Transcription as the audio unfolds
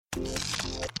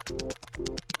Hello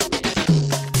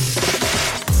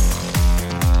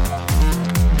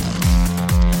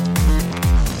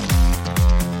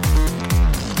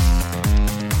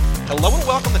and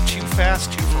welcome to Too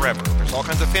Fast, Too Forever. There's all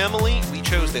kinds of family. We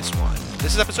chose this one.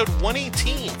 This is episode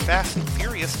 118, Fast and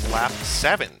Furious Lap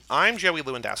 7. I'm Joey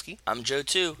Lewandowski. I'm Joe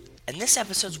too. And this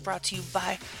episode's brought to you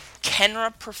by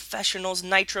Kenra Professional's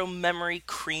Nitro Memory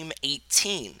Cream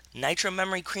 18. Nitro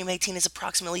Memory Cream 18 is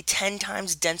approximately 10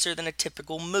 times denser than a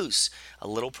typical mousse. A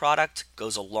little product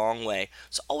goes a long way,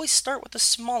 so always start with a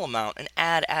small amount and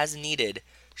add as needed.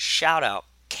 Shout out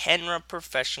Kenra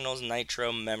Professional's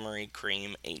Nitro Memory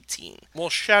Cream 18. Well,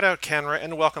 shout out Kenra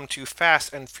and welcome to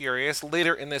Fast and Furious.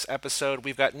 Later in this episode,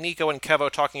 we've got Nico and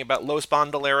Kevo talking about Los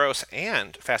Bandoleros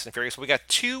and Fast and Furious. We got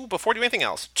before we do anything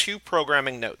else, two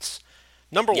programming notes.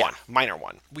 Number one, minor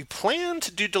one. We plan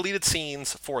to do deleted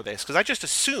scenes for this because I just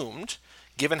assumed,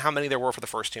 given how many there were for the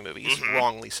first two movies,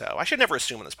 wrongly so. I should never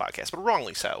assume in this podcast, but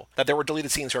wrongly so, that there were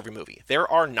deleted scenes for every movie. There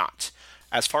are not.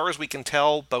 As far as we can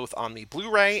tell, both on the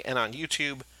Blu-ray and on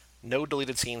YouTube, no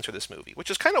deleted scenes for this movie, which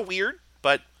is kind of weird,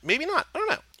 but maybe not. I don't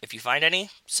know. If you find any,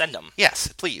 send them. Yes,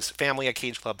 please.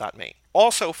 family@cageclub.me.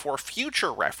 Also, for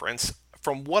future reference,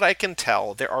 from what I can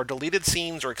tell, there are deleted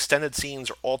scenes or extended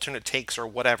scenes or alternate takes or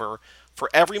whatever for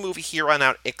every movie here on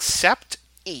out except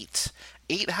 8.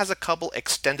 8 has a couple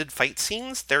extended fight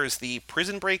scenes. There's the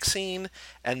prison break scene,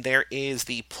 and there is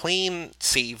the plane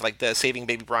save, like the Saving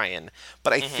Baby Brian.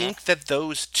 But I think that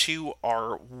those two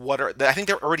are I think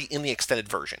they're already in the extended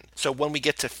version. So when we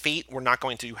get to Fate, we're not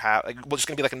going to have, we're just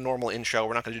going to be like a normal intro.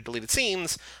 We're not going to do deleted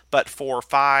scenes. But for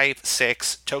 5,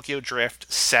 6, Tokyo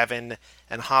Drift, 7,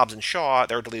 and Hobbs and Shaw,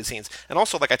 there are deleted scenes. And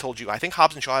also, like I told you, I think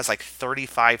Hobbs and Shaw has like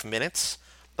 35 minutes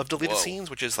of deleted scenes,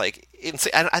 which is like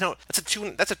insane.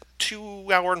 That's a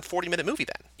 2 hour and 40-minute movie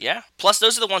then. Yeah. Plus,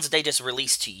 those are the ones that they just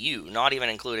released to you, not even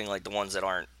including like the ones that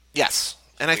aren't. Yes.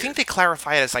 And weird. I think they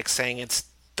clarify it as like saying it's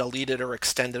deleted or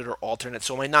extended or alternate,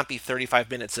 so it might not be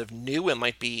 35 minutes of new, it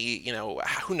might be,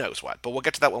 who knows what. But we'll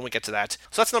get to that when we get to that.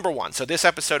 So that's number one. So this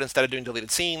episode, instead of doing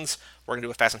deleted scenes, we're going to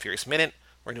do a Fast and Furious Minute.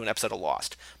 We're going to do an episode of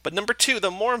Lost. But number two,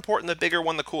 the more important, the bigger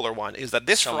one, the cooler one, is that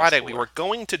this Friday we were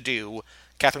going to do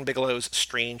Catherine Bigelow's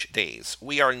Strange Days.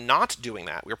 We are not doing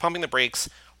that. We're pumping the brakes.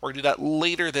 We're going to do that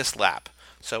later this lap.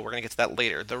 So we're going to get to that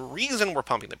later. The reason we're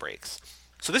pumping the brakes.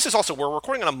 So this is also, we're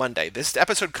recording on a Monday. This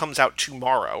episode comes out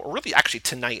tomorrow, or really actually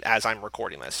tonight as I'm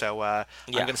recording this. So I'm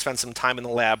going to spend some time in the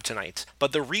lab tonight.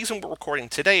 But the reason we're recording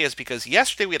today is because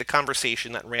yesterday we had a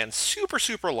conversation that ran super,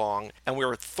 super long, and we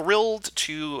were thrilled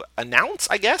to announce,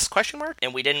 I guess, question mark?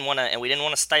 And we didn't want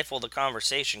to stifle the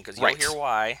conversation, because you'll hear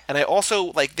why. And I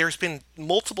also, there's been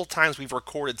multiple times we've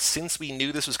recorded since we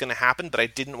knew this was going to happen, but I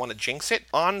didn't want to jinx it.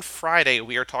 On Friday,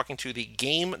 we are talking to the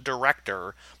game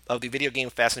director of the video game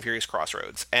Fast and Furious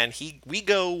Crossroads, and we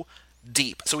go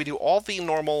deep. So we do all the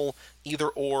normal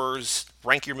either-ors,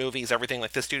 rank your movies, everything.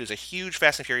 Like, this dude is a huge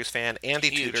Fast and Furious fan. Andy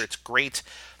Tudor, it's great.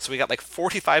 So we got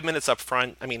 45 minutes up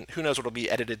front. I mean, who knows what will be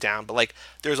edited down, but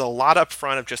there's a lot up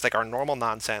front of just our normal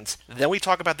nonsense. Then we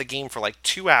talk about the game for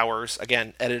 2 hours,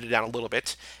 again, edited down a little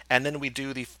bit, and then we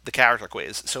do the character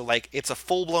quiz. So it's a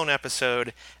full-blown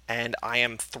episode, and I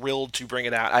am thrilled to bring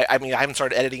it out. I mean, I haven't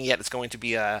started editing yet. It's going to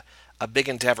be a big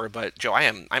endeavor, but Joe,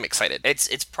 I'm excited.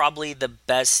 It's probably the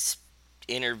best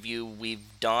interview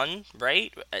we've done,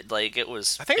 right? It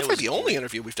was. I think it's the only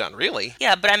interview we've done, really.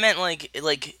 Yeah, but I meant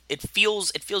it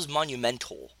feels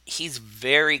monumental. He's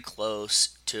very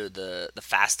close to the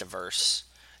Fastiverse,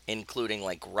 including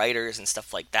writers and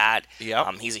stuff like that.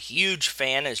 Yeah. He's a huge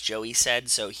fan, as Joey said,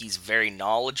 so he's very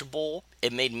knowledgeable.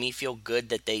 It made me feel good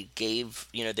that they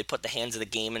they put the hands of the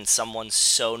game in someone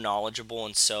so knowledgeable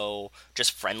and so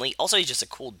just friendly. Also, he's just a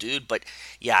cool dude. But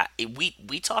yeah,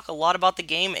 we talk a lot about the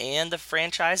game and the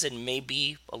franchise, and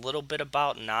maybe a little bit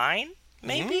about 9.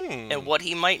 Maybe, and what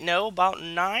he might know about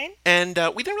 9. And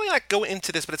we didn't really go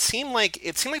into this, but it seemed like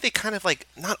they kind of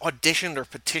not auditioned or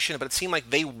petitioned, but it seemed like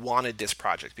they wanted this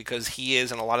project because he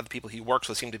is, and a lot of the people he works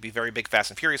with seem to be very big Fast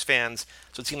and Furious fans.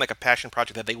 So it seemed like a passion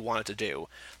project that they wanted to do.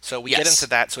 So we get into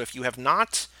that. So if you have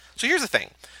not. So here's the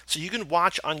thing. So you can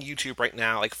watch on YouTube right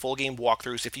now, full game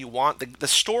walkthroughs if you want. The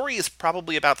story is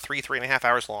probably about 3.5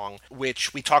 hours long,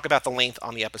 which we talk about the length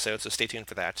on the episode, so stay tuned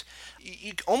for that.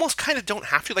 You almost kind of don't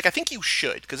have to. I think you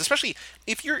should, because especially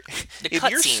if you're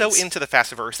so into the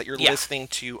Fastiverse that you're listening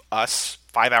to us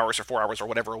 5 hours or 4 hours or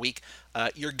whatever a week,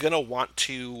 you're going to want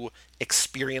to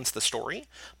experience the story.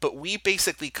 But we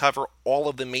basically cover all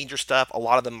of the major stuff, a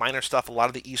lot of the minor stuff, a lot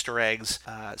of the Easter eggs.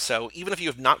 So even if you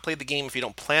have not played the game, if you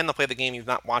don't plan to play the game, you've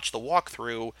not watched the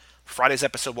walkthrough, Friday's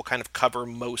episode will kind of cover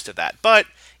most of that. But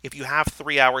if you have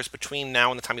 3 hours between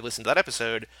now and the time you listen to that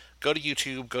episode, go to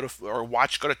YouTube, go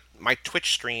to my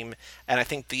Twitch stream, and I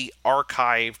think the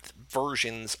archived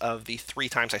versions of the 3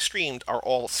 times I streamed are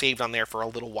all saved on there for a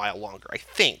little while longer, I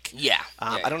think. Yeah.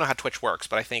 I don't know how Twitch works,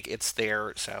 but I think it's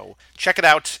there. So check it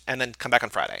out and then come back on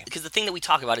Friday. Because the thing that we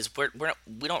talk about is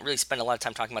we don't really spend a lot of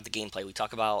time talking about the gameplay. We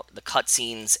talk about the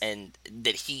cutscenes and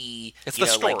that it's the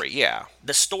story, yeah.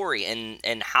 The story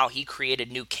and how he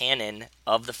created new canon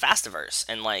of the Fastiverse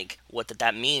and like what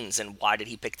that means and why did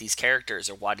he pick these characters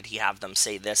or why did he have them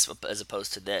say this as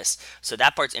opposed to this. So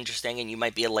that part's interesting, and you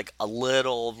might be like a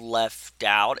little left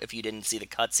out if you didn't see the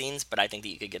cutscenes, but I think that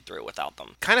you could get through it without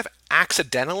them. Kind of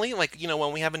accidentally, like,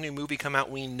 when we have a new movie come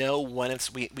out, we know when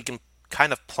we can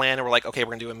kind of plan, and we're like, okay,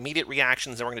 we're going to do immediate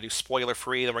reactions, then we're going to do spoiler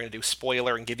free, then we're going to do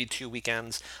spoiler and give you 2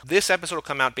 weekends. This episode will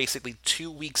come out basically 2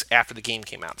 weeks after the game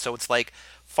came out, so it's like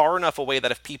far enough away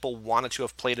that if people wanted to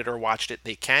have played it or watched it,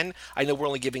 they can. I know we're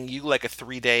only giving you like a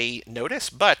 3-day notice,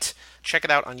 but check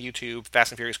it out on YouTube,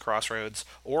 Fast and Furious Crossroads,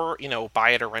 or,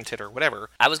 buy it or rent it or whatever.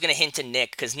 I was going to hint to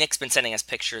Nick, because Nick's been sending us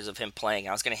pictures of him playing.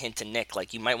 I was going to hint to Nick,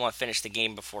 like, you might want to finish the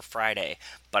game before Friday,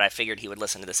 but I figured he would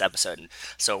listen to this episode.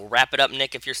 So wrap it up,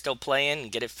 Nick, if you're still playing,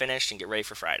 get it finished, and get ready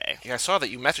for Friday. Yeah, I saw that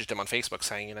you messaged him on Facebook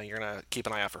saying, you're going to keep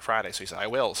an eye out for Friday, so he said, I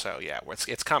will. So, yeah,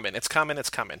 it's coming. It's coming.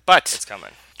 But it's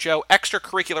coming. Joe,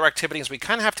 extracurricular activities, we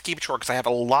kind of have to keep it short because I have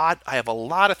a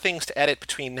lot of things to edit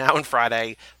between now and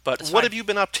Friday. But what have you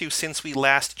been up to since we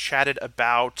last chatted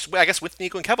about, I guess, with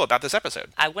Nico and Kevo about this episode?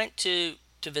 I went to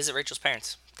visit Rachel's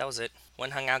parents. That was it.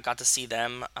 Went, hung out, got to see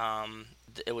them.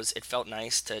 It felt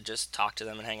nice to just talk to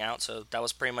them and hang out. So that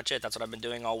was pretty much it. That's what I've been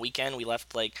doing all weekend. We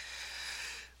left late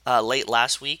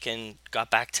last week and got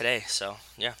back today. So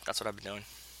yeah, that's what I've been doing.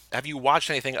 Have you watched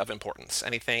anything of importance?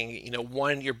 Anything,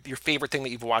 your favorite thing that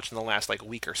you've watched in the last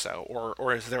week or so,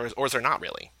 or is there not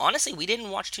really? Honestly, we didn't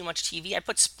watch too much TV. I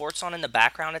put sports on in the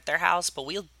background at their house, but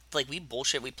we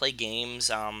bullshit. We play games.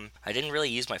 I didn't really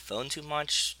use my phone too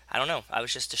much. I don't know. I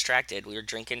was just distracted. We were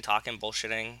drinking, talking,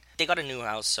 bullshitting. They got a new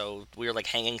house, so we were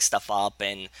hanging stuff up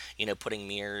and putting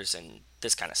mirrors and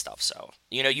this kind of stuff. So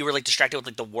you were distracted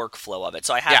with the workflow of it.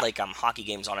 So I had hockey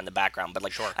games on in the background,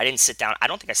 but sure. I didn't sit down. I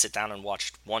don't think I sit down and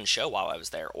watched one show while I was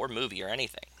there, or movie, or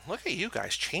anything. Look at you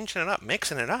guys changing it up,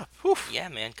 mixing it up. Whew. Yeah,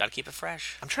 man, gotta keep it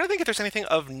fresh. I'm trying to think if there's anything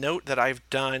of note that I've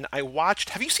done.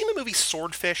 Have you seen the movie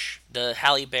Swordfish? The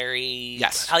Halle Berry.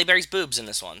 Yes. Halle Berry's boobs in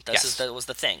this one. That was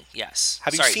the thing. Yes.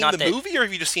 Have you seen the movie, or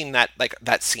have you just seen that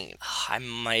that scene? I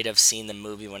might have seen the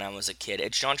movie when I was a kid.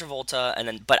 It's John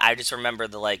Travolta, but I just remember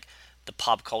the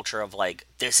pop culture of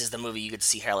this is the movie you could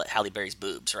see Halle Berry's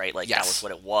boobs, right? Yes. That was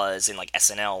what it was in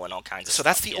SNL and all kinds of stuff. So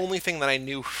that's the only thing that I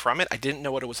knew from it. I didn't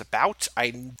know what it was about.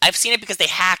 I've seen it because they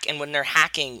hack, and when they're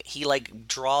hacking, he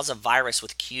draws a virus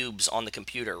with cubes on the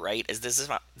computer, right? Does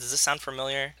this sound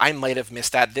familiar? I might have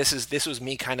missed that. This was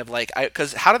me kind of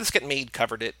because How Did This Get Made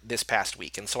covered it this past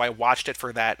week, and so I watched it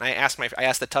for that, and I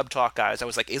asked the Tub Talk guys, I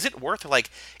was like, is it worth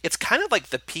it's kind of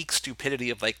the peak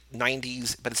stupidity of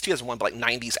 90s, but it's 2001, but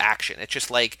 90s action. It's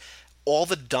just all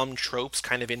the dumb tropes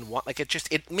kind of in one.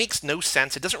 It makes no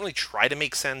sense. It doesn't really try to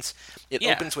make sense. It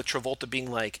opens with Travolta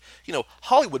being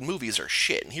Hollywood movies are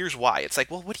shit, and here's why. It's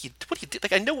well, what do you do?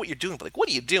 I know what you're doing, but what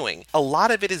are you doing? A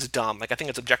lot of it is dumb. I think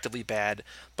it's objectively bad,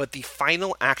 but the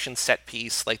final action set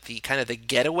piece, the kind of the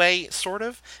getaway sort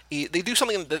of, they do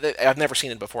something that I've never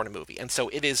seen it before in a movie, and so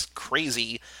it is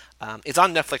crazy. It's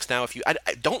on Netflix now. If you I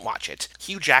don't watch it.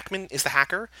 Hugh Jackman is the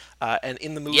hacker, and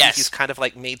in the movie he's kind of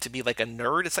made to be a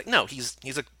nerd. It's no, he's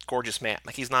a gorgeous man.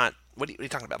 He's not. What are you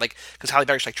talking about? Because Halle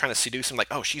Berry's trying to seduce him.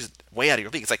 Oh, she's way out of your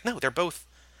league. It's no, they're both.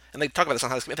 And they talk about this on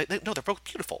How This. No, they're both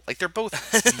beautiful. They're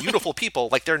both beautiful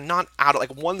people. They're not out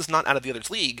of one's not out of the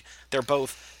other's league. They're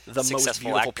both the most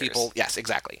beautiful actors. People. Yes,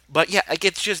 exactly. But yeah,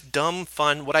 it's just dumb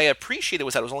fun. What I appreciated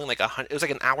was that it was only it was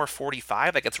an hour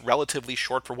 45. It's relatively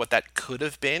short for what that could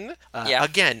have been.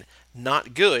 Again,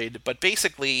 not good, but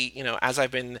basically, as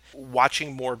I've been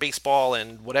watching more baseball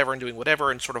and whatever and doing whatever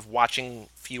and sort of watching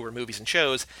fewer movies and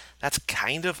shows, that's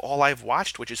kind of all I've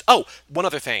watched, which is, one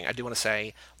other thing I do want to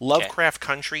say, Lovecraft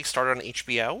Country started on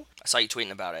HBO. I saw you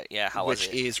tweeting about it. Yeah, how was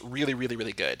it? Which is really, really,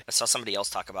 really good. I saw somebody else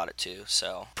talk about it too,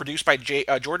 so. Produced by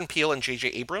Jordan Peele and J.J.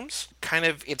 Abrams.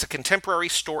 It's a contemporary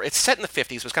story. It's set in the 50s,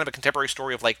 but it's kind of a contemporary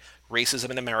story of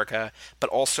racism in America, but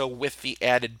also with the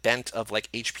added bent of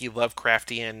H.P.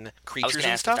 Lovecraftian creatures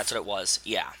and stuff. That's what it was,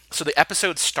 yeah. So the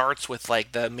episode starts with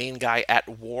the main guy at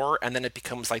war, and then it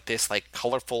becomes this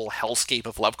colorful hellscape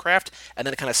of Lovecraft, and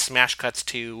then it kind of smash cuts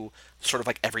to sort of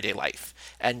like everyday life.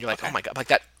 And you're like, Okay. oh my God, like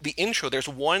that, the intro, there's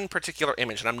one particular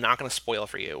image, and I'm not going to spoil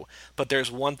for you, but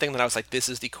there's one thing that I was like, this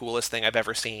is the coolest thing I've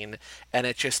ever seen. And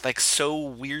it's just like so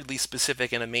weirdly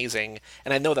specific and amazing.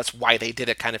 And I know that's why they did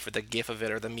it, kind of for the gif of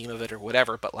it or the meme of it or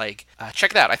whatever, but like,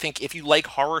 check it out. I think if you like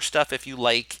horror stuff, if you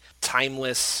like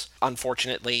timeless,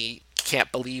 unfortunately,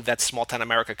 can't believe that small town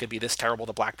America could be this terrible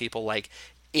to black people, like,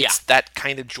 Yeah. it's that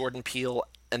kind of Jordan Peele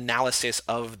analysis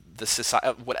of the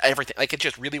society, what everything. Like it's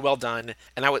just really well done.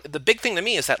 And the big thing to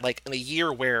me is that like in a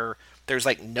year where there's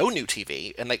like no new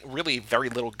TV and like really very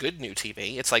little good new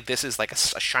TV, it's like this is like a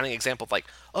shining example of like,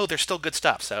 oh, there's still good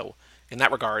stuff. So in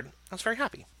that regard, I was very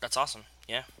happy. That's awesome.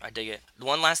 Yeah, I dig it.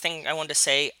 One last thing I wanted to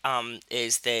say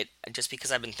is that just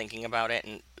because I've been thinking about it,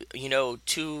 and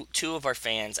two of our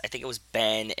fans, I think it was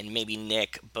Ben and maybe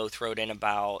Nick, both wrote in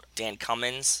about Dan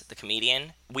Cummins, the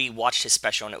comedian. We watched his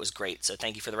special and it was great. So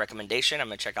thank you for the recommendation. I'm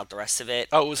gonna check out the rest of it.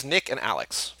 Oh, it was Nick and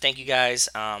Alex. Thank you guys.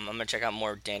 I'm gonna check out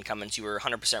more Dan Cummins. You were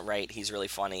 100% right. He's really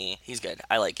funny. He's good.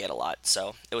 I like it a lot.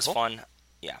 So it was Cool. fun.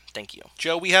 Yeah, thank you.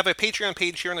 Joe, we have a Patreon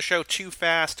page here on the show, Too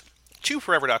Fast.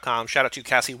 TwoForever.com. Shout out to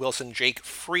Cassie Wilson, Jake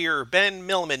Freer, Ben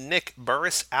Millman, Nick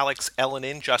Burris, Alex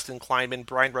Ellenin, Justin Kleinman,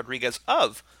 Brian Rodriguez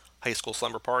of High School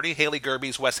Slumber Party, Haley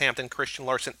Gerbies, Wes Hampton, Christian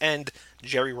Larson, and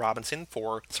Jerry Robinson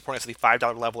for supporting us at the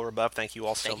 $5 level or above. Thank you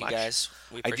all so Thank much. you guys.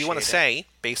 We I appreciate do want to it. say,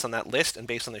 based on that list and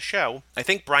based on the show, I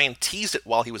think Brian teased it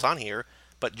while he was on here,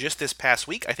 but just this past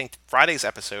week, I think Friday's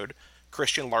episode,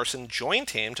 Christian Larson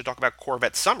joined him to talk about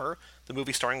Corvette Summer, the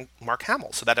movie starring Mark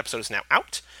Hamill. So that episode is now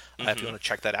out. If you want to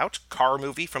check that out, car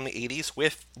movie from the 80s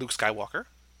with Luke Skywalker.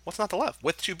 What's not to love?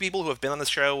 With two people who have been on the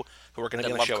show, who are going to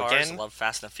be on the love show cars, again. love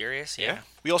Fast and the Furious. Yeah.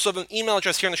 We also have an email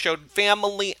address here on the show,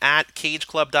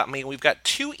 family@cageclub.me. We've got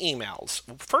two emails.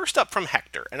 First up from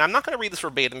Hector, and I'm not going to read this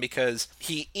verbatim because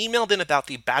he emailed in about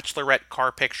the Bachelorette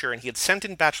car picture, and he had sent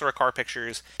in Bachelorette car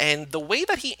pictures, and the way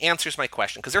that he answers my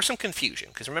question, because there's some confusion,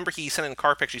 because remember he sent in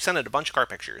car pictures, he sent in a bunch of car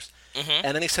pictures,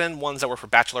 and then he sent in ones that were for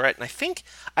Bachelorette, and I think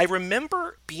I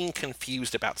remember being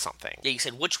confused about something. Yeah, you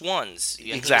said which ones? And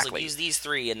Exactly. He was like, use these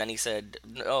three, and then he said,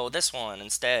 oh, this one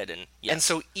instead, and yes. And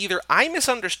so either I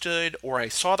misunderstood or I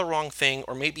saw the wrong thing,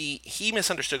 or maybe he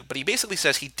misunderstood, but he basically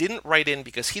says he didn't write in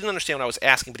because he didn't understand what I was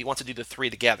asking, but he wants to do the three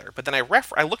together. But then I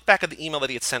looked back at the email that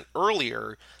he had sent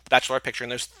earlier, the Bachelorette picture,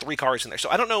 and there's three cars in there. So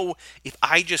I don't know if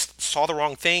I just saw the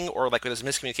wrong thing or like there's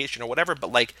miscommunication or whatever,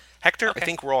 but like, Hector, Okay. I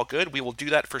think we're all good. We will do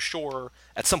that for sure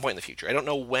at some point in the future. I don't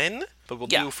know when, but we'll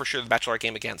Yeah. do for sure the Bachelorette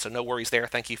game again, so no worries there.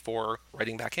 Thank you for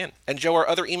writing back in. And Joe, our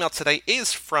other email today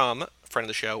is from friend of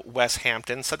the show, Wes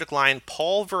Hampton. Subject line,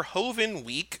 Paul Verhoeven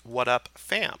week. What up,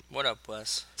 fam? What up,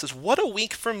 Wes? It says, what a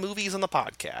week for movies on the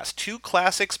podcast. Two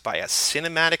classics by a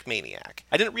cinematic maniac.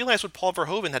 I didn't realize what Paul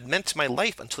Verhoeven had meant to my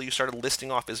life until you started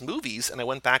listing off his movies, and I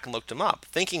went back and looked him up.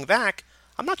 Thinking back,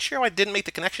 I'm not sure I didn't make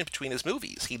the connection between his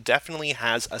movies. He definitely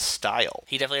has a style.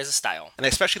 He definitely has a style. And I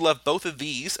especially love both of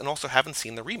these and also haven't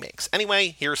seen the remakes.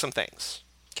 Anyway, here are some things.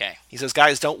 Okay. He says,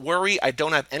 guys, don't worry. I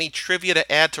don't have any trivia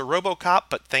to add to RoboCop,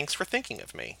 but thanks for thinking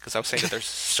of me. Because I was saying that there's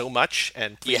so much,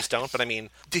 and please Yeah. don't. But I mean,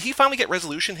 did he finally get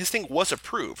resolution? His thing was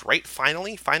approved, right?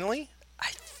 Finally?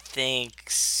 I think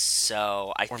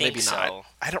so. I Or think maybe so. not.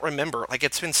 I don't remember. Like,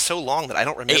 it's been so long that I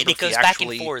don't remember It if goes he back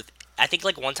actually... and forth. I think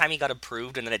like one time he got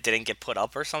approved and then it didn't get put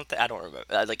up or something. I don't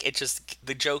remember. Like it just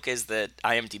the joke is that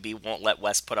IMDb won't let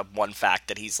Wes put up one fact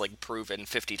that he's like proven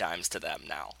 50 times to them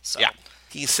now. So Yeah.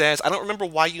 He says, I don't remember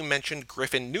why you mentioned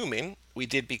Griffin Newman. We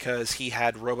did because he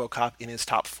had RoboCop in his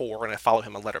top 4, and I follow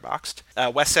him on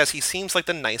Letterboxd. Wes says he seems like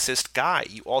the nicest guy.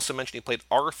 You also mentioned he played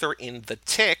Arthur in The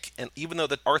Tick, and even though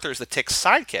Arthur is the Tick's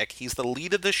sidekick, he's the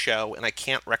lead of the show, and I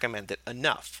can't recommend it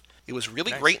enough. It was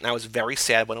really great, and I was very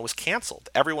sad when it was canceled.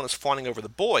 Everyone is fawning over The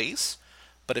Boys,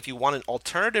 but if you want an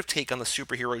alternative take on the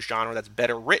superhero genre that's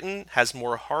better written, has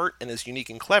more heart, and is unique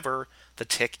and clever, The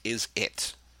Tick is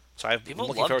it. So I've been People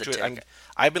looking love forward The to it. Tick.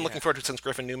 I've been looking forward to it since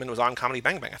Griffin Newman was on Comedy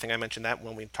Bang Bang. I think I mentioned that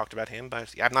when we talked about him,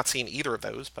 but yeah, I've not seen either of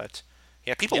those. But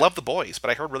yeah, people love The Boys, but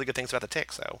I heard really good things about The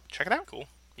Tick, so check it out. cool.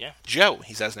 Yeah. Joe,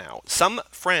 he says now, some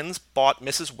friends bought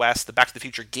Mrs. West the Back to the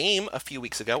Future game a few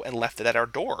weeks ago and left it at our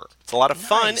door. It's a lot of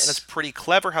fun, and Nice. it's pretty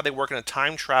clever how they work in a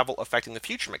time travel affecting the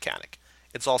future mechanic.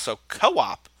 It's also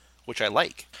co-op, which I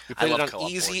like. We played love it on co-op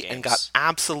easy board and games. got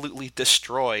absolutely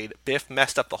destroyed. Biff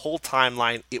messed up the whole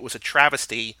timeline. It was a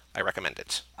travesty. I recommend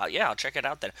it. Yeah, I'll check it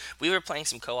out then. We were playing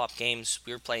some co-op games.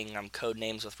 We were playing Code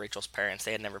Names with Rachel's parents.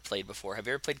 They had never played before. Have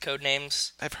you ever played Code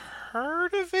Names? I've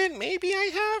heard of it. Maybe I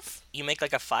have. You make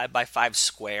like a 5x5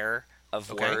 square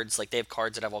of Okay. words. Like they have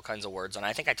cards that have all kinds of words on.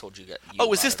 I think I told you.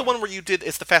 Oh, is this about the it on. one where you did?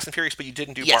 It's the Fast and Furious, but you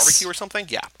didn't do Yes. barbecue or something?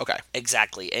 Yeah. Okay.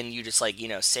 Exactly. And you just like,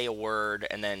 say a word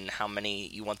and then how many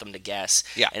you want them to guess.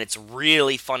 Yeah. And it's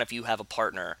really fun if you have a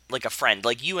partner, like a friend.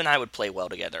 Like you and I would play well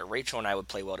together. Rachel and I would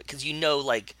play well because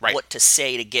like Right. what to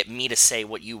say to get me to say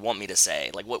what you want me to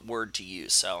say, like what word to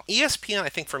use. So ESPN, I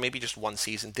think for maybe just one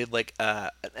season, did like an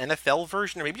NFL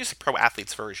version or maybe just a pro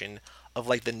athletes version of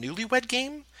like the Newlywed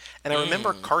Game. And I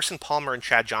remember Carson Palmer and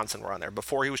Chad Johnson were on there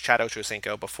before he was Chad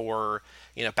Ochocinco, before,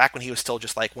 back when he was still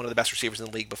just like one of the best receivers in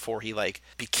the league before he like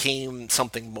became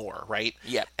something more, right?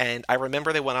 Yep. And I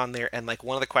remember they went on there and like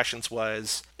one of the questions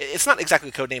was, it's not exactly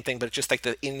a codename thing, but it's just like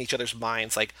in each other's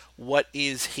minds, like what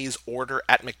is his order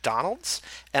at McDonald's?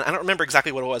 And I don't remember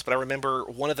exactly what it was, but I remember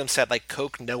one of them said like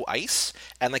Coke, no ice.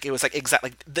 And like it was like exactly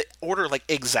like the order, like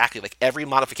exactly like every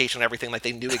modification and everything, like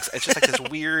they knew, it's just like this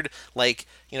weird, like,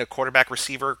 quarterback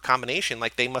receiver combination.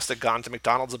 Like they must have gone to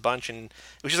McDonald's a bunch, and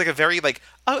it was just like a very like,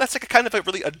 oh, that's like a kind of a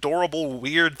really adorable,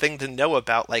 weird thing to know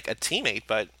about like a teammate,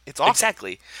 but it's awesome.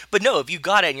 exactly. But no, if you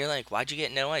got it and you're like, why'd you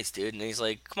get no ice, dude? And he's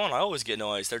like, come on, I always get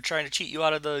no ice. They're trying to cheat you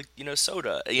out of the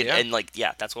soda. Yeah. And like,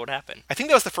 yeah, that's what would happen. I think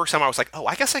that was the first time I was like, oh,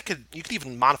 I guess you could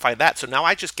even modify that. So now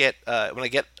I just get, when I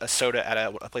get a soda at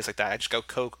a place like that, I just go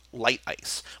Coke light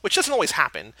ice, which doesn't always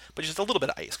happen, but just a little bit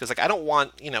of ice. Because like I don't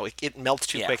want, it melts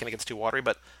too Yeah. quick and it gets too watery,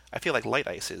 but I feel like light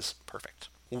ice is perfect.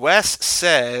 Wes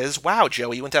says, wow,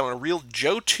 Joey, you went down a real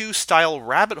Joe 2 style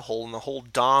rabbit hole in the whole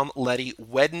Dom Letty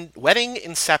wedding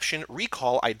inception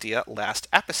recall idea last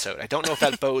episode. I don't know if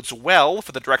that bodes well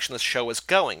for the direction this show is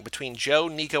going. Between Joe,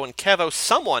 Nico, and Kevo,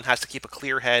 someone has to keep a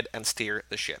clear head and steer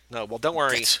the ship. No, well, don't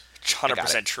worry. It's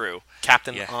 100% true.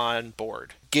 Captain Yeah. on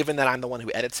board. Given that I'm the one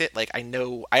who edits it, like I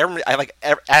know, I like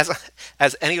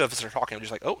as any of us are talking, I'm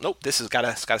just like, oh nope, this has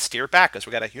gotta steer it back because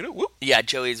we gotta, whoop. Yeah,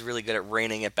 Joey's really good at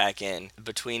reining it back in.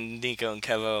 Between Nico and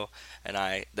Kevo and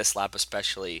I, this lap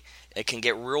especially, it can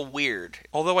get real weird.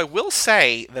 Although I will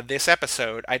say that this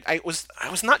episode, I was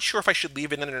not sure if I should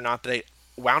leave it in or not, but I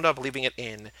wound up leaving it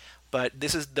in. But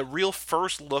this is the real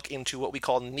first look into what we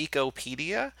call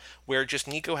Nicopedia, where just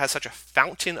Nico has such a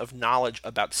fountain of knowledge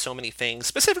about so many things,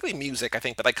 specifically music, I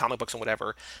think, but like comic books and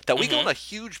whatever, that we go on a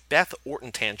huge Beth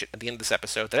Orton tangent at the end of this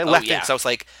episode that I left in. yeah. So I was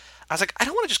like, I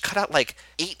don't want to just cut out like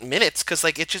 8 minutes because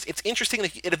like it's interesting.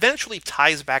 It eventually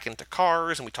ties back into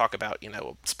Cars, and we talk about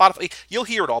Spotify. You'll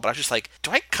hear it all, but I was just like,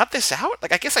 do I cut this out?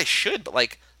 Like I guess I should, but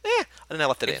like, and then I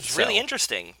left it in. It's really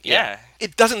interesting. Yeah.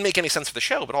 It doesn't make any sense for the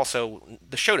show, but also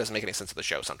the show doesn't make any sense for the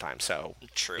show sometimes. So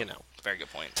True. Very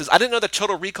good point. It says, I didn't know that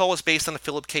Total Recall was based on a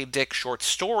Philip K. Dick short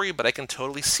story, but I can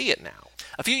totally see it now.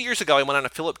 A few years ago, I went on a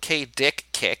Philip K. Dick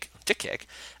kick.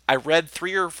 I read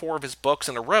 3 or 4 of his books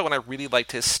in a row, and I really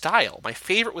liked his style. My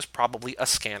favorite was probably A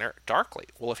Scanner Darkly.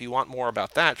 Well, if you want more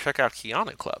about that, check out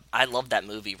Keanu Club. I love that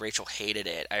movie. Rachel hated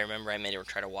it. I remember I made her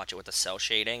try to watch it with the cell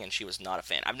shading, and she was not a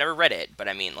fan. I've never read it, but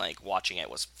I mean, like, watching it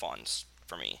was fun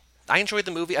for me. I enjoyed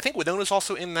the movie. I think Winona's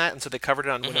also in that, and so they covered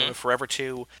it on Winona Forever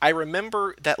too. I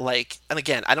remember that, like, and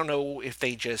again, I don't know if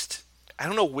they just... I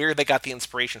don't know where they got the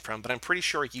inspiration from, but I'm pretty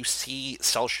sure you see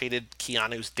cel-shaded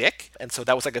Keanu's dick, and so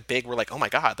that was like a big, we're like, oh my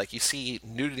god, like you see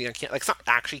nudity on Keanu, like it's not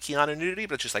actually Keanu nudity,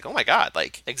 but it's just like, oh my god,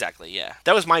 like Exactly, yeah.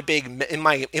 that was my big in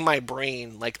my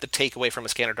brain, like the takeaway from A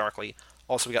Scanner Darkly.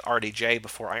 Also, we got RDJ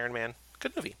before Iron Man.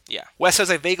 Good movie. Yeah. Wes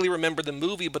says, I vaguely remember the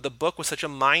movie, but the book was such a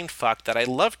mindfuck that I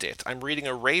loved it. I'm reading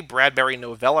a Ray Bradbury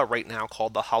novella right now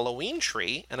called The Halloween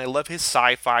Tree, and I love his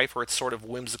sci-fi for its sort of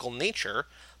whimsical nature,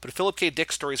 but Philip K.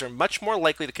 Dick stories are much more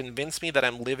likely to convince me that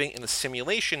I'm living in a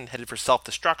simulation headed for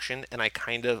self-destruction, and I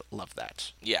kind of love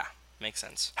that. Yeah, makes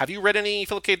sense. Have you read any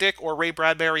Philip K. Dick or Ray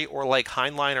Bradbury or like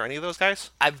Heinlein or any of those guys?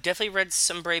 I've definitely read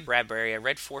some Ray Bradbury. I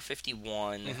read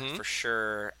 451 for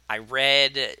sure. I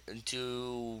read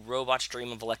Do Robots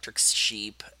Dream of Electric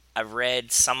Sheep. I've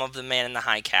read some of The Man in the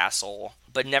High Castle,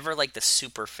 but never like the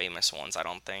super famous ones, I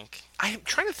don't think. I'm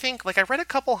trying to think, like I read a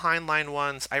couple Heinlein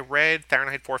ones. I read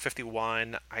Fahrenheit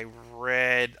 451. I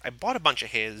bought a bunch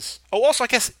of his. Oh, also I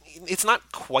guess it's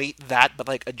not quite that, but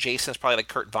like adjacent is probably like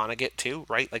Kurt Vonnegut too,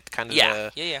 right? Like kind of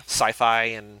the sci-fi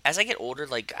and... As I get older,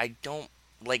 like I don't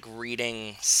like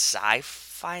reading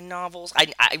sci-fi novels.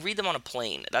 I read them on a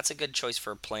plane. That's a good choice for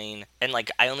a plane. And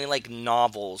like I only like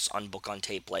novels on book on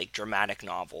tape, like dramatic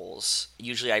novels.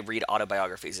 Usually I read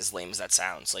autobiographies, as lame as that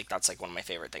sounds. Like that's like one of my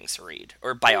favorite things to read.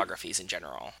 Or biographies in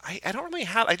general. I don't really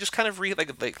have... I just kind of read,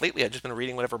 like lately I've just been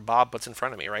reading whatever Bob puts in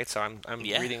front of me, right? So I'm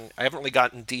reading... I haven't really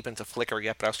gotten deep into Flickr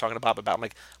yet, but I was talking to Bob about... I'm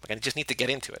like I just need to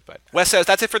get into it. But Wes says,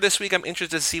 that's it for this week. I'm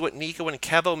interested to see what Nico and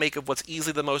Kevo make of what's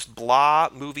easily the most blah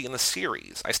movie in the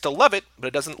series. I still love it, but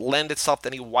it doesn't lend itself to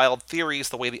any wild theories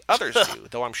the way the others do,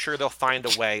 though I'm sure they'll find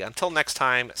a way. Until next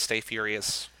time, stay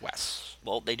furious, Wes.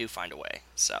 Well, they do find a way,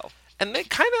 so. And they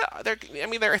kind of,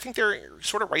 I think they're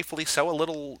sort of rightfully so a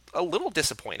little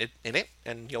disappointed in it,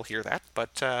 and you'll hear that.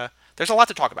 But there's a lot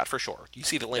to talk about for sure. You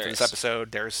see the length of this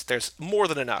episode. There's more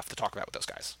than enough to talk about with those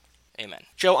guys. Amen.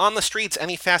 Joe, on the streets,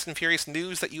 any Fast and Furious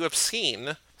news that you have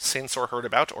seen since, or heard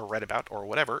about, or read about, or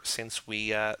whatever since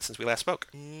we last spoke?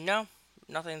 No.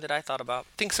 Nothing that I thought about.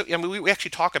 I think so. I mean, we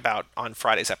actually talk about on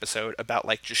Friday's episode about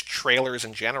like just trailers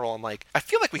in general. And like, I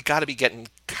feel like we got to be getting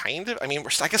kind of. I mean,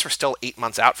 I guess we're still 8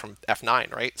 months out from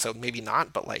F9, right? So maybe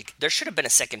not, but like, there should have been a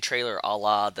second trailer, a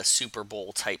la the Super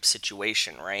Bowl type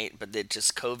situation, right? But it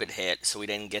just COVID hit, so we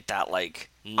didn't get that like.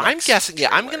 I'm guessing. Yeah,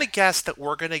 I'm gonna guess that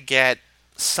we're gonna get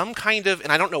some kind of,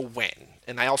 and I don't know when.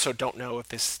 And I also don't know if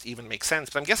this even makes sense,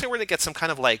 but I'm guessing we're going to get some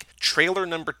kind of like trailer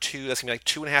number 2 that's going to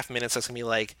be like 2.5 minutes. That's going to be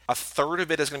like a third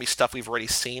of it is going to be stuff we've already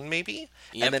seen, maybe.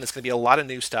 Yep. And then it's going to be a lot of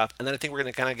new stuff. And then I think we're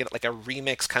going to kind of get like a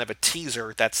remix, kind of a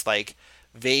teaser that's like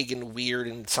vague and weird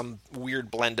and some weird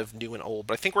blend of new and old.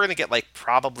 But I think we're going to get like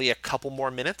probably a couple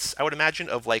more minutes, I would imagine,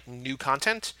 of like new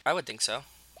content. I would think so.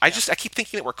 I keep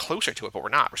thinking that we're closer to it, but we're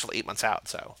not. We're still 8 months out,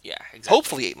 so. Yeah, exactly.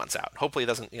 Hopefully 8 months out. Hopefully it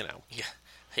doesn't,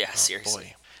 Yeah, seriously.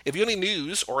 Boy. If you have any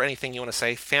news or anything you want to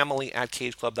say,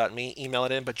 family@cageclub.me, email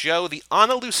it in. But Joe, the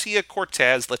Ana Lucia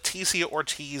Cortez, Leticia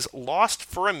Ortiz Lost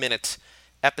for a Minute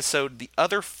episode, The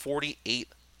Other 48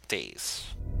 Days.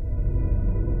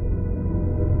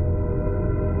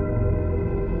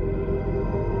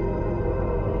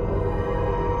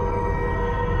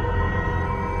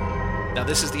 Now,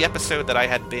 this is the episode that I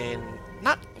had been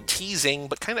not teasing,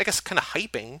 but kind of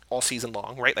hyping all season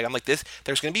long, right? Like, I'm like, there's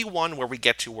going to be one where we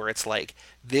get to where it's like,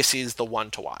 this is the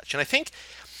one to watch. And I think,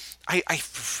 I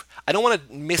don't want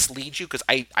to mislead you, because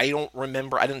I don't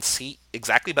remember, I didn't see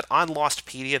exactly, but on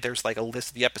Lostpedia, there's like a list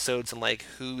of the episodes and like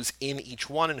who's in each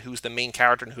one and who's the main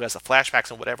character and who has the flashbacks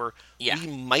and whatever. Yeah. We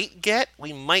might get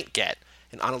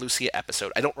an Ana Lucia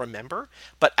episode. I don't remember,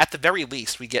 but at the very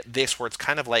least, we get this where it's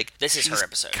kind of like this is her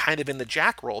episode, kind of in the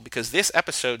Jack role, because this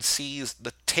episode sees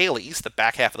the tailies, the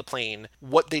back half of the plane,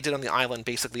 what they did on the island,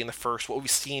 basically in the first, what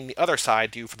we've seen the other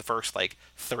side do for the first like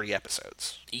 30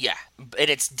 episodes. Yeah, and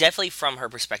it's definitely from her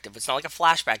perspective. It's not like a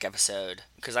flashback episode,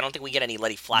 because I don't think we get any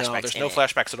Letty flashbacks. No, there's no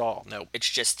flashbacks at all. No, it's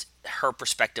just her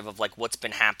perspective of like what's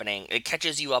been happening. It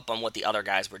catches you up on what the other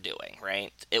guys were doing,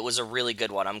 right? It was a really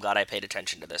good one. I'm glad I paid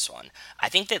attention to this one. I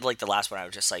think that like the last one, I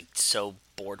was just like so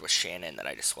bored with Shannon that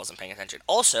I just wasn't paying attention.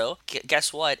 Also,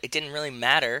 guess what? It didn't really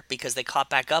matter, because they caught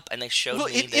back up and they showed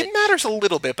me that... It matters a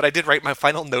little bit, but I did write my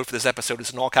final note for this episode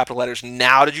is in all capital letters.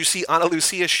 Now, did you see Ana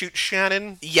Lucia shoot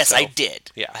Shannon? Yes, I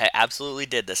did. Yeah. I absolutely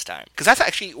did this time. Because that's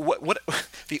actually what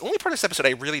the only part of this episode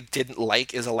I really didn't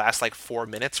like is the last like 4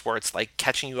 minutes, where it's like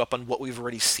catching you up on what we've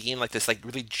already seen, like this like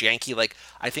really janky, like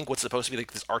I think what's supposed to be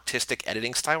like this artistic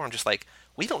editing style, where I'm just like,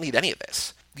 we don't need any of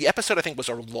this. The episode, I think, was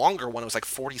a longer one. It was like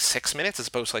 46 minutes as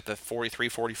opposed to like the 43,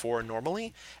 44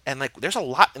 normally. And like, there's a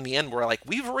lot in the end where like,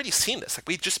 we've already seen this. Like,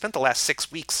 we just spent the last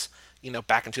 6 weeks,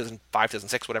 back in 2005,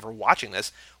 2006, whatever, watching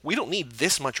this. We don't need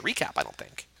this much recap, I don't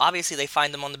think. Obviously, they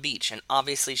find them on the beach, and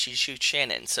obviously she shoots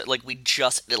Shannon. So, like,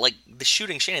 the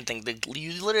shooting Shannon thing,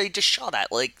 you literally just saw that.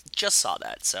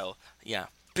 So, yeah.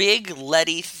 Big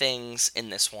Letty things in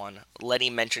this one. Letty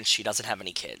mentions she doesn't have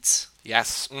any kids.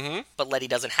 Yes. Mm-hmm. But Letty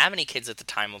doesn't have any kids at the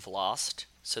time of Lost,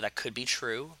 so that could be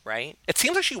true, right? It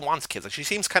seems like she wants kids. Like, she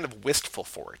seems kind of wistful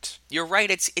for it. You're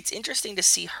right. It's interesting to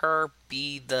see her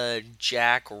be the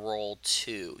Jack role,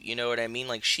 too. You know what I mean?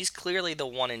 Like, she's clearly the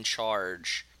one in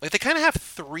charge. Like, they kind of have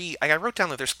three... I wrote down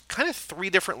that there's kind of 3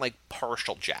 different, like,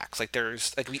 partial Jacks. Like,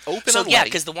 there's... Like, we open on yeah,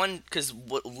 because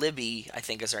Libby, I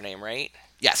think is her name, right?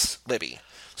 Yes, Libby.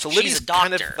 So she's Libby's a doctor.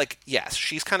 kind of like, yes,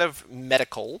 she's kind of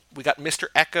medical. We got Mr.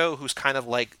 Echo, who's kind of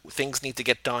like, things need to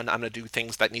get done. I'm going to do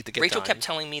things that need to get Rachel done. kept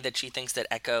telling me that she thinks that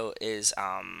Echo is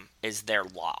their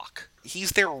Locke.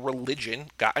 He's their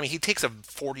religion. I mean, he takes a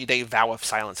 40-day vow of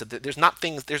silence. There's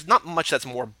not much that's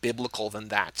more biblical than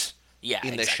that. Yeah,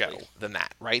 in this exactly. show than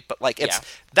that, right? But like,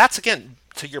 that's again,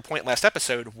 to your point last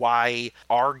episode, why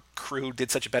our crew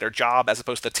did such a better job as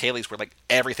opposed to the tailies, where like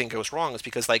everything goes wrong, is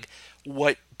because like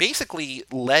what basically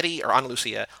Letty or Ana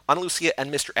Lucia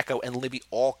and Mr. Echo and Libby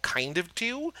all kind of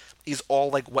do is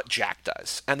all like what Jack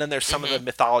does, and then there's some of the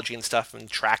mythology and stuff and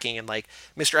tracking, and like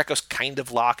Mr. Echo's kind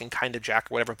of Locke and kind of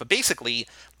Jack or whatever. But basically,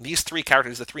 these 3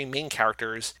 characters, the 3 main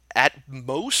characters, at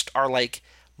most are like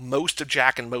most of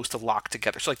Jack and most of Locke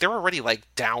together. So like they're already like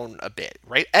down a bit,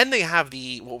 right? And they have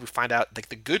what we find out, like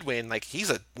the Goodwin, like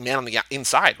he's a man on the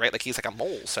inside, right? Like he's like a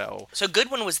mole. So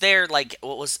Goodwin was there. Like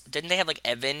didn't they have like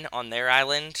Evan on their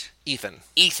island? Ethan.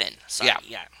 Sorry,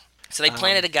 yeah. So they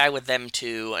planted a guy with them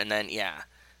too, and then yeah,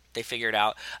 they figured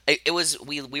out. It was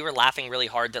we were laughing really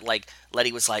hard that like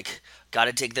Letty was like,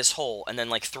 "Gotta dig this hole," and then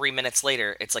like 3 minutes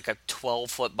later, it's like a 12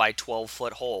 foot by 12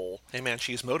 foot hole, Hey man,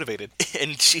 she's motivated.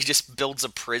 and she just builds a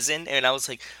prison. And I was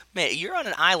like, "Man, you're on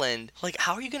an island. Like,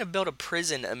 how are you gonna build a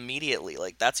prison immediately?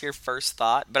 Like, that's your first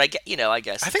thought." But I get, I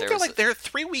guess I if think there was they're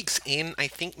 3 weeks in. I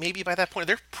think maybe by that point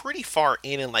they're pretty far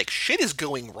in, and like shit is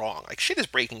going wrong. Like shit is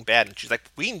breaking bad, and she's like,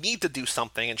 we need to do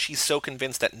something. And she's so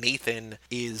convinced that Nathan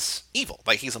is evil,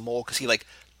 like he's a mole because he like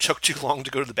took too long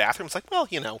to go to the bathroom. It's like, well,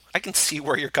 I can see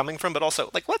where you're coming from, but also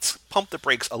like let's pump the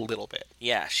brakes a little bit.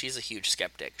 yeah, she's a huge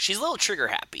skeptic. She's a little trigger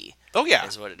happy. Oh yeah,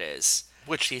 Is what it is.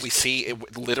 which She's we see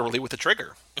literally with the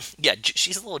trigger. Yeah,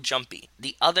 she's a little jumpy.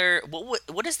 The other,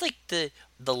 what is like the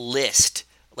list,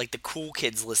 like the cool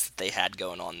kids list that they had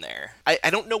going on there? I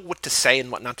don't know what to say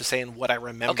and what not to say and what I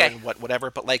remember Okay. and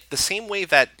whatever, but like the same way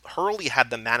that Hurley had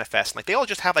the manifest, like they all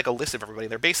just have like a list of everybody.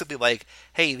 They're basically like,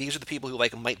 hey, these are the people who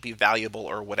like might be valuable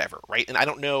or whatever, right? And I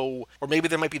don't know, or maybe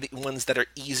there might be the ones that are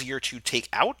easier to take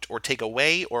out or take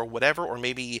away or whatever, or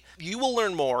maybe you will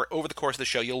learn more over the course of the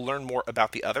show. You'll learn more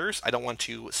about the others. I don't want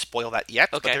to spoil that yet,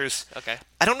 but Okay. there's Okay.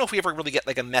 I don't know if we ever really get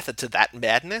like a method to that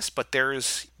madness, but they're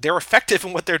effective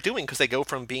in what they're doing because they go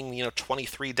from being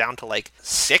 23 down to like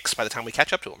 6 by the time we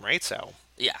catch up to them, right? So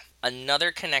Yeah.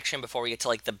 Another connection before we get to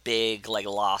like the big like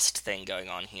lost thing going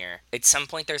on here. At some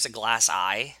point there's a glass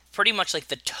eye. Pretty much like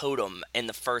the totem in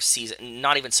the first season,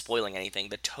 not even spoiling anything,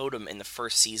 the totem in the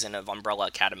first season of Umbrella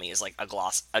Academy is like a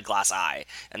glass eye.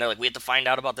 And they're like, we have to find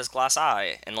out about this glass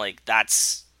eye. And like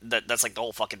that's like the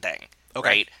whole fucking thing. Okay.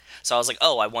 Right? So I was like,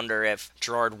 oh, I wonder if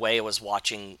Gerard Way was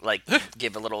watching, like,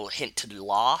 give a little hint to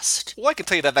Lost. well, I can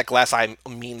tell you that that glass eye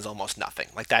means almost nothing.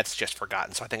 Like that's just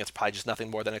forgotten. So I think it's probably just nothing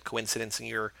more than a coincidence in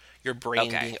your brain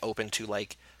Okay. being open to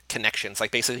like connections,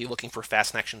 like basically looking for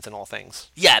fast connections in all things.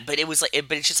 Yeah, but it was like,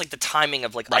 but it's just like the timing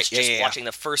of like Right, us yeah, just yeah, yeah. watching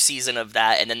the first season of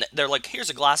that, and then they're like, "Here's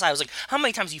a glass eye." I was like, "How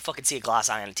many times do you fucking see a glass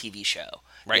eye on a TV show?"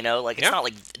 Right. Like it's Yeah. not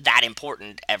like that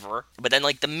important ever. But then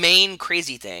like the main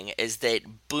crazy thing is that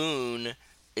Boone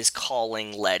is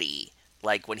calling Letty.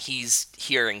 Like when he's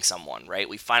hearing someone, right?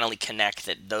 We finally connect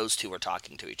that those two are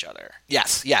talking to each other.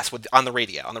 Yes, on the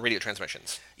radio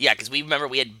transmissions. Yeah, because we remember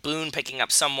we had Boone picking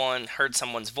up someone, heard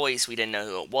someone's voice, we didn't know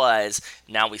who it was.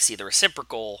 Now we see the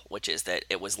reciprocal, which is that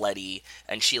it was Letty,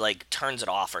 and she like turns it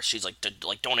off, or she's like,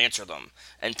 don't answer them,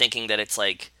 and thinking that it's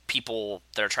like people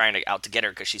that are trying to out to get her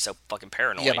because she's so fucking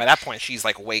paranoid. Yeah, by that point she's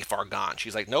like way far gone.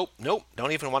 She's like, nope,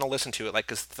 don't even want to listen to it. Like,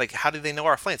 cause like, how do they know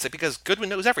our plan? It's like because Goodwin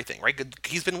knows everything, right?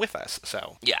 He's been with us,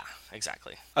 so. Yeah,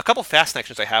 exactly. A couple fast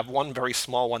connections I have. One very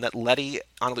small one that Letty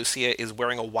Ana Lucia is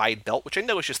wearing a wide belt, which I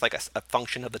know is just like a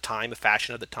function of the time, a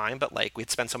fashion of the time. But like we'd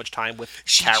spent so much time with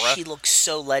Tara. She looks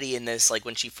so Letty in this, like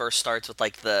when she first starts with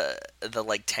like the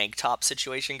like tank top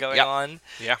situation going Yep. on.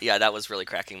 Yeah. Yeah, that was really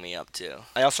cracking me up too.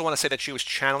 I also want to say that she was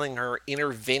channeling her inner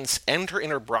Vince and her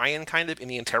inner Brian kind of in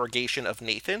the interrogation of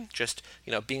Nathan. Just,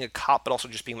 being a cop, but also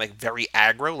just being like very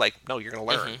aggro. Like, no, you're going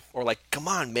to learn. Or like, come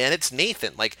on, man, it's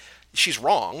Nathan. Like, she's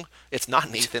wrong. It's not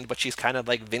Nathan, but she's kind of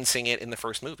like Vincing it in the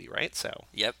first movie, right? So.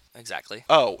 Yep, exactly.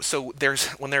 Oh, so there's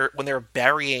when they're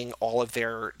burying all of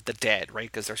the dead, right?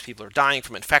 Because there's people who are dying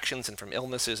from infections and from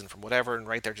illnesses and from whatever, and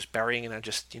right, they're just burying. And I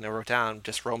just wrote down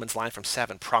just Roman's line from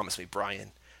 7. Promise me,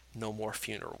 Brian, no more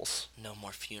funerals. No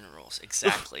more funerals,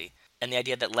 exactly. And the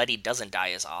idea that Letty doesn't die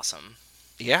is awesome.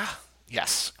 Yeah.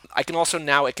 Yes. I can also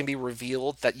now, it can be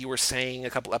revealed that you were saying a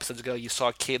couple episodes ago you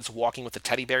saw kids walking with a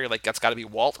teddy bear. Like, that's got to be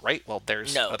Walt, right? Well,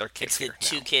 there's No, other kids it's the here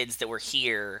two now. kids that were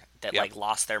here that Yep. like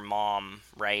lost their mom,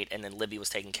 right? And then Libby was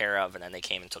taken care of, and then they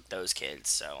came and took those kids.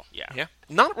 So yeah. Yeah.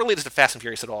 Not related to Fast and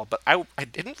Furious at all, but I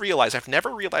didn't realize, I've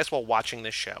never realized while watching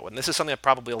this show, and this is something that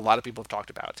probably a lot of people have talked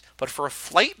about, but for a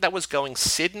flight that was going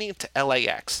Sydney to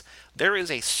LAX, there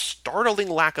is a startling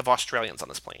lack of Australians on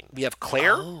this plane. We have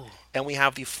Claire, and we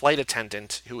have the flight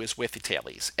attendant who is with the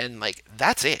tailies, and like,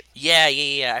 that's it.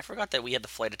 Yeah. I forgot that we had the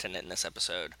flight attendant in this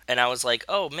episode, and I was like,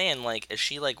 oh man, like is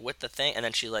she like with the thing? And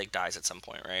then she like dies at some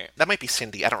point, right? That might be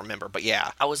Cindy, I don't remember, but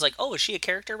yeah. I was like, oh, is she a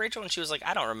character, Rachel? And she was like,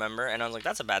 I don't remember. And I was like,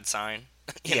 that's a bad sign.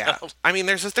 You Yeah, know? I mean,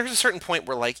 there's a certain point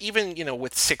where, like, even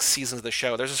with 6 seasons of the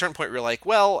show, there's a certain point where you're like,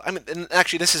 well, I mean, and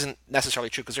actually, this isn't necessarily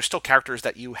true because there's still characters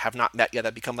that you have not met yet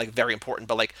that become like very important.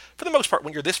 But like, for the most part,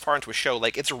 when you're this far into a show,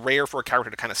 like, it's rare for a character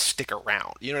to kind of stick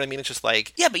around. You know what I mean? It's just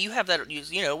like, Yeah, but you have that.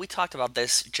 We talked about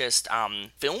this just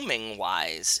filming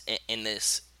wise in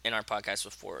this in our podcast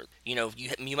before.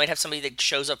 You might have somebody that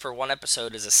shows up for one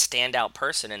episode as a standout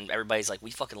person, and everybody's like, we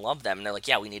fucking love them, and they're like,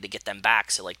 yeah, we need to get them back.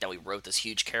 So like, then we wrote this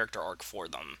huge character arc for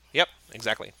them. yep,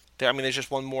 exactly. There's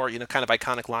just one more, kind of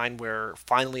iconic line where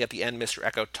finally at the end, Mr.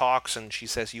 Echo talks, and she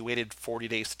says, "You waited 40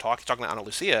 days to talk." He's talking to Ana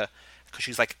Lucia because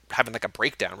she's like having like a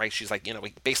breakdown, right? She's like,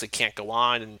 we basically can't go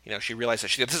on, and she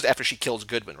realizes this is after she kills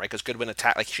Goodwin, right? Because Goodwin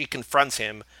like she confronts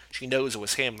him, she knows it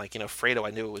was him, like Fredo,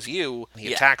 I knew it was you.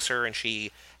 He attacks her, and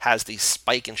she has the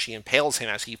spike, and she impales him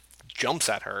as he jumps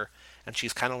at her. And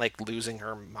she's kind of like losing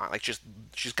her mind, like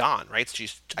she's gone, right?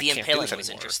 The impaling was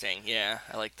interesting. Yeah,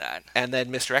 I like that. And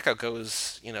then Mr. Echo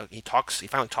goes, he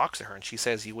finally talks to her, and she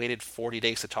says, "You waited 40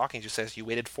 days to talk," and she says, "You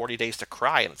waited 40 days to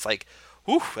cry," and it's like,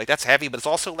 whew, like that's heavy, but it's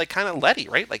also like kind of Letty,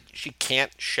 right? Like she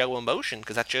can't show emotion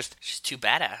because that's just she's too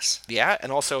badass. Yeah,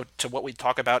 and also to what we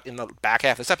talk about in the back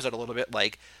half of this episode a little bit,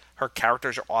 like her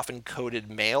characters are often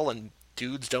coded male, and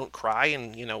dudes don't cry,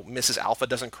 and Mrs. Alpha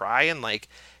doesn't cry, and like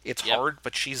it's hard,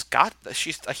 but she's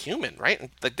a human, right? And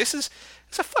like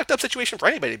it's a fucked up situation for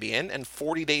anybody to be in, and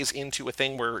 40 days into a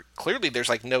thing where clearly there's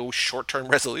like no short-term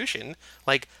resolution,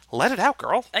 like let it out,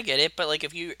 girl. I get it, but like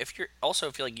if you're also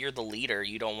feel like you're the leader,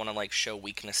 you don't want to like show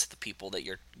weakness to the people that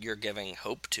you're giving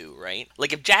hope to, right?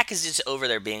 Like if Jack is just over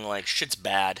there being like shit's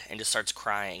bad and just starts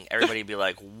crying, everybody'd be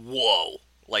like, whoa,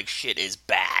 like shit is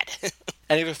bad.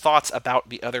 Any other thoughts about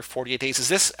the other 48 days? Is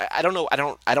this, I don't know, I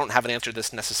don't have an answer to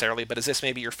this necessarily, but is this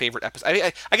maybe your favorite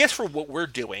episode? I guess for what we're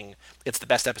doing, it's the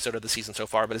best episode of the season so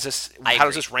far, but how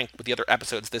does this rank with the other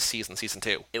episodes this season, season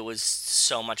 2? It was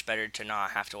so much better to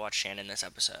not have to watch Shannon this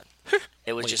episode.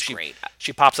 It was great.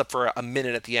 She pops up for a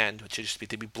minute at the end, which is just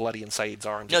to be bloody in Saeed's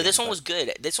arms. No, this one was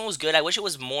good. This one was good. I wish it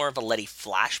was more of a Letty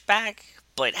flashback,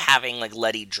 but having like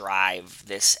Letty drive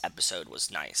this episode was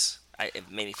nice.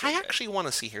 It made me feel good. Actually want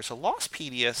to see here. So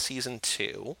Lostpedia season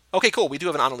 2. Okay, cool. We do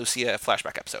have an Ana Lucia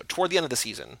flashback episode. Toward the end of the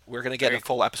season, we're going to get a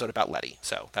full episode about Letty.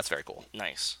 So that's very cool.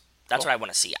 Nice. That's what I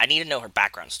want to see. I need to know her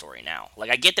background story now.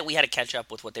 Like, I get that we had to catch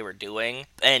up with what they were doing,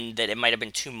 and that it might have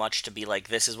been too much to be like,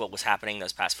 this is what was happening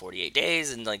those past 48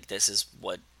 days, and like, this is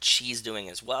what she's doing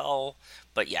as well.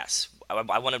 But yes,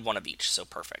 I wanted one of each, so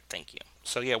perfect. Thank you.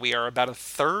 So yeah, we are about a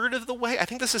third of the way. I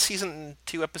think this is season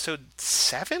 2, episode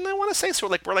 7, I want to say. So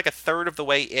we're like a third of the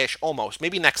way-ish, almost.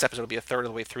 Maybe next episode will be a third of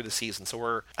the way through the season. So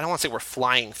I don't want to say we're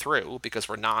flying through, because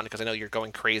we're not, because I know you're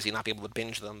going crazy not being able to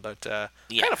binge them, but kind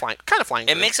of flying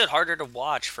It through. makes it harder to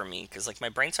watch for me, because like my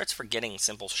brain starts forgetting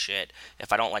simple shit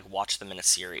if I don't like watch them in a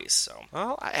series. So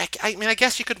well, I mean, I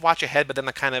guess you could watch ahead, but then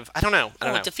I don't know.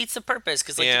 It defeats the purpose,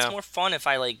 because like it's more fun if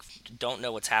I like don't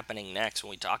know what's happening next when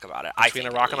we talk about it. Between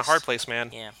a rock and a hard place,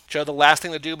 man. Yeah. Joe, the last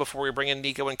thing to do before we bring in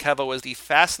Nico and Kevo is the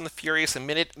Fast and the Furious,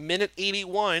 minute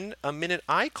 81, a minute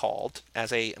I called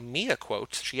as a Mia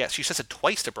quote. She says it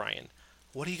twice to Brian.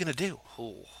 What are you gonna do?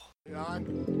 Ooh.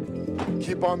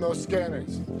 Keep on those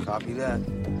scanners. Copy that.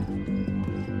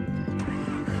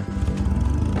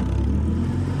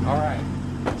 All right,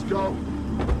 let's go.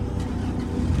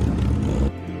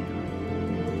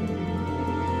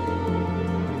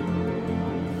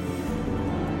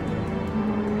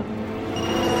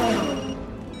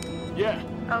 Yeah.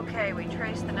 Okay, we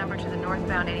traced the number to the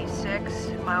northbound 86,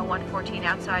 mile 114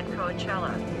 outside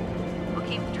Coachella. We'll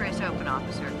keep the trace open,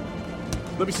 officer.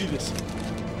 Let me see this.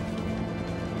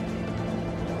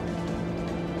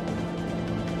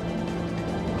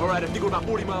 All right, I think we're about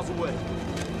 40 miles away.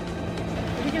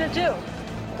 What are you gonna do?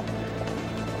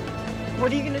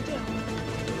 What are you gonna do?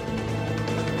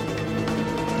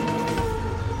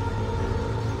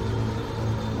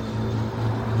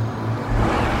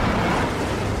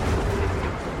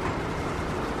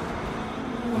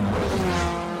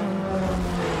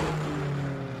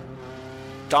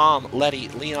 Dom, Letty,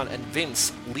 Leon, and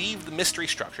Vince leave the mystery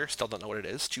structure, still don't know what it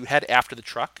is, to head after the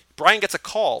truck. Brian gets a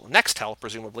call. Nextel,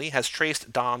 presumably, has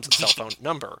traced Dom's cell phone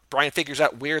number. Brian figures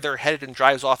out where they're headed and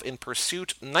drives off in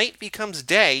pursuit. Night becomes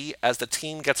day as the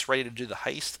team gets ready to do the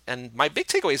heist. And my big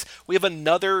takeaway is we have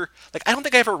another, I don't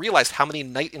think I ever realized how many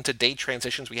night into day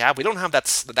transitions we have. We don't have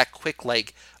that quick,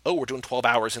 we're doing 12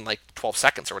 hours in 12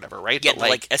 seconds or whatever, right? Yeah,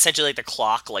 but essentially the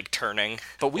clock turning.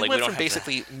 But we went from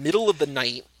basically middle of the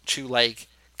night to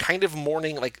kind of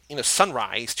morning,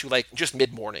 sunrise to just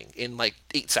mid-morning in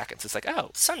 8 seconds.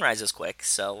 It's sunrise is quick,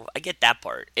 so I get that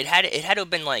part. It had to have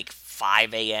been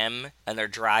 5 a.m. and they're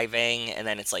driving, and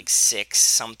then it's 6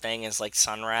 something is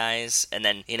sunrise, and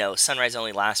then sunrise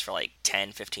only lasts for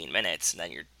 10-15 minutes, and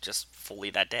then you're just fully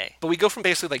that day. But we go from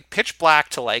basically pitch black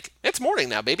to it's morning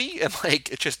now, baby, and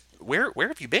it's just where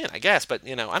have you been, I guess, but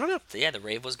I don't know. Yeah, the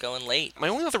rave was going late. My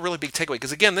only other really big takeaway,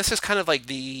 because again, this is kind of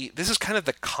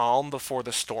the calm before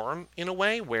the storm in a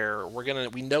way, where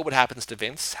we know what happens to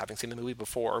Vince, having seen the movie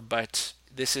before, but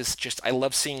this is just, I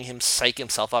love seeing him psych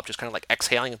himself up, just kind of like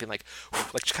exhaling and being like,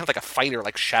 like just kind of like a fighter,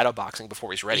 like shadow boxing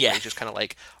before he's ready. Yeah. He's just kind of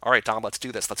like, all right, Dom, let's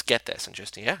do this. Let's get this. And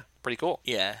just, yeah, pretty cool.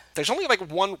 Yeah. There's only like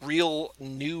one real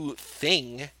new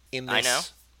thing in this I know.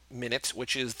 minute,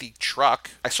 which is the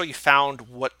truck. I saw you found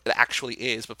what it actually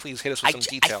is, but please hit us with some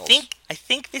details. I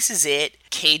think this is it,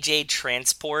 KJ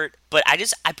Transport. But I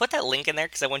put that link in there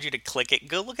because I want you to click it.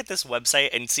 Go look at this website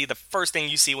and see the first thing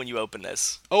you see when you open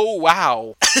this. Oh,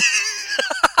 wow.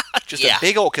 Just Yeah. a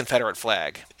big old Confederate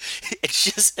flag. It's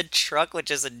just a truck with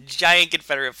just a giant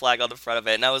Confederate flag on the front of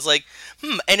it. And I was like,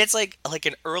 and it's like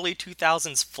an early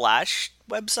 2000s Flash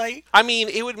website. I mean,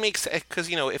 it would make sense, because,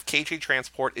 you know, if KJ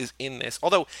Transport is in this,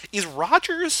 although, is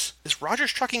Rogers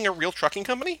Trucking a real trucking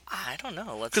company? I don't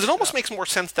know. Because it almost makes more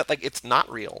sense that, like, it's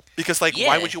not real. Because, like,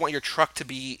 why would you want your truck to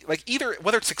be, like, either,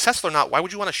 whether it's successful or not, why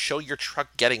would you want to show your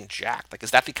truck getting jacked? Like,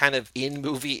 is that the kind of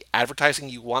in-movie advertising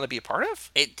you want to be a part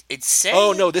of? It says...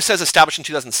 Oh, no, this says established in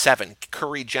 2007,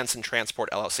 Curry Jensen Transport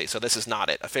LLC, so this is not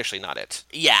it, officially not it.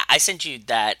 Yeah, I sent you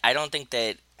that. I don't think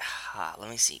that... let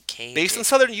me see. Based in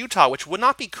southern Utah, which would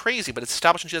not be crazy, but it's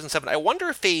established in 2007. I wonder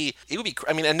if it would be.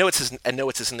 I mean, I know it's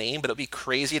his name, but it would be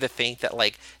crazy to think that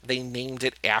like they named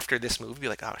it after this movie. Be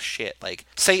like, oh shit, like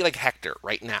say like Hector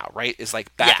right now, right? Is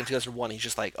like back in 2001. He's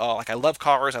just like, oh, like I love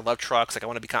cars, I love trucks, like I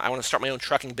want to start my own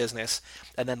trucking business.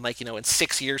 And then like, you know, in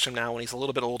 6 years from now, when he's a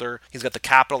little bit older, he's got the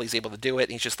capital, he's able to do it,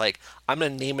 and he's just like, I'm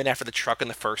gonna name it after the truck in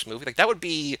the first movie. Like that would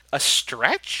be a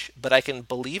stretch, but I can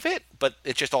believe it. But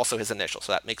it's just also his initial,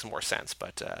 so that makes more sense.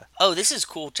 But oh, this is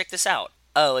cool. Check this out.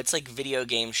 Oh, it's like video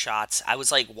game shots. I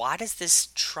was like, why does this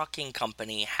trucking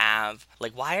company have,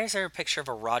 like, why is there a picture of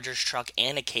a Rogers truck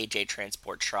and a KJ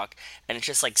Transport truck? And it's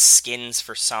just like skins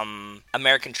for some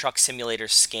American Truck Simulator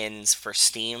skins for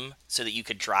Steam so that you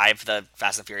could drive the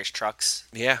Fast and Furious trucks.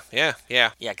 Yeah. Yeah,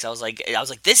 because I was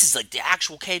like, this is like the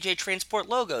actual KJ Transport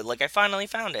logo. Like, I finally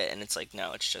found it. And it's like,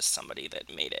 no, it's just somebody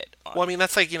that made it. Well, I mean,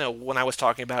 that's like, you know, when I was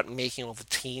talking about making all the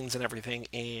teens and everything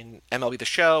in MLB The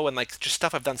Show and, like, just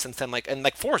stuff I've done since then, like, and,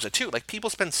 like, Forza, too. Like,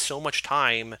 people spend so much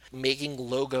time making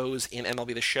logos in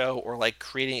MLB The Show or, like,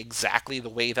 creating exactly the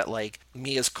way that, like,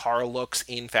 Mia's car looks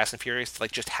in Fast and Furious to,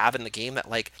 like, just have in the game that,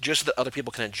 like, just so that other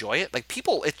people can enjoy it. Like,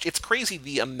 people, it's crazy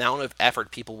the amount of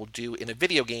effort people will do in a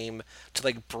video game to,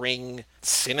 like, bring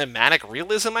cinematic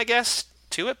realism, I guess,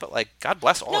 to it, but like God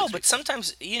bless all. No, but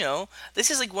sometimes, you know, this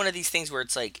is like one of these things where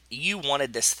it's like you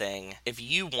wanted this thing. If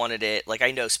you wanted it, like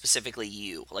I know specifically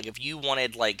you, like if you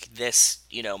wanted like this,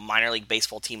 you know, minor league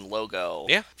baseball team logo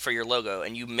for your logo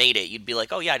and you made it, you'd be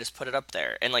like, oh yeah, I just put it up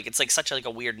there. And like it's like such a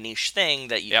weird niche thing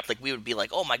that you like we would be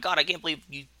like, oh my God, I can't believe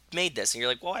you made this. And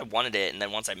you're like, well, I wanted it, and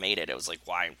then once I made it, it was like,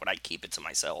 why would I keep it to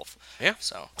myself? Yeah.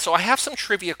 So I have some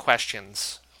trivia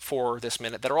questions for this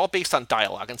minute that are all based on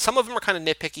dialogue, and some of them are kind of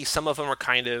nitpicky, some of them are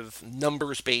kind of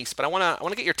numbers based, but I want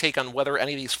to get your take on whether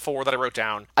any of these four that I wrote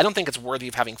down, I don't think it's worthy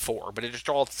of having four, but it's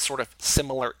all sort of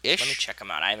similar-ish. Let me check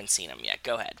them out. I haven't seen them yet.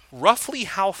 Go ahead. Roughly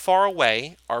how far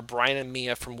away are Brian and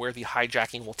Mia from where the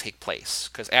hijacking will take place?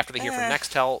 Because after they hear from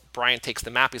Nextel, Brian takes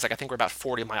the map. He's like, I think we're about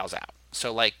 40 miles out.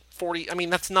 So like 40, I mean,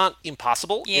 that's not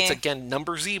impossible. Yeah. It's again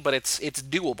numbersy, but it's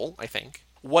doable, I think.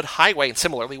 What highway, and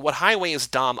similarly, what highway is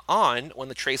Dom on when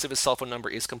the trace of his cell phone number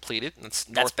is completed? That's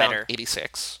northbound better.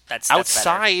 86. That's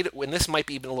outside, better. and this might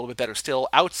be even a little bit better still,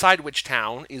 outside which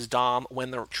town is Dom when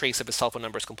the trace of his cell phone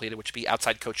number is completed, which would be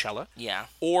outside Coachella? Yeah.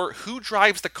 Or who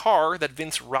drives the car that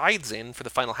Vince rides in for the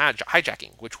final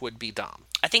hijacking, which would be Dom?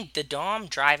 I think the Dom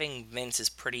driving Vince is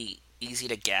pretty easy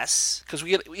to guess. Because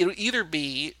it would either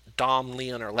be Dom,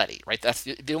 Leon, or Letty, right? That's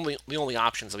the only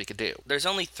options that we could do. There's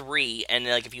only three, and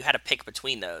like if you had to pick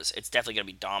between those, it's definitely gonna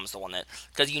be Dom's the one that,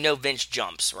 because you know Vince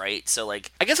jumps, right? So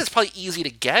like, I guess it's probably easy to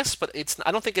guess, but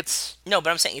I don't think it's. No, but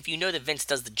I'm saying if you know that Vince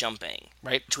does the jumping,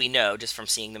 right? Which we know just from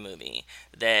seeing the movie,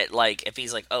 that like if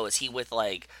he's like, oh, is he with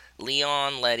like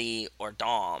Leon, Letty, or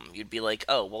Dom, you'd be like,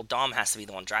 oh, well, Dom has to be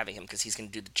the one driving him because he's going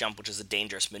to do the jump, which is a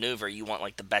dangerous maneuver. You want,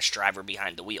 like, the best driver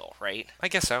behind the wheel, right? I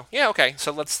guess so. Yeah, okay.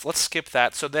 So let's skip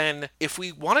that. So then, if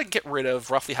we want to get rid of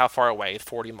roughly how far away,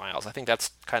 40 miles, I think that's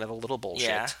kind of a little bullshit.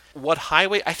 Yeah. What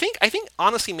highway? I think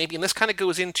honestly, maybe, and this kind of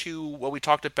goes into what we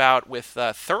talked about with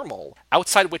Thermal.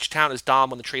 Outside which town is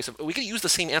Dom on the trace of? We could use the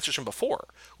same answers from before.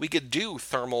 We could do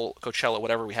Thermal, Coachella,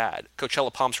 whatever we had.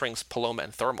 Coachella, Palm Springs, Paloma,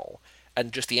 and Thermal.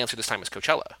 And just the answer this time is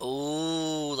Coachella.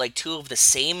 Ooh, like two of the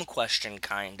same question,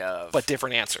 kind of. But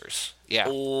different answers. Yeah.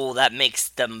 Ooh, that makes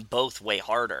them both way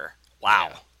harder. Wow.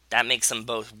 Yeah. That makes them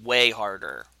both way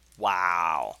harder.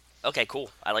 Wow. Okay,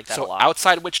 cool. I like that a lot. So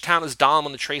outside which town is Dom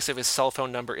when the trace of his cell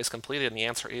phone number is completed? And the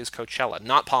answer is Coachella.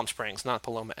 Not Palm Springs, not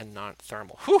Paloma, and not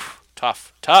Thermal. Whew.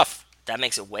 Tough. That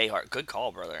makes it way hard. Good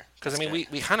call, brother. Because, I mean, That's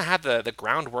good. we kind of had the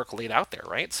groundwork laid out there,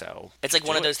 right? So It's like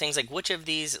one of those things, like, which of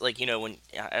these, like, when,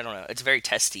 I don't know, it's very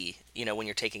testy, when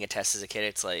you're taking a test as a kid,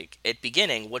 it's like, at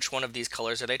beginning, which one of these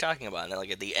colors are they talking about? And then,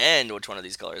 like, at the end, which one of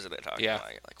these colors are they talking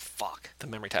about? You're like, fuck. The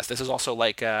memory test. This is also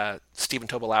like Stephen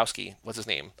Tobolowsky. What's his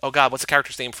name? Oh, God, what's the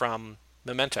character's name from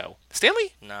Memento?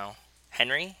 Stanley? No.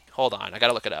 Henry? Hold on, I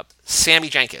gotta look it up. Sammy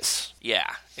Jenkins. Yeah,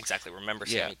 exactly. Remember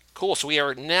Sammy. Yeah, cool. So we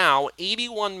are now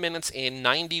 81 minutes in,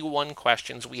 91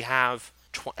 questions. We have...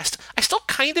 I still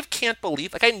kind of can't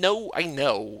believe, like, I know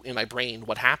in my brain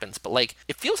what happens, but, like,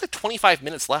 it feels like 25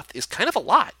 minutes left is kind of a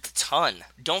lot. A ton.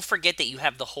 Don't forget that you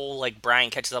have the whole, like, Brian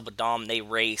catches up with Dom, they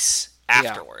race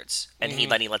afterwards, and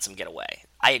he lets him get away.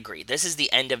 I agree. This is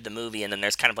the end of the movie, and then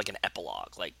there's kind of like an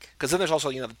epilogue, like because then there's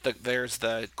also there's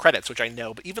the credits, which I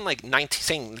know, but even like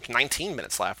 19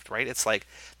 minutes left, right? It's like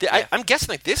I'm guessing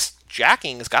like this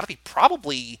jacking has got to be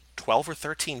probably 12 or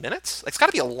 13 minutes. It's got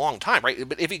to be a long time, right?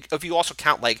 But if you also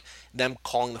count like them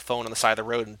calling the phone on the side of the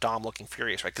road and Dom looking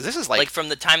furious, right? Because this is like from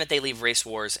the time that they leave Race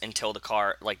Wars until the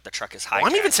truck is hijacked.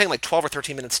 I'm even saying like 12 or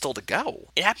 13 minutes still to go.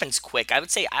 It happens quick. I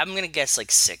would say I'm gonna guess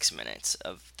like 6 minutes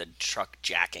of the truck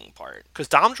jacking part.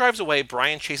 Because Dom drives away,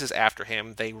 Brian chases after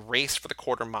him. They race for the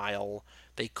quarter mile.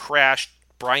 They crash.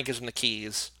 Brian gives him the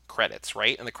keys. Credits,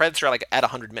 right? And the credits are like at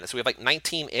 100 minutes. So we have like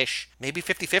 19-ish, maybe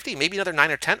 50-50, maybe another 9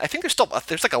 or 10. I think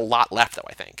there's like a lot left though,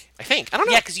 I think. I don't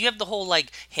know. Yeah, because you have the whole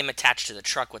like him attached to the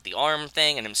truck with the arm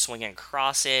thing and him swinging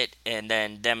across it and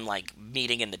then them like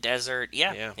meeting in the desert.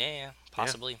 Yeah.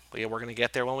 Possibly. Yeah, we're going to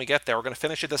get there when we get there. We're going to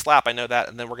finish it this lap. I know that.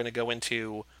 And then we're going to go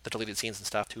into the deleted scenes and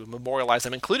stuff to memorialize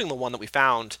them, including the one that we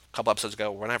found a couple episodes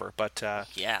ago or whenever. But,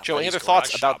 Joe, any other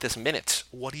thoughts about this minute?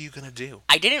 What are you going to do?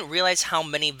 I didn't realize how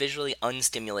many visually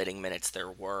unstimulating minutes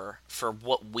there were for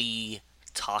what we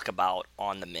talk about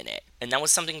on the minute. And that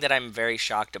was something that I'm very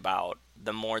shocked about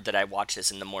the more that I watch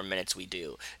this and the more minutes we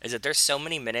do, is that there's so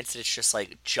many minutes that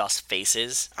it's just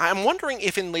faces. I'm wondering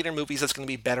if in later movies that's going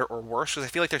to be better or worse, because I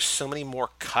feel like there's so many more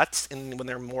cuts when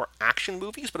they're more action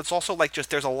movies, but it's also like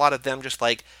there's a lot of them just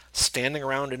like standing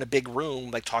around in a big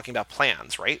room like talking about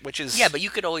plans, right? Which is... Yeah, but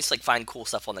you could always like find cool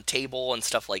stuff on the table and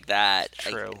stuff like that.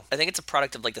 True. I think it's a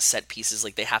product of like the set pieces,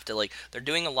 like they have to like, they're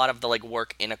doing a lot of the like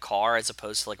work in a car as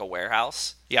opposed to like a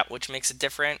warehouse. Yeah. Which makes it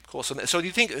different. Cool. So do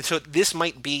you think... So this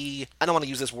might be... I don't want to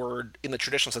use this word in the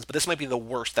traditional sense, but this might be the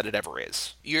worst that it ever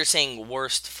is. You're saying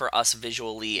worst for us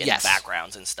visually in Yes. the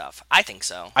backgrounds and stuff. I think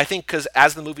so. I think because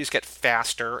as the movies get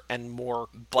faster and more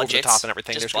Budgets, over the top and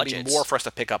everything, just there's going to be budgets. more for us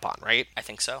to pick up on, right? I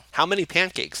think so. How many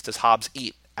pancakes does Hobbs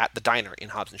eat at the diner in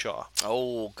Hobbs and Shaw?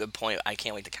 Oh, good point. I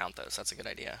can't wait to count those. That's a good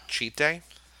idea. Cheat day?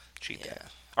 Cheat day.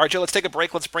 All right, Joe, let's take a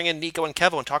break. Let's bring in Nico and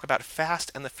Kevo and talk about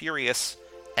Fast and the Furious.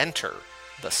 Enter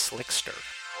the Slickster.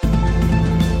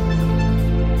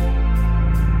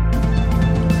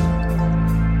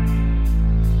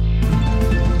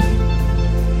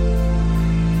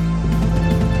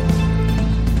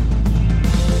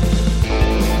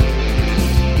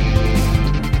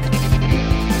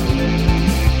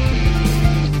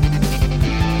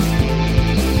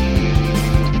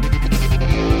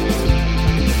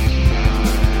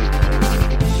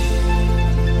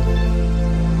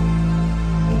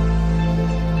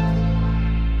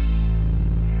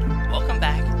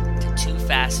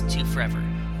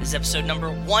 This is episode number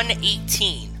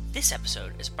 118. This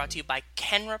episode is brought to you by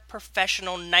Kenra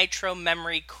Professional Nitro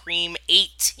Memory Cream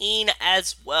 18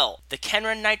 as well. The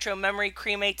Kenra Nitro Memory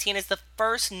Cream 18 is the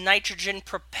first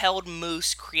nitrogen-propelled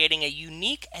mousse, creating a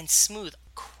unique and smooth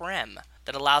creme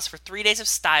that allows for 3 days of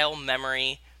style,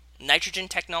 memory. Nitrogen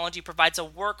technology provides a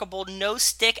workable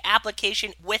no-stick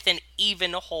application with an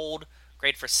even hold,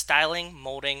 great for styling,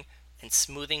 molding, and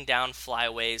smoothing down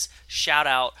flyaways. Shout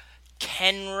out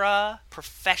Kenra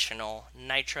Professional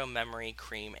Nitro Memory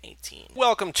Cream 18.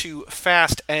 Welcome to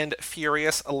Fast and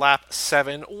Furious Lap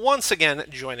 7. Once again,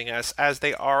 joining us, as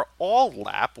they are all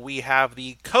lap, we have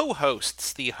the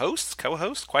co-hosts,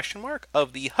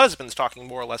 of the Husbands Talking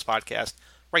More or Less podcast,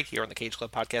 right here on the Cage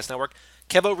Club Podcast Network,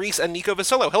 Kevo Reese and Nico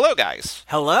Vasillo. Hello, guys.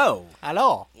 Hello.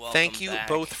 Welcome Thank you back.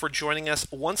 both for joining us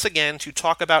once again to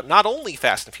talk about not only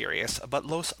Fast and Furious, but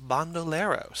Los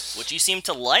Bandoleros. Which you seem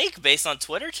to like based on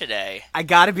Twitter today. I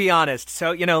gotta be honest.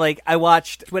 So, I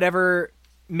watched whatever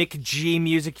McG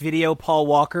music video Paul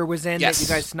Walker was in that you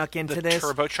guys snuck into this.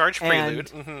 The turbocharged prelude.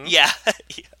 Mm-hmm. Yeah.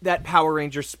 That Power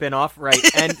Ranger spinoff,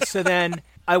 right. And so then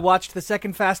I watched the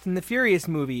second Fast and the Furious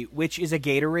movie, which is a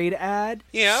Gatorade ad.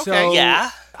 Yeah, okay. So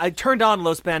Yeah. I turned on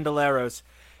Los Bandoleros,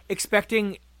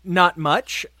 expecting not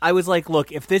much. I was like,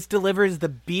 look, if this delivers the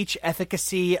beach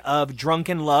efficacy of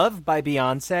Drunken Love by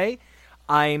Beyonce,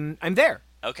 I'm there.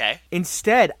 Okay.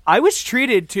 Instead, I was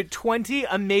treated to 20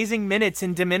 amazing minutes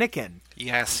in Dominican.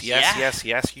 Yes,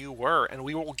 you were. And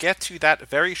we will get to that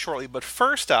very shortly. But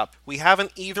first up, we have an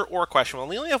either-or question. Well,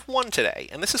 we only have one today.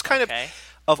 And this is kind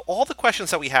of all the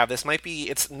questions that we have, this might be,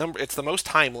 it's the most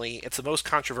timely, it's the most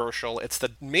controversial, it's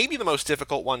maybe the most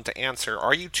difficult one to answer.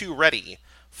 Are you two ready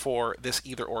for this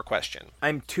either-or question?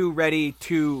 I'm too ready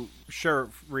to... Sure,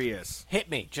 Rias. Hit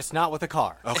me, just not with a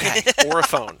car. Okay, or a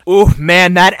phone. Ooh,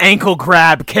 man, that ankle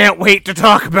grab. Can't wait to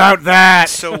talk about that.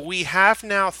 So we have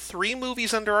now 3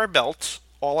 movies under our belt,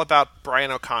 all about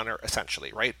Brian O'Connor,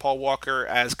 essentially, right? Paul Walker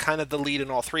as kind of the lead in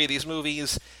all 3 of these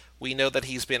movies. We know that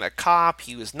he's been a cop,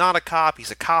 he was not a cop, he's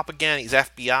a cop again, he's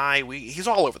FBI, he's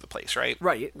all over the place, right?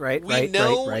 Right. We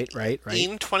know in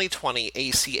 2020,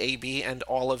 ACAB and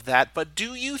all of that, but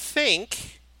do you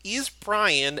think, is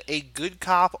Brian a good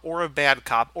cop or a bad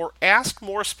cop? Or asked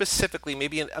more specifically,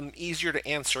 maybe easier to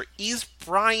answer, is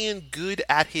Brian good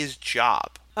at his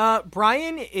job?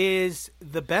 Brian is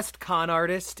the best con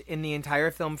artist in the entire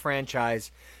film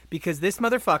franchise because this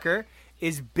motherfucker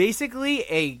is basically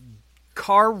a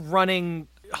car-running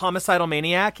homicidal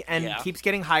maniac and keeps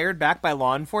getting hired back by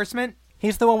law enforcement.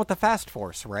 He's the one with the fast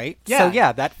force, right? Yeah. So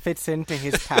yeah, that fits into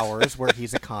his powers where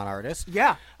he's a con artist.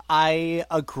 Yeah. I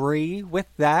agree with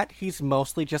that. He's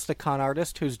mostly just a con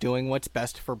artist who's doing what's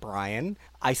best for Brian.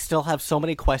 I still have so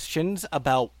many questions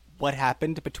about what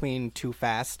happened between Too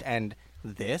Fast and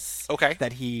this. Okay.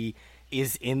 That he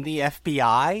is in the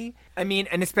FBI. I mean,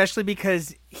 and especially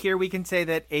because here we can say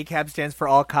that ACAB stands for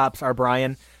All Cops Are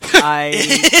Brian.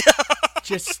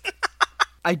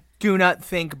 I do not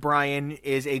think Brian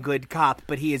is a good cop,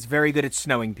 but he is very good at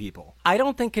snowing people. I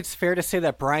don't think it's fair to say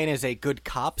that Brian is a good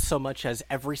cop so much as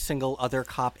every single other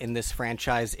cop in this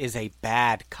franchise is a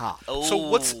bad cop. Oh, so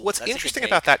what's interesting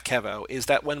about that, Kevo, is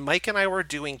that when Mike and I were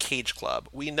doing Cage Club,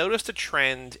 we noticed a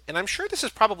trend, and I'm sure this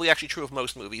is probably actually true of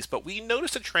most movies, but we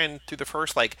noticed a trend through the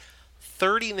first,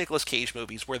 30 Nicolas Cage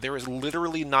movies where there is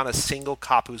literally not a single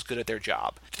cop who's good at their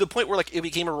job. To the point where, it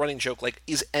became a running joke,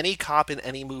 is any cop in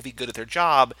any movie good at their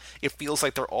job? It feels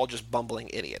like they're all just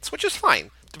bumbling idiots, which is fine.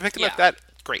 Depicting like that,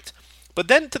 great. But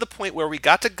then to the point where we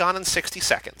got to Gone in 60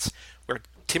 Seconds, where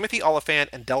Timothy Olyphant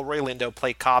and Delroy Lindo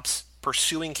play cops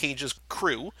pursuing Cage's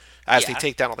crew as they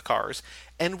take down all the cars.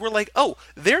 And we're like, oh,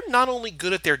 they're not only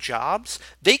good at their jobs,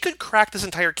 they could crack this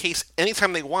entire case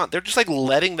anytime they want. They're just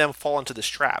letting them fall into this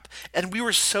trap. And we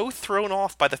were so thrown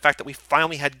off by the fact that we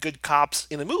finally had good cops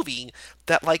in the movie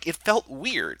that it felt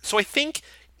weird. So I think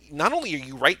not only are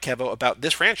you right, Kevo, about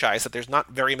this franchise, that there's not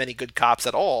very many good cops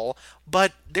at all,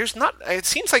 but there's not, it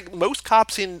seems like most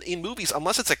cops in movies,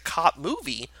 unless it's a cop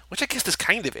movie, which I guess this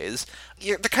kind of is,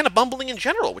 they're kind of bumbling in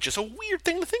general, which is a weird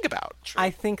thing to think about. I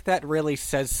think that really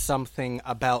says something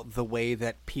about the way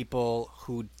that people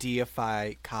who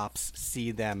deify cops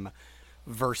see them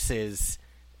versus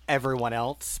everyone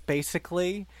else,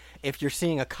 basically. If you're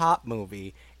seeing a cop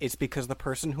movie, it's because the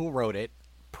person who wrote it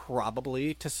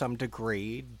probably to some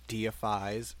degree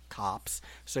deifies cops,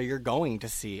 so you're going to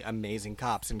see amazing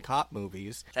cops in cop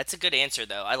movies. That's a good answer,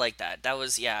 though. I like that. That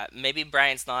was, maybe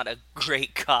Brian's not a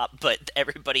great cop, but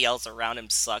everybody else around him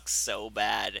sucks so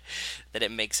bad that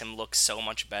it makes him look so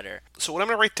much better. So what I'm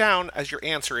going to write down as your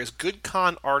answer is good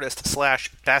con artist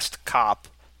 / best cop,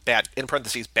 bad, in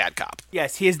parentheses, bad cop.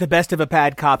 Yes, he is the best of a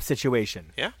bad cop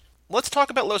situation. Yeah. Let's talk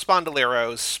about Los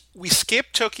Bandoleros. We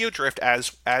skipped Tokyo Drift,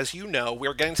 as you know.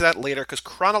 We're getting to that later because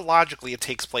chronologically it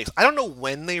takes place. I don't know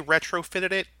when they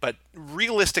retrofitted it, but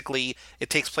realistically it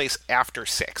takes place after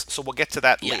 6. So we'll get to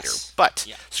that later. But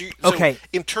so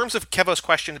in terms of Kevo's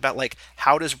question about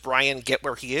how does Brian get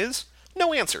where he is?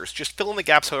 No answers. Just fill in the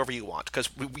gaps however you want because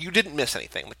you didn't miss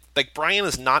anything. Brian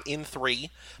is not in 3.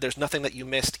 There's nothing that you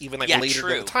missed even later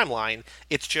in the timeline.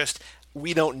 It's just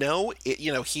we don't know.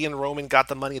 He and Roman got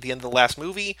the money at the end of the last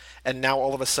movie, and now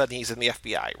all of a sudden he's in the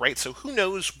FBI, right? So who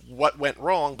knows what went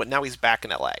wrong, but now he's back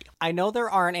in L.A. I know there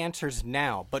aren't answers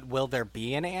now, but will there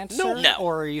be an answer? No.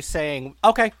 Or are you saying,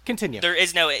 okay, continue? There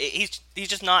is no, he's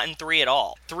just not in 3 at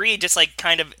all. 3 just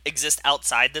kind of exists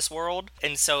outside this world,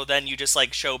 and so then you just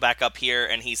show back up here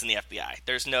and he's in the FBI.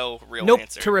 There's no real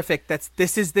answer. Terrific.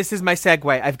 This is my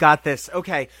segue. I've got this.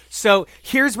 Okay, so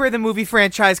here's where the movie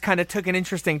franchise kind of took an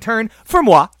interesting turn. For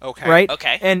moi, right?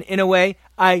 Okay. And in a way,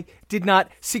 I did not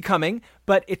see coming,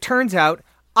 but it turns out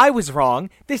I was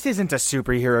wrong. This isn't a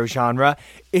superhero genre.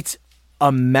 It's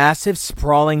a massive,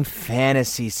 sprawling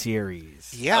fantasy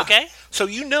series. Yeah. Okay. So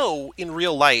in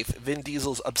real life, Vin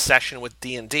Diesel's obsession with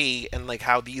D&D and like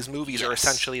how these movies are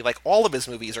essentially like all of his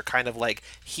movies are kind of like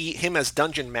him as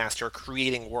dungeon master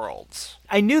creating worlds.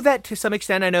 I knew that to some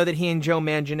extent. I know that he and Joe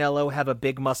Manganiello have a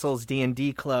Big Muscles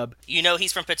D&D club.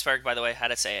 He's from Pittsburgh, by the way. How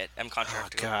to say it? I'm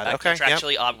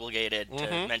contractually obligated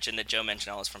to mention that Joe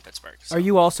Manganiello is from Pittsburgh. So. Are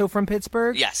you also from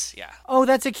Pittsburgh? Yes, yeah. Oh,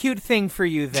 that's a cute thing for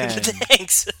you then.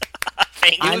 Thanks.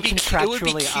 Thank you. It would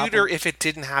be cuter if it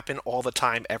didn't happen all the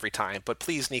time, every time. But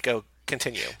please, Nico,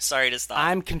 continue. Sorry to stop.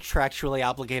 I'm contractually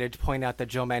obligated to point out that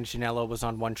Joe Manganiello was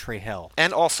on One Tree Hill.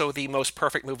 And also the most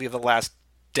perfect movie of the last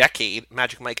decade,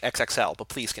 Magic Mike XXL. But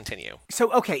please continue.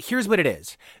 So, okay, here's what it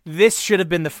is. This should have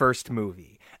been the first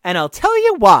movie. And I'll tell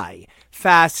you why.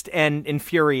 Fast and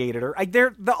Infuriated.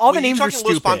 All the names are stupid.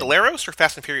 Are you talking Los Bandoleros or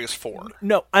Fast and Furious 4?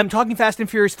 No, I'm talking Fast and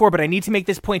Furious 4, but I need to make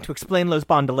this point to explain Los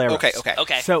Bandoleros.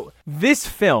 Okay. So this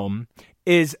film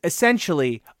is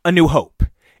essentially A New Hope.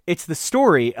 It's the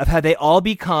story of how they all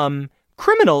become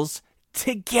criminals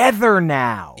together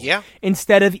now. Yeah.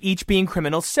 Instead of each being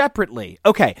criminals separately.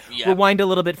 Okay, rewind a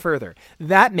little bit further.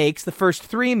 That makes the first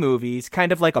 3 movies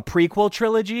kind of like a prequel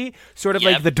trilogy, sort of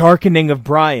like The Darkening of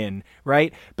Brian,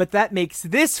 right? But that makes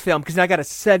this film, because now I got to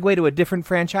segue to a different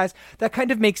franchise, that kind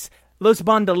of makes Los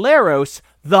Bandoleros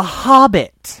the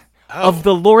Hobbit. Of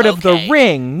the Lord of the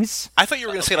Rings. I thought you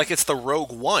were going to say, like, it's the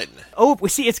Rogue One. Oh,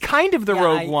 see, it's kind of the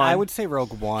Rogue One. I would say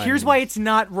Rogue One. Here's why it's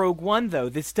not Rogue One, though.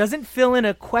 This doesn't fill in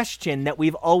a question that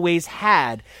we've always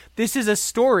had. This is a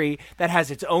story that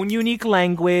has its own unique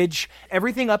language.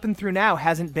 Everything up and through now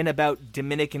hasn't been about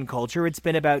Dominican culture. It's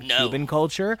been about Cuban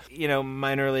culture.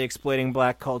 Minorly exploiting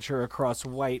black culture across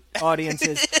white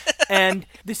audiences. And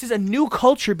this is a new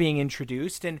culture being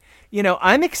introduced. And,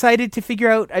 I'm excited to figure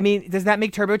out, does that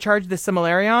make Turbocharged the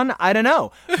Similarion? I don't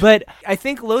know. But I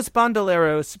think Los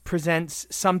Bandoleros presents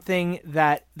something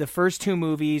that the first 2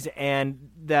 movies and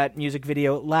that music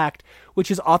video lacked,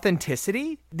 which is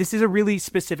authenticity. This is a really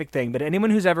specific thing, but anyone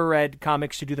who's ever read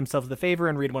comics should do themselves the favor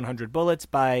and read 100 Bullets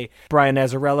by Brian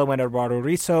Azzarello and Eduardo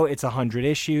Risso. It's 100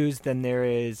 issues. Then there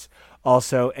is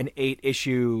also an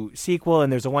 8-issue sequel,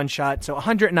 and there's a one-shot. So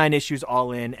 109 issues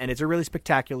all in, and it's a really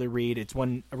spectacular read. It's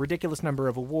won a ridiculous number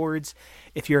of awards.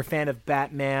 If you're a fan of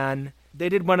Batman, they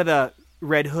did one of the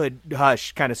Red Hood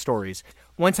Hush kind of stories.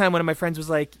 One time, one of my friends was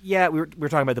like, we were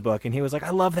talking about the book, and he was like,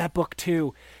 I love that book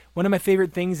too. One of my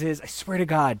favorite things is, I swear to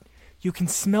God, you can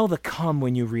smell the cum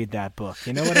when you read that book.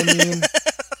 You know what I mean?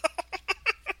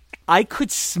 I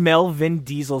could smell Vin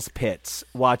Diesel's pits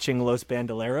watching Los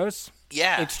Bandoleros.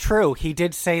 Yeah. It's true. He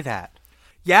did say that.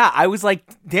 Yeah, I was like,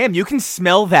 damn, you can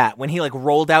smell that when he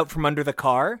rolled out from under the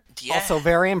car. Yeah. Also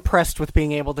very impressed with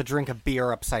being able to drink a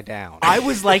beer upside down. I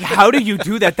was like, how do you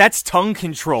do that? That's tongue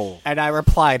control. And I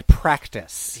replied,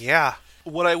 practice. Yeah.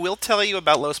 What I will tell you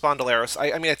about Los Bandoleros,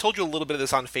 I told you a little bit of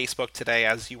this on Facebook today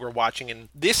as you were watching, and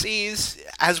this is,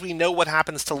 as we know what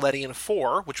happens to Letty in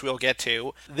 4, which we'll get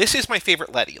to, this is my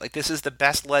favorite Letty. This is the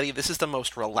best Letty. This is the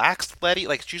most relaxed Letty.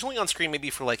 She's only on screen maybe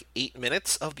for 8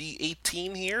 minutes of the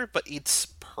 18 here, but it's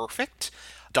perfect.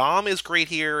 Dom is great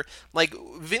here.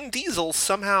 Vin Diesel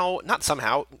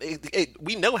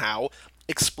we know how,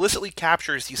 explicitly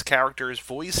captures these characters'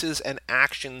 voices and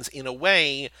actions in a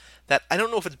way that I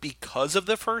don't know if it's because of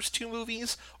the first 2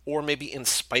 movies or maybe in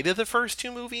spite of the first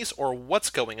 2 movies or what's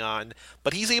going on,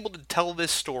 but he's able to tell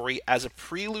this story as a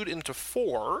prelude into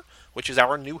 4, which is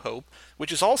our New Hope,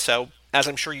 which is also, as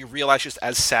I'm sure you realize just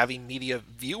as savvy media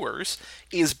viewers,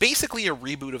 is basically a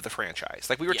reboot of the franchise.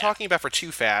 We were talking about for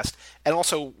Too Fast, and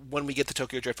also when we get to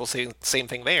Tokyo Drift, we'll say the same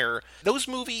thing there. Those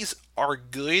movies are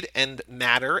good and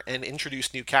matter and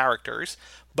introduce new characters,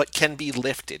 but can be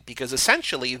lifted, because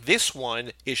essentially this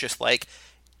one is just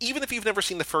even if you've never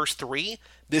seen the first 3,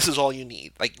 this is all you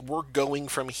need. We're going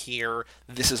from here,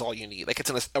 this is all you need.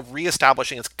 It's a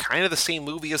reestablishing, it's kind of the same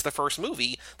movie as the first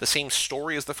movie, the same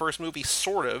story as the first movie,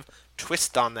 sort of,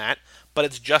 twist on that, but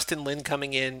it's Justin Lin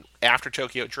coming in after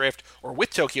Tokyo Drift, or with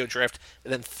Tokyo Drift,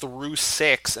 and then through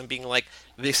 6, and being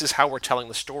this is how we're telling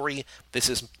the story, this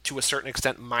is, to a certain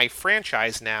extent, my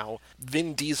franchise now.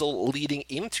 Vin Diesel leading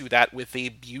into that with a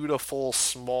beautiful,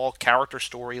 small character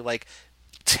story,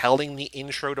 telling the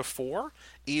intro to 4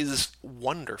 is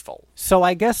wonderful. So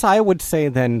I guess I would say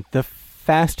then the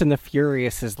Fast and the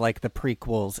Furious is like the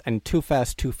prequels, and Too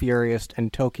Fast, Too Furious,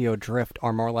 and Tokyo Drift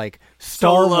are more like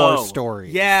Star Wars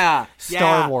stories. Yeah.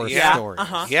 Star Wars stories.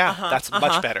 That's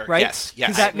much better. Right?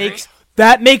 Yes.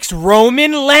 That makes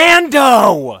Roman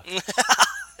Lando.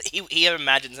 He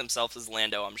imagines himself as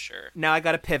Lando, I'm sure. Now I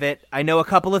got to pivot. I know a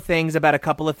couple of things about a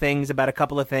couple of things about a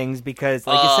couple of things because,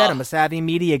 like I said, I'm a savvy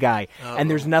media guy. And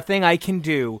there's nothing I can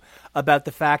do about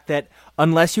the fact that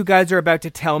unless you guys are about to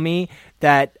tell me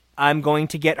that I'm going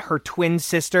to get her twin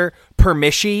sister,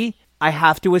 Permishi, I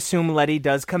have to assume Letty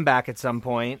does come back at some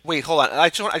point. Wait, hold on. I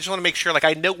just want to make sure. Like,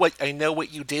 I know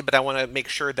what you did, but I want to make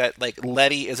sure that like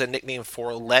Letty is a nickname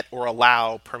for let or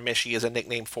allow. Permishi is a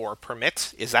nickname for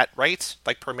permit. Is that right?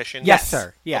 Like permission? Yes,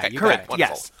 sir. Yeah, okay, you correct. got it.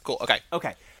 Wonderful. Yes. Cool. Okay.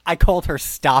 Okay. I called her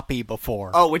Stoppy before.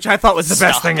 Oh, which I thought was the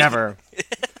best thing ever.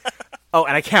 Oh,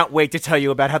 and I can't wait to tell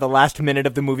you about how the last minute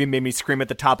of the movie made me scream at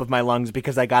the top of my lungs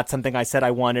because I got something I said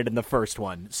I wanted in the first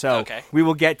one. So Okay. we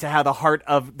will get to how the heart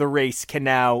of the race can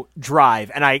now drive,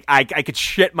 and I could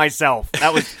shit myself.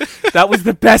 That was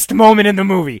the best moment in the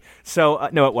movie. So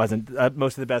no, it wasn't.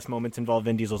 Most of the best moments involve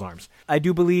Vin Diesel's arms. I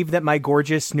do believe that my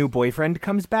gorgeous new boyfriend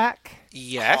comes back.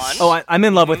 Yes. Han? I'm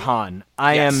in love with Han.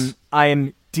 I Yes.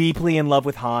 am deeply in love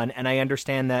with Han, and I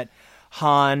understand that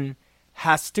Han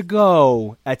has to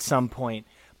go at some point.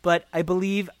 But I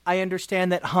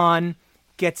understand that Han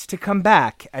gets to come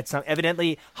back at some.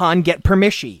 Evidently, Han get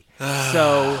Permishi.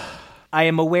 So I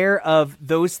am aware of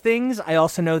those things. I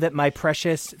also know that my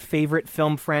precious favorite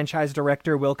film franchise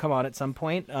director will come on at some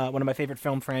point. One of my favorite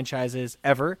film franchises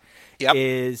ever Yep.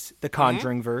 is the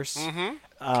Conjuring verse.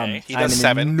 Okay. He does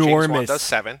 7. James Wan does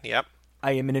 7. Yep.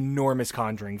 I am an enormous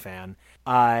Conjuring fan.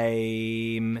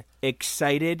 I'm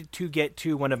excited to get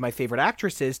to one of my favorite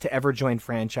actresses to ever join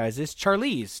franchises,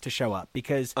 Charlize, to show up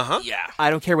because Yeah. I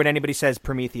don't care what anybody says,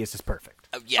 Prometheus is perfect.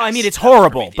 Yes, I mean, it's I love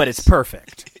horrible, but Prometheus. it's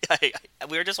perfect.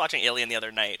 We were just watching Alien the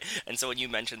other night, and so when you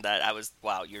mentioned that, I was,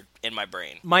 wow, you're in my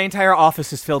brain. My entire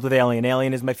office is filled with Alien.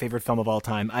 Alien is my favorite film of all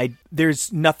time.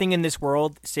 There's nothing in this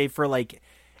world, save for like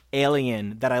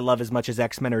Alien, that I love as much as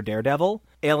X-Men or Daredevil.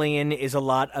 Alien is a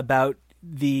lot about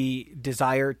the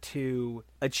desire to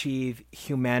achieve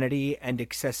humanity and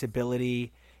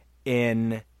accessibility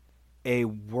in a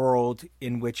world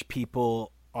in which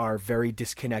people are very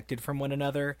disconnected from one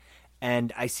another.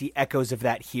 And I see echoes of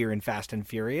that here in Fast and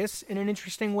Furious in an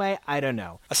interesting way. I don't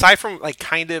know. Aside from like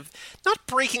kind of not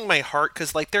breaking my heart,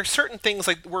 because like there's certain things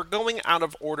like we're going out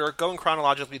of order, going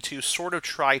chronologically to sort of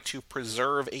try to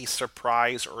preserve a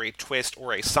surprise or a twist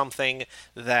or a something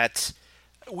that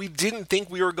we didn't think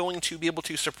we were going to be able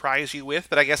to surprise you with.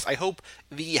 But I guess I hope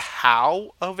the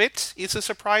how of it is a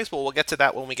surprise. But we'll get to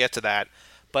that when we get to that.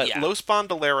 But Yeah. Los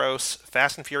Bandoleros,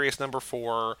 Fast and Furious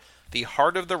 #4, the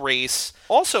heart of the race.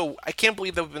 Also, I can't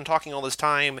believe that we've been talking all this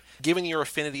time, given your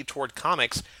affinity toward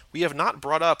comics, we have not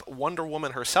brought up Wonder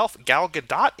Woman herself, Gal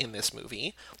Gadot, in this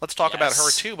movie. Let's talk about her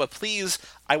Yes. too, but please,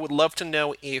 I would love to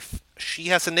know if she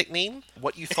has a nickname,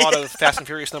 what you thought of Fast and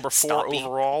Furious #4 Stoppy.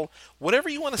 overall. Whatever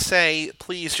you want to say,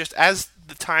 please, just as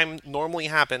the time normally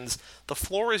happens, the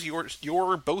floor is yours,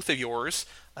 both of yours.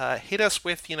 Hit us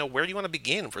with, where do you want to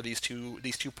begin for these two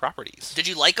properties? Did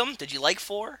you like them? Did you like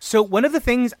 4? So one of the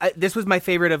things, this was my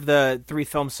favorite of the 3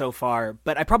 films so far,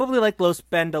 but I probably liked Los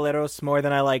Bandoleros more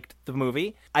than I liked the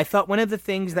movie. I thought one of the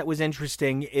things that was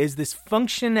interesting is this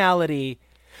functionality.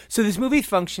 So this movie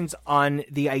functions on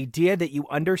the idea that you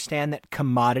understand that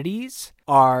commodities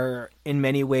are in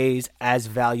many ways as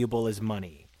valuable as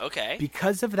money. Okay.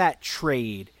 Because of that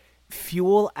trade,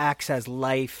 fuel acts as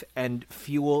life, and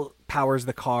fuel powers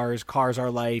the cars. Cars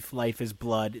are life. Life is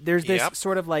blood. There's this Yep.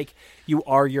 sort of like you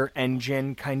are your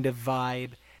engine kind of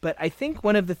vibe. But I think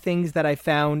one of the things that I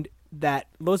found that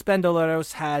Los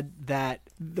Bandoleros had that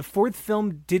the fourth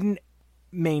film didn't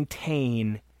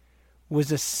maintain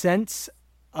was a sense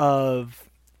of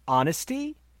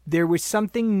honesty. There was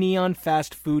something neon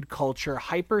fast food culture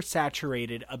hyper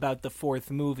saturated about the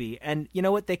fourth movie. And you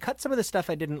know what? They cut some of the stuff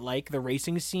I didn't like. The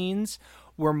racing scenes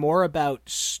were more about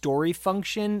story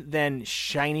function than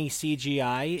shiny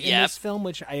CGI in Yep. this film,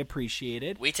 which I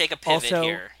appreciated. We take a pivot Also-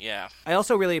 here. Yeah. I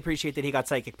also really appreciate that he got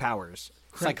psychic powers.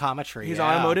 Psychometry. His yeah.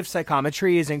 automotive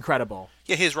psychometry is incredible.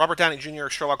 Yeah, his Robert Downey Jr.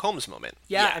 Sherlock Holmes moment.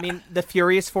 Yeah, Yeah. I mean, the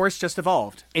Furious Force just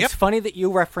evolved. It's funny that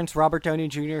you reference Robert Downey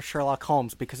Jr. Sherlock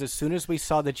Holmes, because as soon as we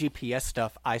saw the GPS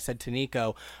stuff, I said to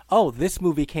Nico, oh, this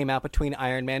movie came out between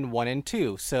Iron Man 1 and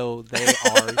 2, so they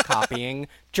are copying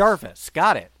Jarvis.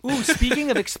 Got it. Ooh,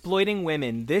 speaking of exploiting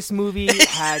women, this movie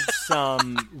had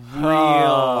some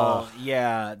real...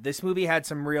 Yeah, this movie had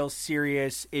some real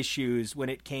serious issues when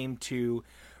it came to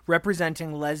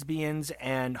representing lesbians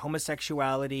and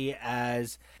homosexuality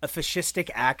as a fascistic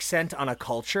accent on a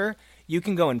culture. You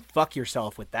can go and fuck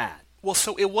yourself with that. Well,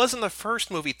 so it was in the first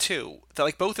movie too.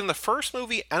 Like both in the first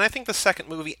movie and I think the second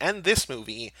movie and this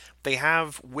movie, they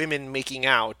have women making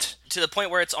out to the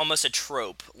point where it's almost a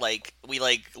trope. Like we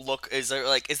look, is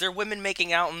there women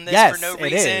making out in this for no reason?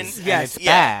 Yes, it is. Yes, it's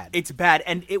bad. It's bad,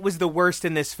 and it was the worst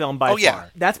in this film by far. Yeah.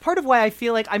 That's part of why I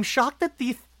feel like I'm shocked that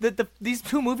these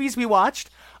two movies we watched,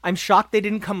 I'm shocked they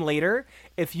didn't come later.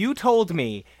 If you told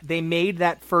me they made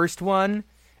that first one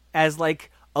as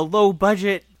like a low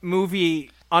budget movie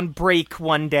on break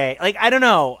one day, like I don't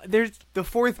know, the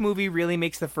fourth movie really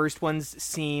makes the first ones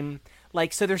seem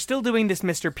like, so they're still doing this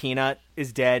Mr. Peanut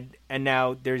is dead, and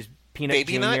now there's Peanut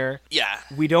Baby Jr. Nut? Yeah.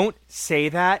 We don't say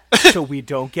that so we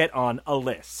don't get on a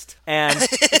list. And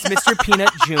it's Mr.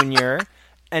 Peanut Jr.,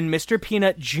 and Mr.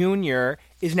 Peanut Jr.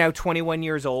 is now 21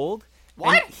 years old.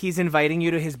 What? And he's inviting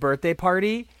you to his birthday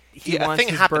party. He Yeah, a wants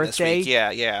thing his happened this birthday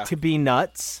week. Yeah. to be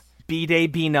nuts. B-Day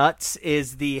Be Nuts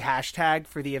is the hashtag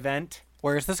for the event.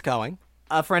 Where is this going?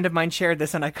 A friend of mine shared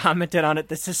this, and I commented on it.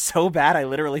 This is so bad. I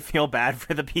literally feel bad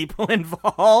for the people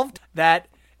involved. That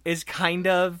is kind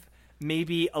of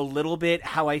maybe a little bit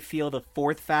how I feel the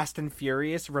fourth Fast and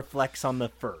Furious reflects on the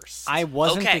first. I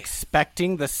wasn't Okay.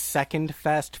 expecting the second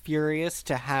Fast Furious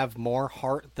to have more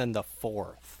heart than the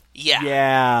fourth.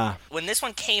 Yeah. When this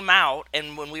one came out,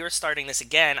 and when we were starting this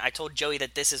again, I told Joey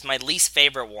that this is my least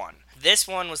favorite one. This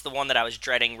one was the one that I was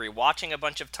dreading rewatching a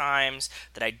bunch of times,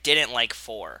 that I didn't like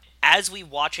 4. As we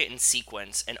watch it in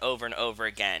sequence and over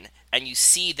again, and you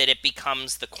see that it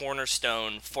becomes the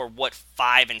cornerstone for what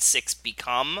 5 and 6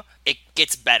 become, it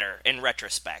gets better in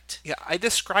retrospect. Yeah, I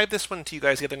described this one to you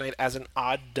guys the other night as an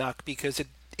odd duck because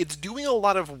it's doing a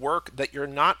lot of work that you're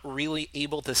not really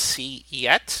able to see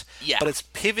yet. Yeah. But it's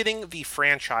pivoting the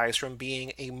franchise from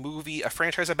being a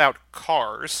franchise about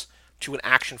cars, to an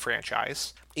action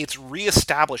franchise. It's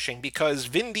reestablishing, because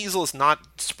Vin Diesel is not,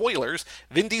 spoilers,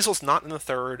 Vin Diesel's not in the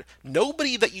third.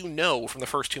 Nobody that you know from the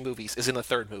first two movies is in the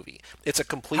third movie. It's a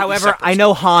completely However, separate I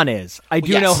know story. Han is. I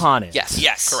do Yes. know Han is.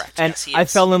 Yes, correct. And Yes, he I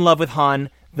is. fell in love with Han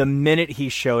the minute he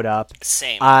showed up.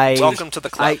 Same. Welcome to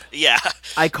the club. Yeah.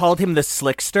 I called him the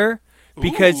Slickster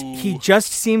because he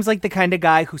just seems like the kind of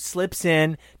guy who slips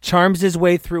in, charms his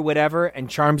way through whatever, and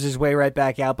charms his way right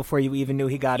back out before you even knew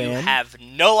he got You in. have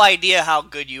no idea how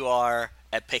good you are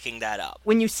at picking that up.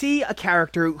 When you see a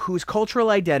character whose cultural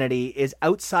identity is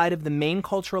outside of the main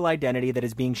cultural identity that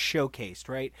is being showcased,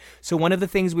 right? So one of the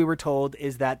things we were told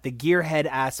is that the gearhead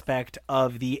aspect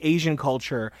of the Asian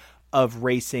culture of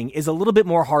racing is a little bit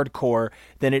more hardcore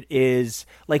than it is,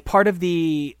 like, part of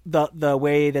the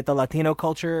way that the Latino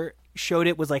culture showed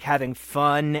it was like having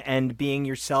fun and being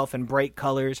yourself and bright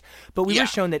colors. But we were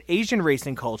shown that Asian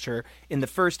racing culture in the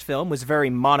first film was very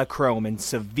monochrome and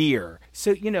severe.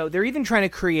 So, you know, they're even trying to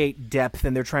create depth,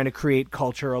 and they're trying to create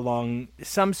culture along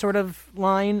some sort of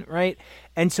line, right?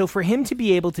 And so for him to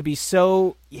be able to be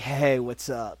so, hey, what's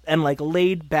up, and like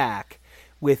laid back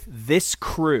with this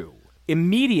crew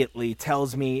immediately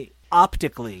tells me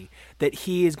optically that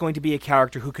he is going to be a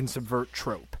character who can subvert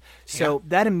trope. So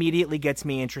that immediately gets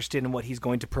me interested in what he's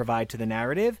going to provide to the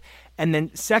narrative. And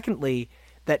then secondly,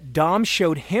 that Dom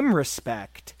showed him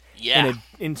respect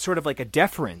in sort of like a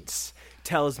deference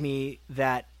tells me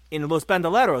that in Los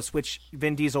Bandoleros, which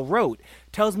Vin Diesel wrote,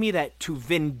 tells me that to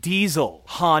Vin Diesel,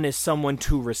 Han is someone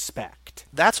to respect.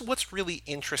 That's what's really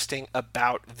interesting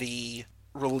about the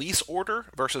release order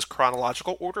versus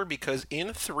chronological order, because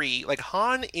in 3, like,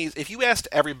 Han is, if you asked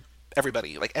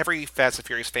everybody, like every Fast and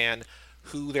Furious fan,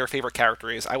 who their favorite character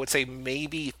is, I would say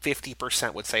maybe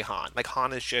 50% would say Han. Like,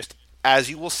 Han is just, as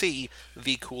you will see,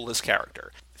 the coolest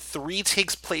character. 3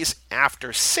 takes place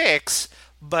after 6,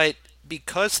 but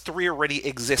because 3 already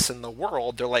exists in the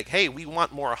world, they're like, hey, we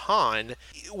want more Han.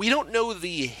 We don't know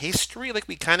the history. Like,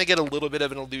 we kind of get a little bit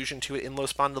of an allusion to it in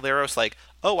Los Bandoleros, like,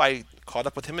 oh, I caught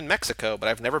up with him in Mexico, but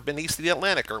I've never been east of the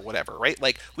Atlantic or whatever, right?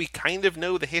 Like, we kind of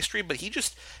know the history, but he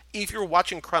just, if you're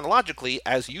watching chronologically,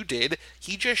 as you did,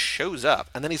 he just shows up,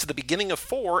 and then he's at the beginning of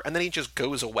 4, and then he just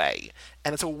goes away.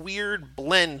 And it's a weird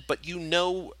blend, but you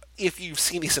know, if you've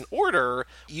seen these in order,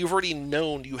 you've already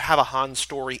known you have a Han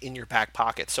story in your back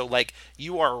pocket. So, like,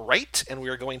 you are right, and we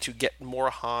are going to get more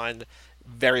Han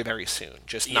very, very soon.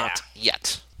 Just not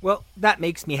yet. Well, that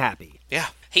makes me happy. Yeah.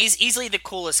 He's easily the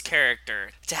coolest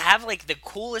character. To have, like, the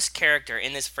coolest character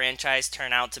in this franchise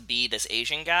turn out to be this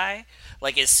Asian guy,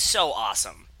 like, is so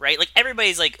awesome, right? Like,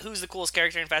 everybody's like, who's the coolest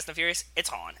character in Fast and Furious? It's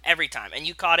Han, every time. And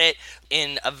you caught it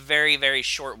in a very, very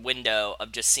short window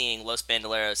of just seeing Los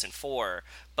Bandoleros in 4.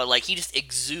 But, like, he just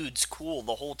exudes cool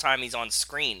the whole time he's on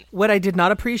screen. What I did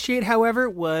not appreciate, however,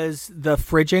 was the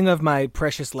fridging of my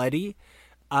precious Letty.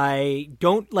 I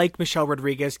don't like Michelle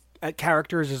Rodriguez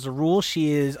characters as a rule.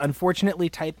 She is unfortunately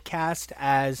typecast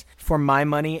as, for my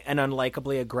money, an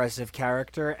unlikably aggressive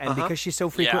character. And because she's so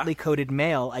frequently coded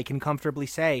male, I can comfortably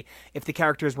say if the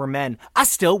characters were men, I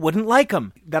still wouldn't like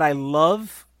them. That I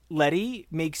love Letty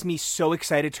makes me so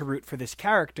excited to root for this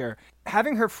character.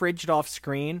 Having her fridged off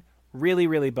screen really,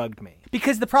 really bugged me.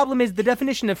 Because the problem is the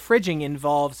definition of fridging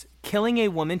involves killing a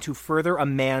woman to further a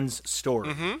man's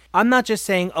story. I'm not just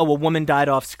saying, oh, a woman died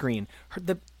off screen.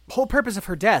 The whole purpose of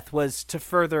her death was to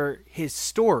further his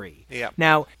story. Yeah.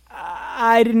 Now,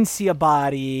 I didn't see a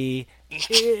body.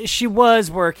 She was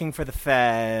working for the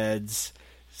feds.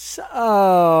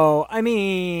 So, I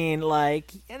mean,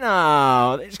 like, they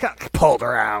just got pulled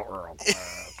her out real quick.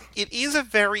 It is a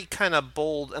very kind of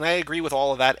bold, and I agree with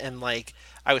all of that, and, like,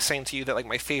 I was saying to you that, like,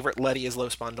 my favorite Letty is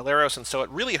Los Bandoleros, and so it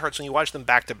really hurts when you watch them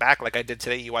back-to-back, like I did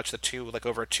today. You watch the two, like,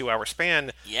 over a 2-hour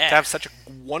span, to have such a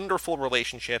wonderful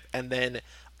relationship, and then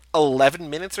 11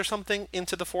 minutes or something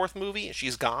into the fourth movie, and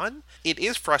she's gone. It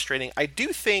is frustrating. I do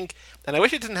think, and I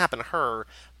wish it didn't happen to her,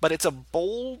 but it's a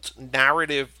bold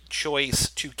narrative choice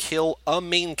to kill a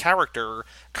main character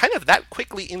kind of that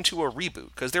quickly into a reboot,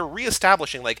 because they're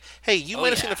reestablishing, like, hey, you might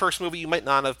have seen the first movie, you might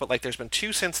not have, but, like, there's been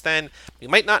 2 since then. You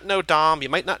might not know Dom, you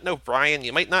might not know Brian,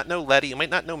 you might not know Letty, you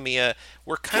might not know Mia.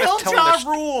 We're kind of telling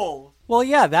Rule! Well,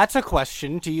 yeah, that's a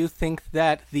question. Do you think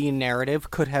that the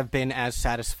narrative could have been as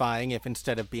satisfying if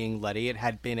instead of being Letty, it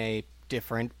had been a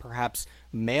different, perhaps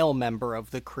male member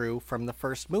of the crew from the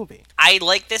first movie? I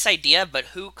like this idea, but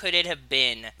who could it have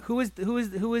been? Who is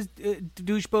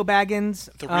Douchebo Baggins?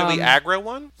 the really aggro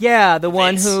one? Yeah, the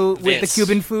one Vince. who with the Vince.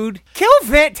 Cuban food. Kill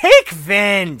Vince. Take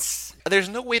Vince. There's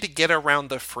no way to get around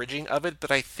the fridging of it, but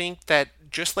I think that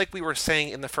just like we were saying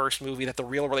in the first movie that the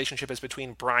real relationship is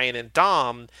between Brian and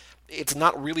Dom, it's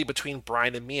not really between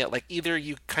Brian and Mia. Like, either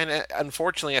you kind of,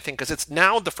 unfortunately, I think, because it's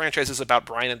now the franchise is about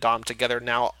Brian and Dom together,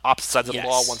 now opposite sides of the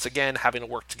law once again, having to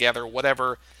work together,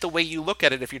 whatever. The way you look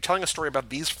at it, if you're telling a story about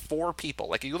these 4 people,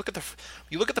 like, you look at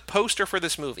the poster for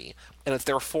this movie, and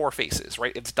there are 4 faces,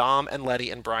 right? It's Dom and Letty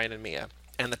and Brian and Mia.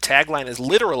 And the tagline is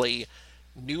literally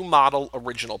new model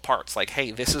original parts. Like,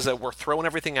 hey, we're throwing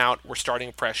everything out, we're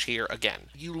starting fresh here again.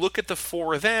 You look at the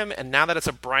 4 of them, and now that it's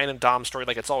a Brian and Dom story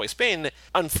like it's always been,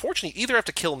 unfortunately, you either have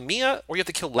to kill Mia or you have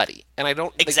to kill Letty. And I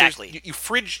don't Exactly. Like,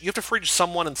 you have to fridge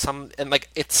someone and like,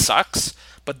 it sucks,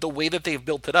 but the way that they've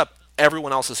built it up,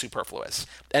 everyone else is superfluous.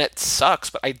 And it sucks,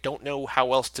 but I don't know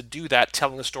how else to do that,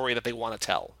 telling the story that they want to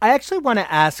tell. I actually want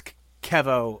to ask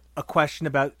Kevo a question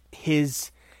about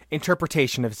his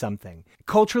interpretation of something.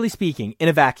 Culturally speaking, in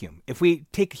a vacuum, if we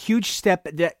take a huge step,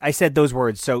 I said those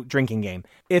words, so drinking game.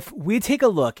 If we take a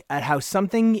look at how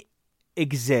something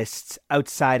exists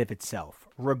outside of itself,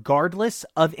 regardless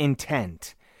of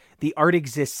intent, the art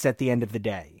exists at the end of the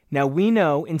day. Now, we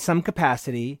know in some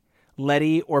capacity,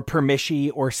 Letty or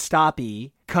Permishi or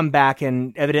Stoppy come back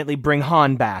and evidently bring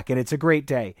Han back, and it's a great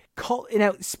day.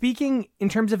 Now, speaking in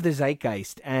terms of the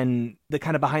zeitgeist and the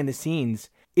kind of behind the scenes,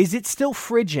 is it still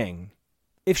fridging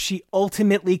if she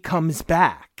ultimately comes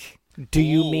back? Do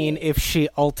you mean if she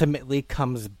ultimately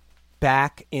comes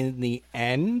back in the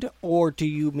end, or do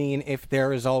you mean if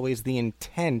there is always the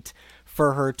intent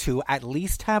for her to at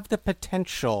least have the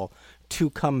potential to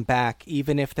come back,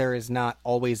 even if there is not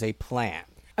always a plan?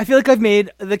 I feel like I've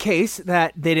made the case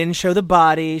that they didn't show the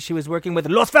body. She was working with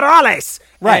Los Federales.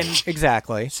 Right, And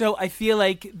exactly. so I feel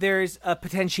like there's a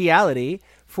potentiality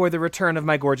for the return of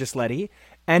my gorgeous Letty.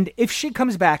 And if she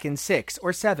comes back in 6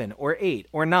 or 7 or 8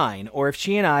 or 9, or if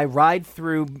she and I ride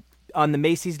through on the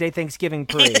Macy's Day Thanksgiving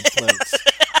Parade floats,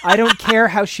 I don't care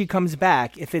how she comes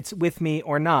back, if it's with me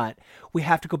or not. We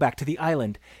have to go back to the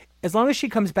island. As long as she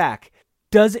comes back,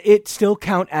 does it still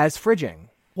count as fridging?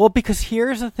 Well, because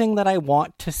here's the thing that I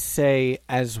want to say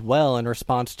as well in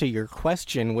response to your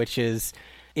question, which is,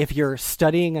 if you're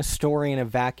studying a story in a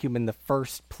vacuum in the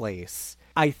first place,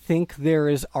 I think there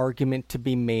is argument to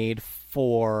be made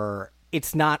for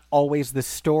it's not always the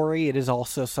story, it is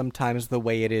also sometimes the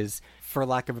way it is, for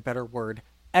lack of a better word,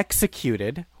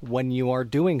 executed when you are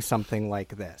doing something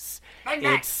like this.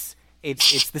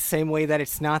 It's the same way that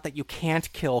it's not that you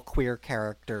can't kill queer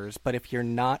characters, but if you're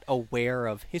not aware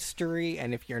of history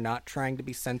and if you're not trying to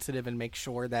be sensitive and make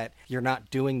sure that you're not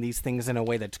doing these things in a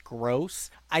way that's gross,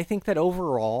 I think that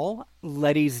overall,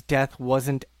 Letty's death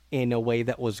wasn't in a way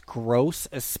that was gross,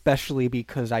 especially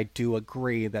because I do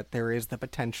agree that there is the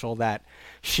potential that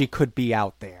she could be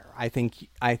out there. I think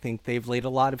they've laid a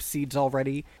lot of seeds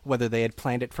already, whether they had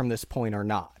planned it from this point or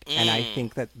not. And I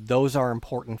think that those are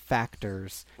important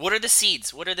factors. What are the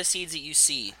seeds? What are the seeds that you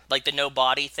see? Like the no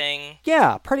body thing?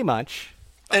 Yeah, pretty much.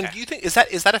 And do you think is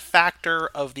that a factor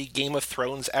of the Game of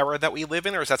Thrones era that we live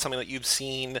in, or is that something that you've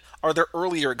seen? Are there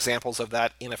earlier examples of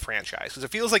that in a franchise? Because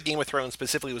it feels like Game of Thrones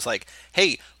specifically was like,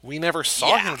 hey, we never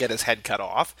saw him get his head cut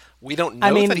off. We don't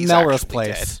know that he's Melrose actually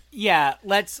Place. dead. Yeah,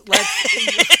 let's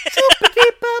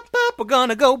we're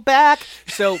gonna go back.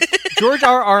 So George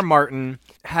R.R. Martin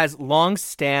has long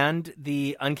stand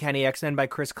the Uncanny X-Men by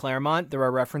Chris Claremont. There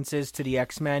are references to the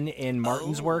X-Men in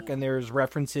Martin's work, and there's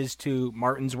references to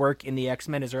Martin's work in the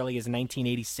X-Men as early as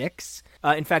 1986.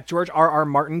 In fact, George R.R.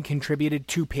 Martin contributed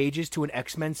 2 pages to an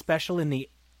X-Men special in the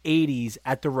 80s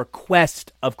at the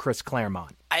request of Chris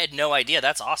Claremont. I had no idea.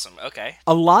 That's awesome. Okay.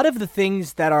 A lot of the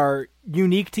things that are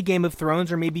unique to Game of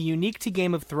Thrones, or maybe unique to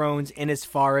Game of Thrones in as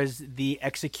far as the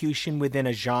execution within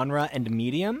a genre and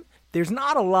medium, there's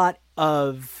not a lot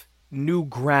of new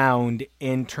ground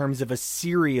in terms of a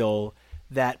serial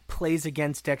that plays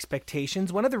against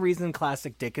expectations. One of the reasons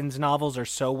classic Dickens novels are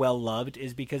so well loved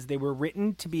is because they were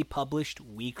written to be published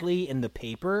weekly in the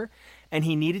paper, and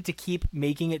he needed to keep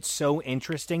making it so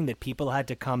interesting that people had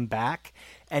to come back.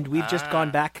 And we've just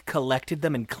gone back, collected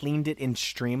them, and cleaned it and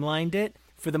streamlined it.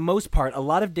 For the most part, a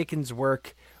lot of Dickens'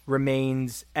 work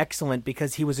remains excellent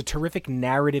because he was a terrific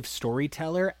narrative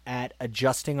storyteller at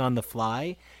adjusting on the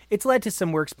fly. It's led to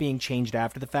some works being changed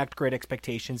after the fact. Great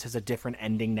Expectations has a different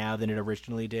ending now than it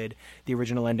originally did. The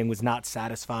original ending was not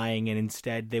satisfying, and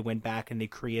instead they went back and they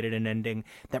created an ending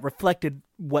that reflected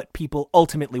what people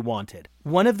ultimately wanted.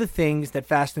 One of the things that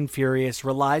Fast and Furious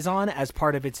relies on as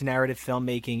part of its narrative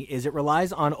filmmaking is it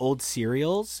relies on old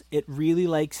serials. It really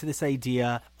likes this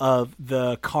idea of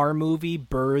the car movie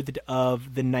birthed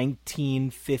of the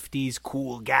 1950s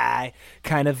cool guy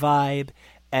kind of vibe,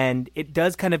 and it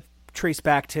does kind of trace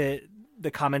back to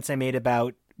the comments I made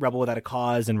about Rebel Without a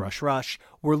Cause and Rush Rush.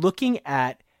 We're looking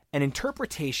at an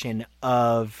interpretation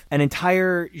of an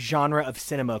entire genre of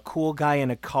cinema, cool guy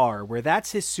in a car, where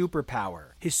that's his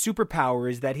superpower. His superpower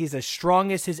is that he's as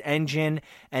strong as his engine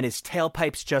and his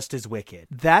tailpipe's just as wicked.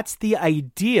 That's the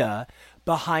idea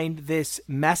behind this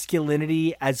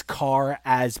masculinity as car,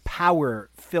 as power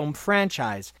film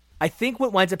franchise. I think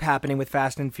what winds up happening with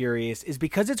Fast and Furious is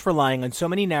because it's relying on so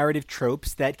many narrative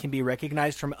tropes that can be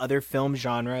recognized from other film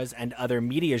genres and other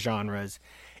media genres,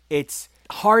 it's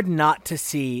hard not to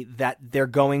see that they're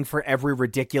going for every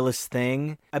ridiculous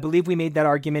thing. I believe we made that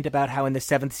argument about how in the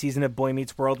 7th season of Boy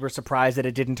Meets World, we're surprised that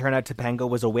it didn't turn out Topanga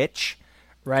was a witch,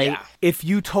 right? Yeah. If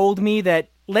you told me that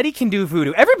Letty can do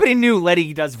voodoo, everybody knew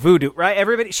Letty does voodoo,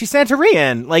 right? She's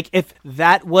Santeurian. Like, if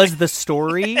that was the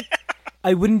story,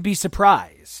 I wouldn't be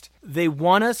surprised. They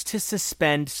want us to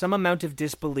suspend some amount of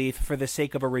disbelief for the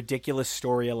sake of a ridiculous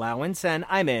story allowance, and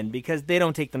I'm in, because they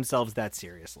don't take themselves that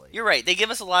seriously. You're right. They give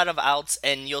us a lot of outs,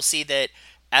 and you'll see that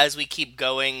as we keep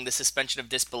going, the suspension of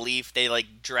disbelief, they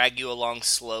drag you along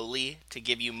slowly to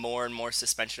give you more and more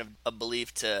suspension of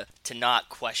belief to not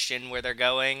question where they're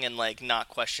going and not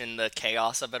question the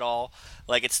chaos of it all.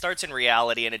 It starts in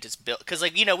reality and it just built, because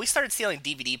we started stealing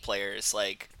DVD players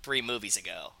 3 movies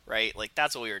ago, right?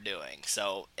 That's what we were doing.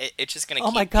 So it's just gonna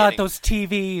keep my god, those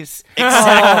TVs.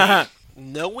 Exactly.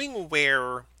 Knowing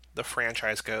where the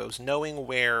franchise goes, knowing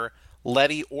where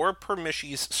Letty or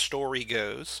Permishy's story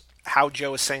goes, how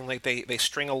Joe is saying they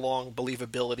string along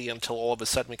believability until all of a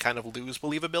sudden we kind of lose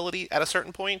believability at a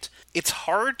certain point. It's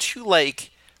hard to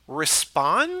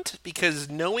respond, because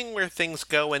knowing where things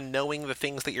go and knowing the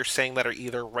things that you're saying that are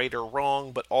either right or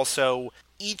wrong, but also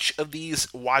each of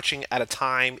these watching at a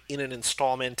time in an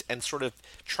installment and sort of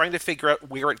trying to figure out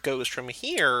where it goes from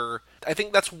here. I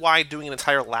think that's why doing an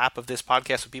entire lap of this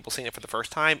podcast with people seeing it for the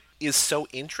first time is so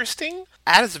interesting.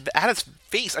 At its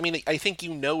face, I mean, I think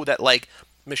you know that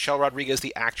Michelle Rodriguez,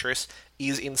 the actress,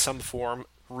 is in some form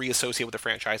reassociated with the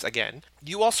franchise again.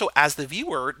 You also, as the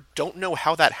viewer, don't know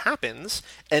how that happens,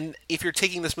 and if you're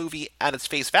taking this movie at its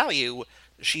face value,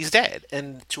 she's dead.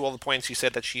 And to all the points you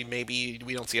said that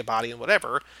we don't see a body and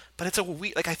whatever, but it's a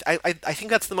weird, I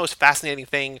think that's the most fascinating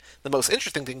thing, the most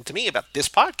interesting thing to me about this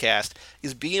podcast,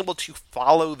 is being able to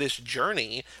follow this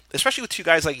journey, especially with two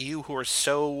guys like you who are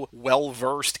so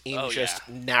well-versed in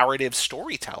narrative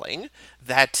storytelling,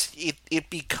 that it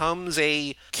becomes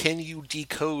can you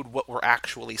decode what we're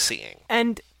actually seeing?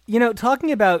 And,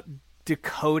 talking about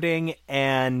decoding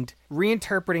and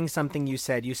reinterpreting something you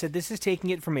said this is taking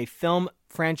it from a film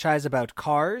franchise about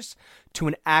cars to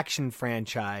an action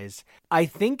franchise. I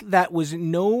think that was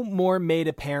no more made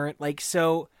apparent.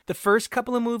 So the first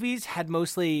couple of movies had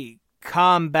mostly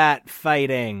combat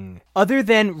fighting, other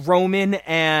than Roman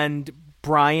and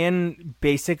Brian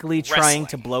basically trying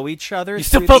to blow each other. You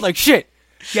still felt like shit.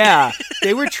 Yeah,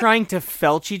 they were trying to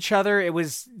felch each other. It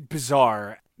was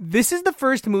bizarre. This is the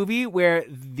first movie where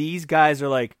these guys are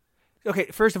like, okay,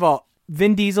 first of all,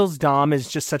 Vin Diesel's Dom is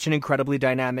just such an incredibly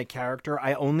dynamic character.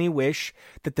 I only wish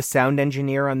that the sound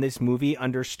engineer on this movie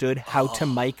understood how to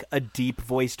mic a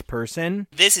deep-voiced person.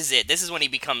 This is it. This is when he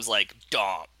becomes, like,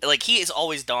 Dom. Like, he is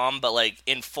always Dom, but, like,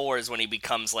 in 4 is when he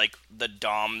becomes, like, the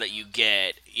Dom that you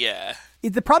get. Yeah.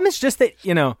 The problem is just that,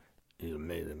 you know... It's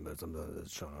amazing, but sometimes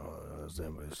it's trying to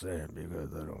understand what he's saying because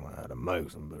they don't know how to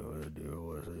mic somebody with a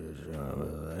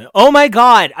deal. Oh my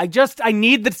god, I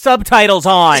need the subtitles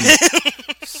on!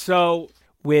 So,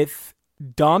 with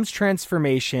Dom's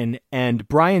transformation and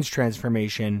Brian's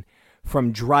transformation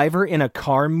from driver in a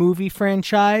car movie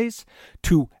franchise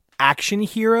to action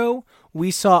hero, we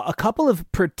saw a couple of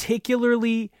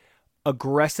particularly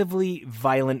aggressively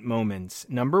violent moments.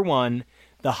 Number one,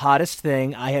 the hottest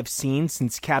thing I have seen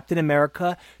since Captain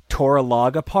America tore a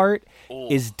log apart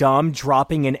is Dom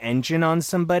dropping an engine on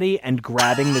somebody and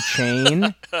grabbing the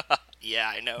chain.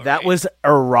 Yeah, I know. That right? was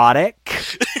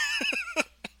erotic.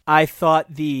 I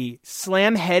thought the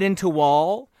slam head into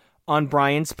wall on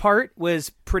Brian's part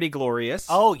was pretty glorious.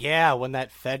 Oh, yeah, when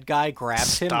that Fed guy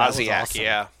grabbed him, that was Stasiak, awesome.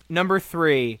 yeah. Number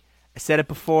 3, I said it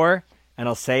before, and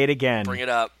I'll say it again. Bring it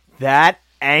up. That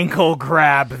ankle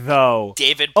grab, though.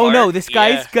 David Oh, Park, no, this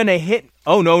guy's yeah. gonna hit...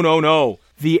 Oh, no.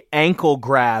 The ankle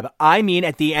grab. I mean,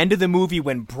 at the end of the movie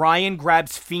when Brian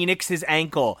grabs Phoenix's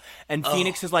ankle, and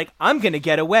Phoenix is like, I'm gonna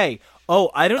get away. Oh,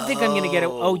 I don't think I'm gonna get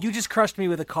away. Oh, you just crushed me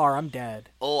with a car. I'm dead.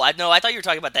 Oh, I thought you were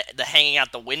talking about the hanging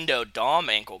out the window Dom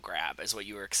ankle grab is what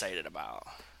you were excited about.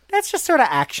 That's just sort of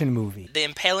action movie. The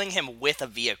impaling him with a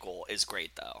vehicle is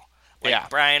great, though. Like, Yeah.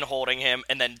 Brian holding him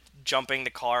and then jumping the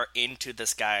car into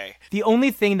this guy. The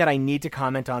only thing that I need to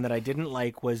comment on that I didn't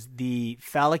like was the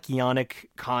phallic-ionic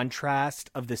contrast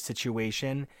of the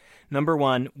situation. Number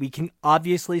one, we can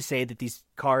obviously say that these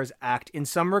cars act in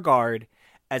some regard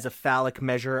as a phallic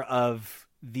measure of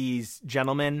these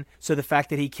gentlemen. So the fact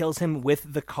that he kills him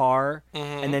with the car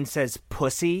and then says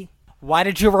pussy, Why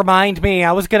did you remind me?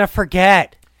 I was going to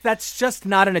forget. that's just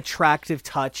not an attractive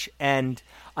touch, and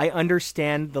I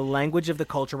understand the language of the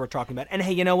culture we're talking about. And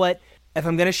hey, you know what? If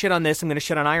I'm going to shit on this, I'm going to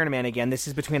shit on Iron Man again. This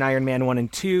is between Iron Man 1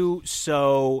 and 2,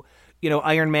 so, you know,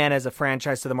 Iron Man as a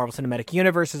franchise to the Marvel Cinematic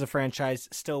Universe as a franchise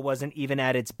still wasn't even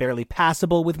at its barely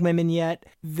passable with women yet.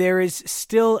 There is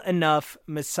still enough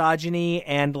misogyny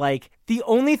and, like, the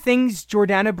only things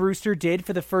Jordana Brewster did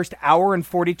for the first hour and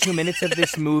 42 minutes of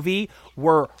this movie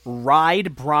were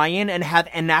ride Brian and have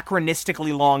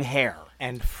anachronistically long hair.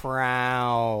 And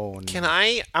frown.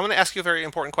 I'm going to ask you a very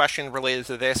important question related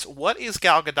to this. What is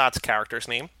Gal Gadot's character's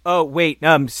name? Oh, wait,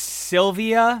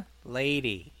 Sylvia?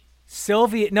 Lady.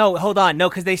 Sylvia, no, hold on, no,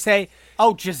 because they say...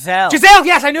 Oh, Giselle. Giselle,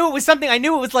 yes, I knew it was something. I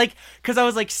knew it was like, because I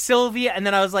was like Sylvia, and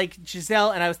then I was like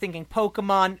Giselle, and I was thinking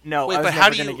Pokemon. No, Wait, I was but never how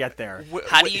do going to you get there.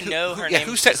 How do you know her name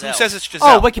who is says Giselle? it's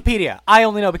Giselle? Oh, Wikipedia. I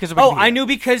only know because of Wikipedia. Oh, I knew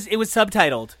because it was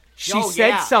subtitled. She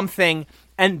said something,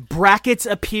 and brackets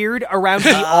appeared around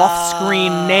the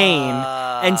off-screen name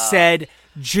and said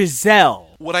Giselle.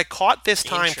 What I caught this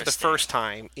time for the Interesting. first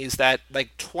time is that,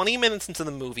 like, 20 minutes into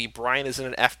the movie, Brian is in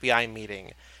an FBI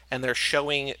meeting, and they're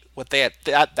showing what they at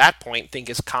that point think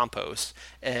is Campos.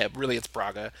 Really, it's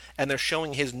Braga. And they're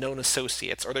showing his known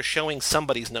associates, or they're showing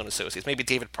somebody's known associates. Maybe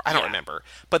David, I don't remember.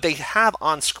 But they have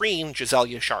on screen Giselle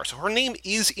Yashar. So her name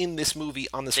is in this movie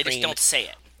on the They screen. just don't say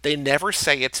it. They never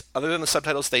say it, other than the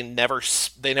subtitles. They never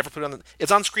put it on.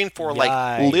 It's on screen for like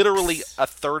Yikes. literally a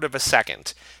third of a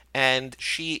second, and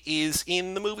she is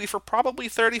in the movie for probably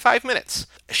 35 minutes.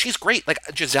 She's great. Like,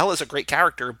 Giselle is a great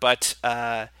character, but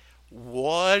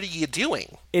what are you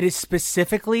doing? It is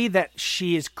specifically that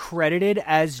she is credited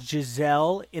as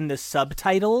Giselle in the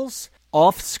subtitles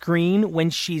off screen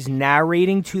when she's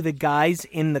narrating to the guys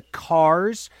in the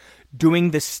cars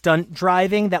doing the stunt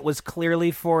driving that was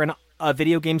clearly for a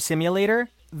video game simulator.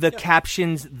 The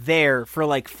captions there for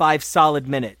like 5 solid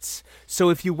minutes. So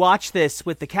if you watch this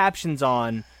with the captions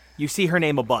on, you see her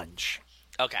name a bunch.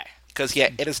 Okay. Because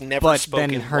it is never But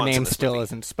spoken. then her once in name this still movie.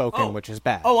 isn't spoken, which is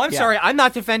bad. Oh, I'm Yeah. sorry. I'm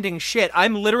not defending shit.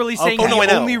 I'm literally saying Oh, no, I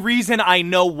the know. only reason I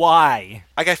know why.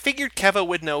 Like, I figured Keva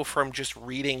would know from just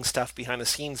reading stuff behind the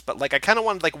scenes, but, like, I kind of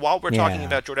wanted, like, while we're talking Yeah.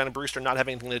 about Jordana Brewster not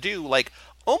having anything to do, like,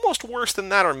 almost worse than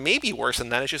that, or maybe worse than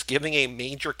that, is just giving a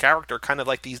major character kind of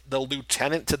like the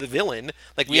lieutenant to the villain.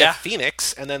 Like, we have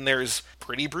Phoenix, and then there's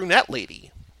Pretty Brunette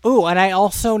Lady. Ooh, and I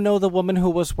also know the woman who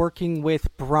was working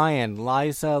with Brian,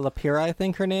 Liza Lapira, I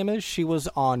think her name is. She was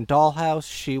on Dollhouse.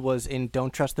 She was in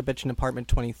Don't Trust the Bitch in Apartment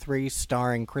 23,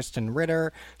 starring Kristen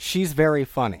Ritter. She's very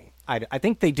funny. I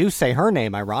think they do say her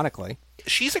name, ironically.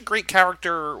 She's a great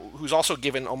character who's also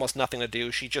given almost nothing to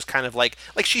do. She's just kind of like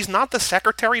she's not the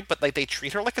secretary, but like they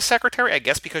treat her like a secretary, I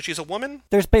guess, because she's a woman.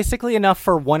 There's basically enough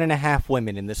for 1.5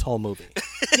 women in this whole movie.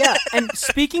 Yeah, and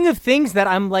speaking of things that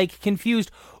I'm like confused,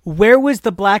 where was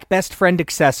the black best friend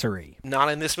accessory? Not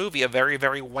in this movie, a very,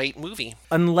 very white movie.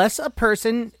 Unless a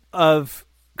person of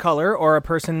color or a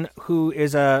person who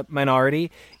is a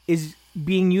minority is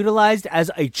being utilized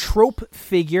as a trope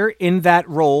figure in that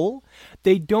role,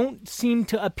 they don't seem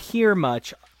to appear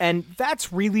much, and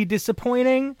that's really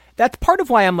disappointing. That's part of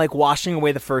why I'm like washing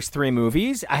away the first 3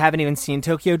 movies. I haven't even seen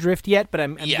Tokyo Drift yet, but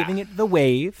I'm giving it the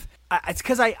wave. It's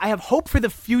because I have hope for the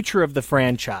future of the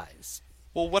franchise.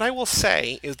 Well, what I will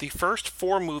say is the first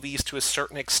 4 movies, to a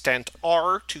certain extent,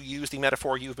 are, to use the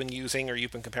metaphor you've been using, or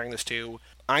you've been comparing this to,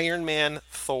 Iron Man,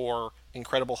 Thor,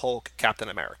 Incredible Hulk, Captain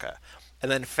America. And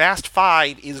then Fast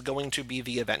 5 is going to be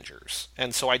the Avengers.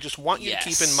 And so I just want you to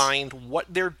keep in mind what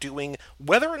they're doing,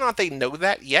 whether or not they know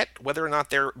that yet, whether or not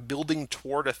they're building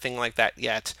toward a thing like that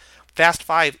yet. Fast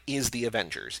 5 is the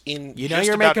Avengers.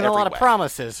 You're making a lot of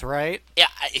promises, right? Yeah,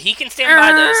 he can stand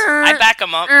by those. I back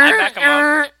him up.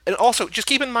 And also, just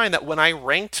keep in mind that when I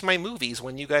ranked my movies,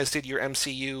 when you guys did your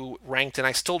MCU ranked, and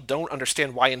I still don't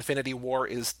understand why Infinity War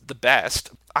is the best,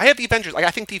 I have the Avengers.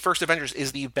 I think the first Avengers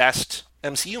is the best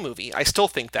MCU movie. I still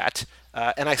think that,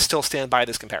 and I still stand by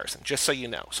this comparison, just so you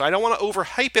know. So I don't want to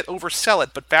overhype it, oversell it,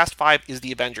 but Fast 5 is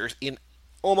the Avengers in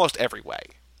almost every way.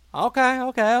 Okay. I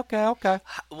want to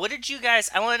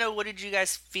know, what did you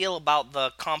guys feel about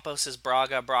the Campos is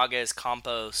Braga, Braga is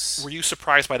Campos? Were you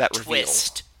surprised by that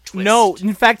twist? No,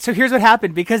 in fact, so here's what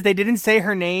happened. Because they didn't say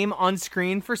her name on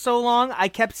screen for so long, I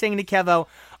kept saying to Kevo,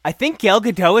 I think Gal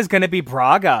Gadot is going to be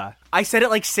Braga. I said it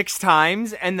like 6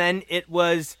 times, and then it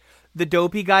was the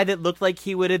dopey guy that looked like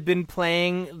he would have been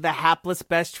playing the hapless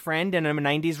best friend in a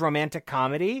 90s romantic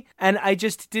comedy, and I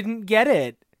just didn't get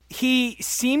it. He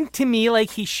seemed to me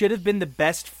like he should have been the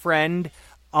best friend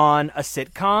on a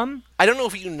sitcom. I don't know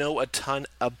if you know a ton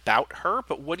about her,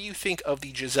 but what do you think of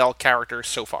the Giselle character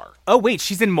so far? Oh, wait,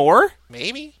 she's in more?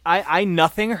 Maybe. I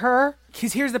nothing her?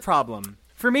 Because here's the problem.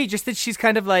 For me, just that she's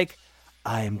kind of like,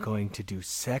 I am going to do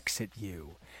sex at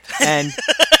you. And,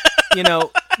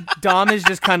 Dom is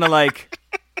just kind of like,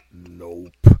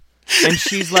 nope. And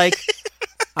she's like,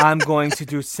 I'm going to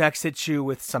do sex at you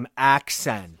with some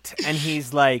accent. And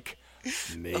he's like,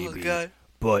 maybe,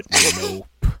 but nope.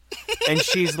 And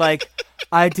she's like,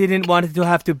 I didn't want it to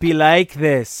have to be like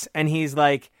this. And he's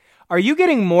like, are you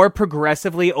getting more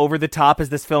progressively over the top as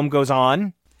this film goes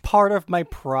on? Part of my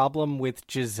problem with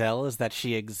Giselle is that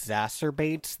she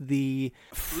exacerbates the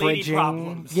Lady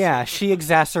problems. Yeah, she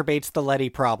exacerbates the Letty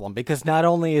problem, because not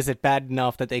only is it bad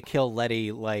enough that they kill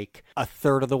Letty like a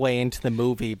third of the way into the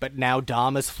movie, but now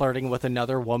Dom is flirting with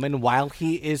another woman while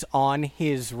he is on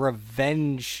his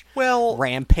revenge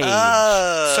rampage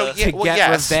to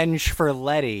get revenge for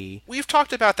Letty. We've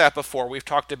talked about that before. We've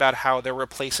talked about how they're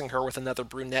replacing her with another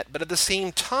brunette, but at the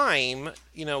same time,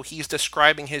 he's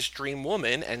describing his dream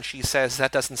woman, and she says,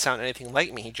 that doesn't sound anything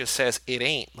like me. He just says, it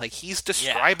ain't. Like, he's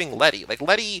describing Letty. Like,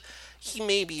 Letty, he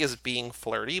maybe is being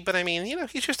flirty, but I mean,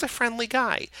 he's just a friendly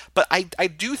guy. But I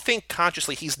do think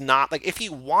consciously he's not, like, if he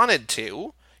wanted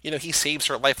to, he saves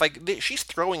her life. Like, she's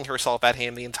throwing herself at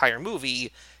him the entire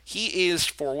movie. He is,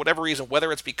 for whatever reason,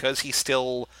 whether it's because he's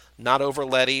still not over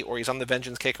Letty or he's on the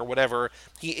vengeance kick or whatever,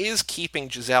 he is keeping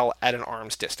Giselle at an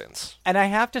arm's distance. And I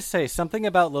have to say, something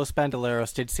about Los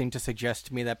Bandoleros did seem to suggest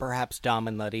to me that perhaps Dom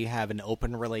and Letty have an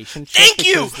open relationship.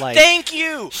 Thank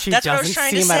you! She That's what I was doesn't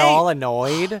trying seem to say. at all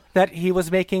annoyed that he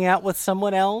was making out with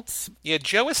someone else. Yeah,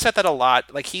 Joe has said that a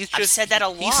lot. Like, I've said that a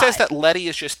lot. He says that Letty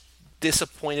is just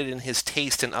disappointed in his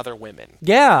taste in other women.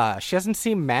 Yeah, she doesn't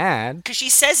seem mad. Because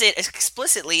she says it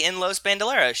explicitly in Los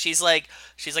Bandoleros. She's like,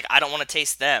 I don't want to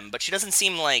taste them, but she doesn't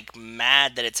seem like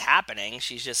mad that it's happening.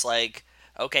 She's just like,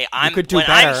 okay, I'm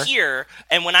here,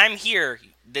 and when I'm here,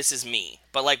 this is me.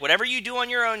 But like, whatever you do on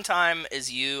your own time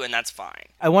is you, and that's fine.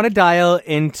 I want to dial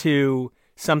into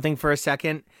something for a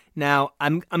second. Now,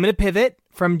 I'm going to pivot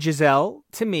from Giselle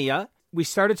to Mia. We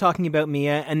started talking about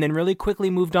Mia and then really quickly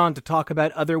moved on to talk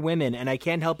about other women, and I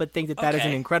can't help but think that is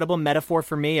an incredible metaphor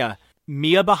for Mia.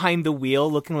 Mia behind the wheel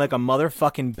looking like a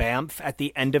motherfucking bamf at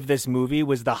the end of this movie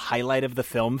was the highlight of the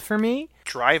film for me.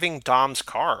 Driving Dom's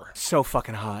car. So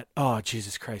fucking hot. Oh,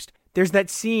 Jesus Christ. There's that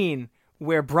scene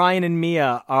where Brian and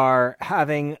Mia are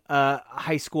having a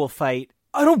high school fight.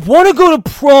 I don't want to go to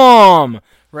prom!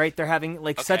 Right? They're having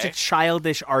such a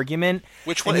childish argument.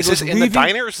 Which one? Is this in the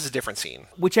diner or is this a different scene?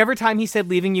 Whichever time he said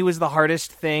leaving you was the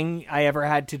hardest thing I ever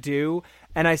had to do.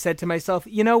 And I said to myself,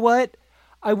 you know what?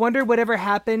 I wonder whatever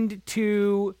happened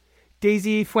to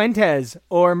Daisy Fuentes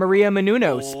or Maria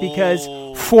Menounos, because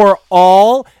for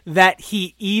all that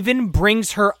he even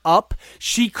brings her up,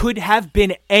 she could have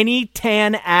been any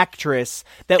tan actress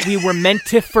that we were meant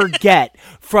to forget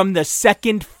from the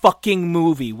second fucking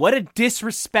movie. What a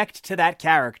disrespect to that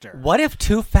character. What if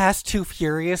Too Fast, Too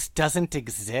Furious doesn't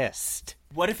exist?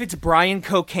 What if it's Brian's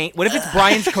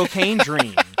cocaine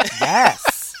dream?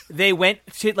 Yes. They went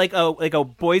to like a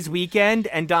boys' weekend,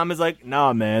 and Dom is like,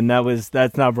 "Nah, man,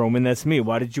 that's not Roman. That's me.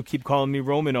 Why did you keep calling me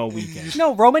Roman all weekend?"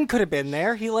 No, Roman could have been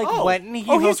there. He went and he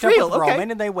hooked up with Roman,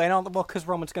 and they went on. Well, because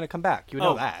Roman's going to come back. You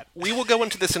know that. We will go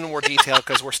into this in more detail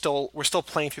because we're still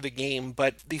playing through the game.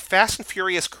 But the Fast and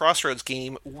Furious Crossroads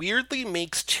game weirdly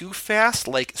makes Too Fast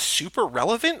like super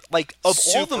relevant. Like of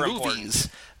Super all the important. movies,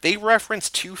 they reference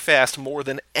Too Fast more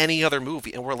than any other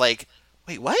movie, and we're like,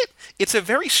 wait, what? It's a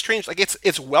very strange, like,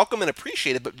 it's welcome and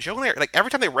appreciated, but Joe and I, like, every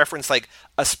time they reference, like,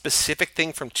 a specific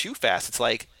thing from Too Fast, it's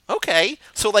like, okay.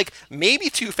 So, like,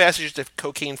 maybe Too Fast is just a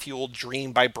cocaine-fueled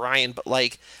dream by Brian, but,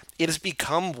 like, it has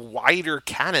become wider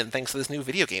canon thanks to this new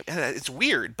video game. And it's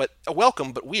weird, but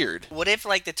welcome, but weird. What if,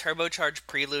 like, the turbocharged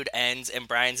prelude ends and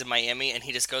Brian's in Miami and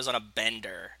he just goes on a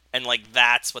bender? And, like,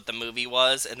 that's what the movie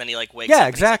was, and then he, like, wakes up and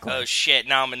exactly. he's like, oh, shit,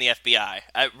 now I'm in the FBI.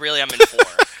 I'm in 4.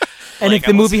 And if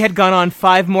the movie had gone on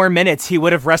 5 more minutes, he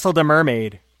would have wrestled a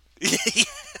mermaid.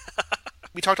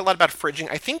 We talked a lot about fridging.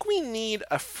 I think we need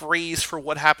a phrase for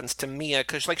what happens to Mia,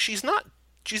 because, like, she's not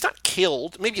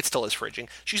killed. Maybe it still is fridging.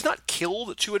 She's not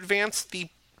killed to advance the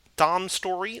Dom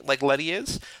story like Letty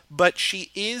is, but she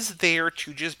is there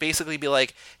to just basically be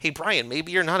like, hey, Brian,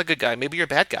 maybe you're not a good guy. Maybe you're a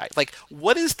bad guy. Like,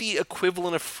 what is the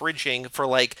equivalent of fridging for,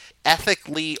 like,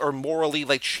 ethically or morally,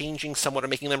 like, changing someone or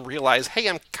making them realize, hey,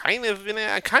 I'm kind of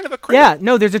a criminal? Yeah,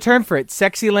 no, there's a term for it.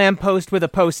 Sexy lamppost with a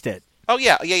Post-it. Oh,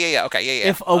 yeah, okay, yeah.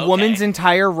 If a woman's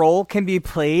entire role can be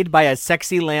played by a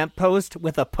sexy lamppost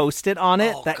with a Post-it on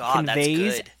it that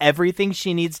conveys everything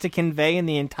she needs to convey in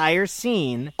the entire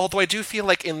scene. Although I do feel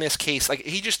like in this case, like,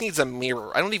 he just needs a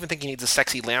mirror. I don't even think he needs a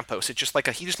sexy lamppost. It's just like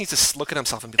he just needs to look at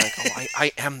himself and be like, oh,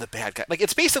 I am the bad guy. Like,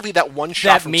 it's basically that one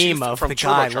shot that meme of the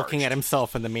guy looking at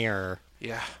himself in the mirror.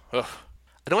 Yeah. Ugh.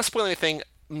 I don't want to spoil anything.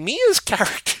 Mia's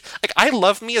character, like, I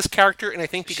love Mia's character, and I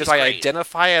think because I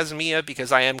identify as Mia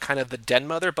because I am kind of the den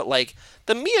mother, but, like,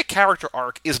 the Mia character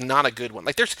arc is not a good one.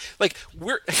 Like, there's, like,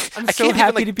 I'm so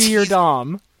happy to be your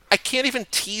Dom. I can't even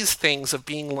tease things of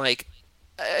being like,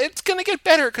 it's gonna get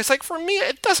better, because, like, for Mia,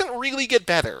 it doesn't really get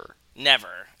better.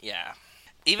 Never, yeah.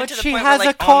 Even but to the she point has where,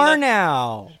 like, a car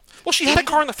now. Well, she had a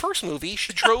car in the first movie.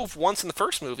 She drove once in the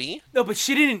first movie. No, but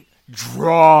she didn't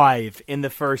drive in the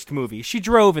first movie. She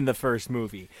drove in the first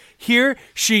movie. Here,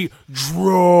 she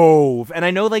drove. And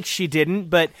I know, like, she didn't,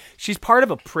 but she's part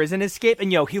of a prison escape.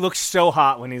 And, he looks so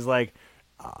hot when he's like,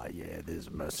 yeah, this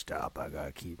is my stop. I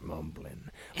gotta keep mumbling.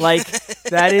 Like,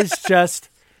 that is just,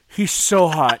 he's so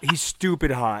hot. He's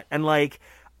stupid hot. And, like,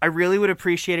 I really would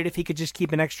appreciate it if he could just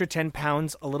keep an extra 10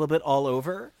 pounds a little bit all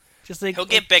over. Just like, he'll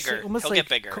get bigger. He'll get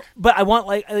bigger. But I want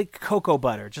like cocoa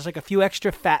butter, just like a few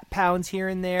extra fat pounds here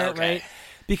and there, right?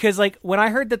 Because, like, when I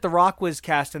heard that The Rock was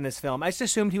cast in this film, I just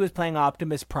assumed he was playing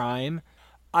Optimus Prime.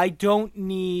 I don't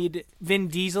need Vin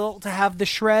Diesel to have the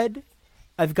shred.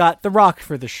 I've got The Rock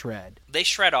for the shred. They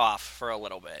shred off for a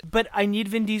little bit. But I need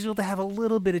Vin Diesel to have a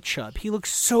little bit of chub. He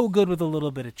looks so good with a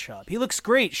little bit of chub. He looks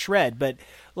great shred, but,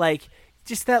 like,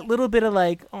 just that little bit of,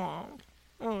 like,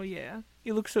 oh yeah.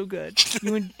 You look so good.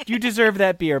 You deserve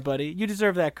that beer, buddy. You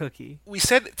deserve that cookie. We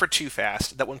said for Too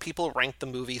Fast that when people rank the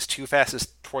movies, Too Fast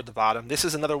is toward the bottom. This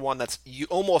is another one that's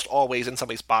almost always in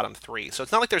somebody's bottom 3. So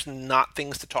it's not like there's not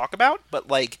things to talk about, but,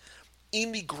 like,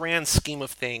 in the grand scheme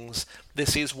of things,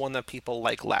 this is one that people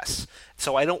like less.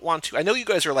 So I don't want to... I know you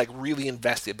guys are, like, really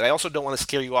invested, but I also don't want to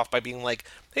scare you off by being like,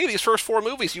 hey, these first 4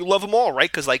 movies, you love them all, right?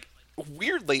 Because, like,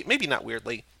 weirdly, maybe not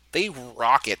weirdly, they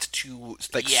rocket to,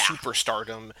 like,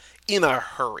 superstardom in a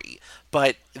hurry.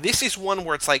 But this is one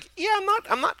where it's like, yeah,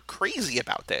 I'm not crazy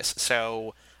about this.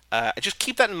 So just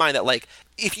keep that in mind that, like,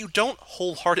 if you don't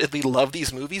wholeheartedly love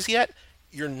these movies yet,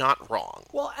 you're not wrong.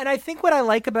 Well, and I think what I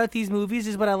like about these movies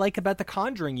is what I like about the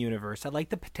Conjuring universe. I like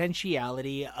the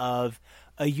potentiality of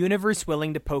a universe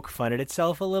willing to poke fun at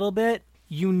itself a little bit.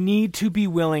 You need to be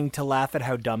willing to laugh at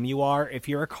how dumb you are if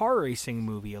you're a car racing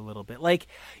movie a little bit. Like,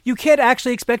 you can't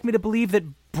actually expect me to believe that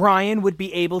Brian would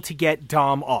be able to get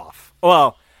Dom off.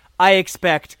 Well, I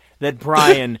expect that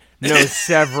Brian knows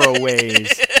several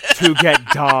ways to get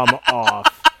Dom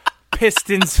off.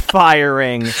 Pistons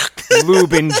firing,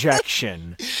 lube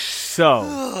injection.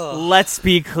 So, let's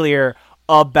be clear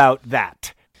about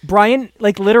that. Brian,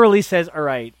 like, literally says, all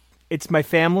right, it's my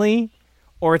family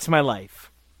or it's my life.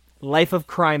 life of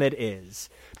crime it is.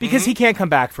 Because he can't come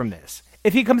back from this.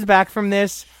 If he comes back from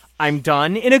this, I'm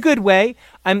done in a good way.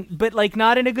 But like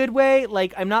not in a good way.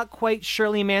 Like I'm not quite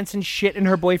Shirley Manson shit in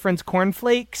her boyfriend's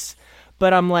cornflakes,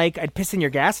 but I'm like I'd piss in your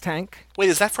gas tank. Wait,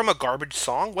 is that from a Garbage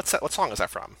song? What's that? What song is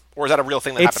that from? Or is that a real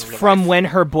thing that It's happened in real from life? when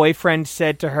her boyfriend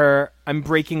said to her, "I'm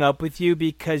breaking up with you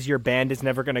because your band is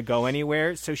never going to go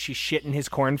anywhere." So she shit in his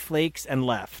cornflakes and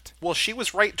left. Well, she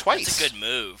was right twice. It's a good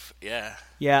move. Yeah.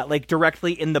 Yeah, like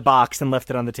directly in the box and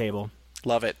left it on the table.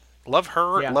 Love it. Love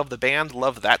her, Yeah. love the band,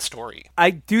 love that story. I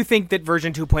do think that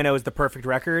version 2.0 is the perfect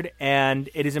record, and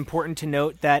it is important to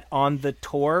note that on the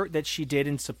tour that she did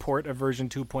in support of version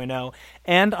 2.0,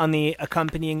 and on the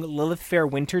accompanying Lilith Fair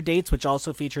winter dates, which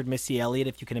also featured Missy Elliott,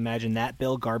 if you can imagine that,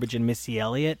 Bill, Garbage, and Missy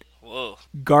Elliott. Whoa.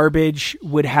 Garbage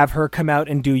would have her come out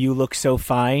and do You Look So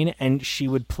Fine, and she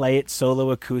would play it solo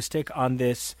acoustic on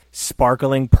this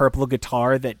sparkling purple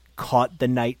guitar that caught the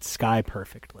night sky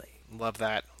perfectly. Love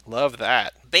that. Love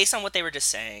that. Based on what they were just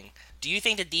saying, do you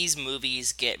think that these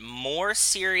movies get more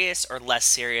serious or less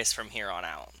serious from here on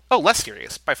out? Oh, less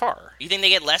serious, by far. You think they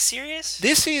get less serious?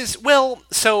 This is, well,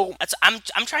 so...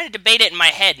 I'm trying to debate it in my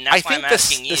head, and that's why I'm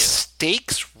asking you. The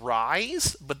stakes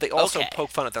rise, but they also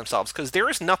poke fun at themselves, because there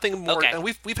is nothing more... Okay. And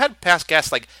we've had past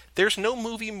guests, like, there's no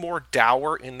movie more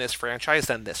dour in this franchise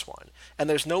than this one. And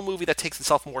there's no movie that takes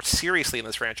itself more seriously in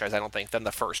this franchise, I don't think, than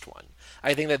the first one.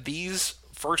 I think that these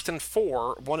first and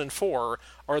 1 and 4,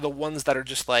 are the ones that are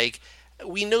just like...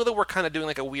 We know that we're kind of doing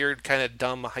like a weird kind of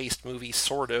dumb heist movie,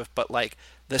 sort of, but like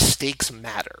the stakes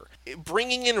matter.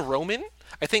 Bringing in Roman,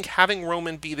 I think having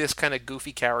Roman be this kind of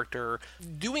goofy character,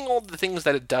 doing all the things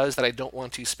that it does that I don't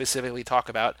want to specifically talk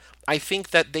about, I think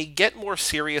that they get more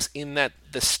serious in that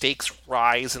the stakes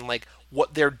rise and like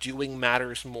what they're doing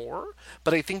matters more.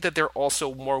 But I think that they're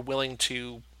also more willing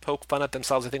to poke fun at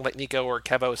themselves. I think like Nico or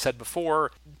Kevo said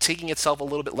before, taking itself a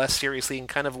little bit less seriously and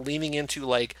kind of leaning into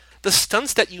like the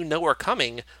stunts that you know are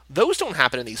coming. Those don't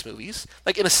happen in these movies.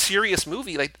 Like in a serious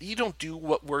movie, like you don't do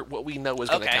what we know is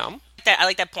going to come. I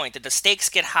like that point, that the stakes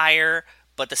get higher,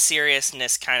 but the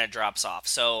seriousness kind of drops off.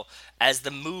 So as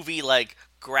the movie, like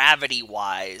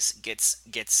gravity-wise,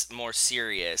 gets more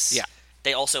serious, yeah,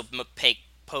 they also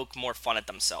poke more fun at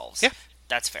themselves. Yeah.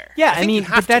 That's fair. Yeah, I mean,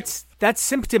 but that's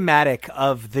symptomatic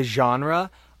of the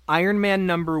genre. Iron Man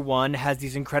 #1 has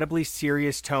these incredibly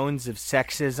serious tones of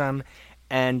sexism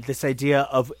and this idea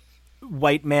of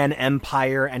white man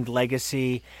empire and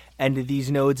legacy, and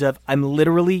these nodes of I'm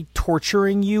literally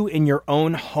torturing you in your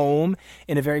own home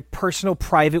in a very personal,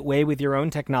 private way with your own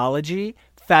technology.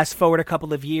 Fast forward a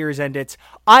couple of years and it's,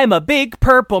 I'm a big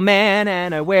purple man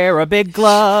and I wear a big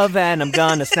glove and I'm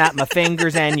gonna snap my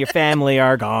fingers and your family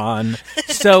are gone.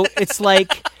 So it's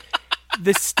like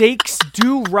the stakes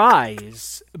do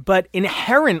rise, but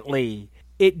inherently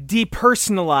it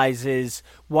depersonalizes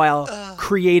while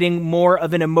creating more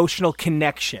of an emotional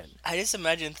connection. I just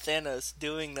imagine Thanos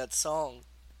doing that song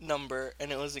number,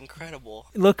 and it was incredible.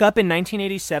 Look up in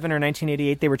 1987 or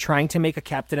 1988, they were trying to make a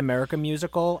Captain America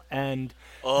musical, and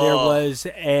there was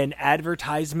an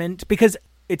advertisement, because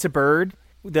It's a Bird,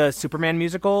 the Superman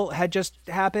musical, had just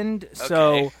happened.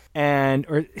 So,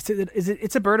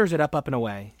 It's a Bird, or is it Up and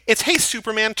Away? It's Hey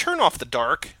Superman, turn off the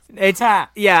dark.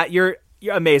 You're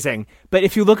amazing. But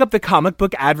if you look up the comic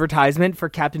book advertisement for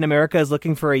Captain America is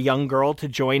looking for a young girl to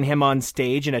join him on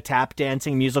stage in a tap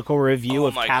dancing musical review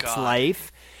of Cap's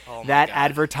life, that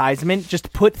advertisement,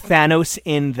 just put Thanos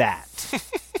in that.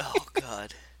 Oh,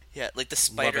 God. Yeah, like the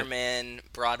Spider-Man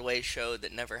Broadway show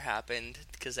that never happened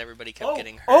because everybody kept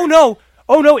getting hurt. Oh,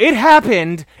 no, it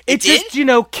happened. It just,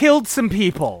 killed some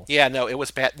people. Yeah, no, it was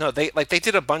bad. No, they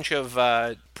did a bunch of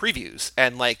previews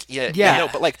and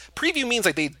but like preview means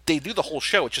like they do the whole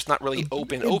show. It's just not really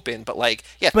open, but like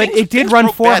But it did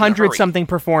run 400 something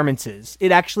performances.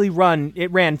 It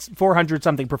ran 400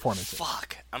 something performances.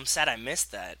 Fuck, I'm sad I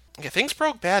missed that. Yeah, things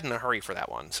broke bad in a hurry for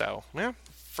that one. So yeah,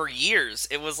 for years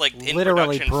it was like in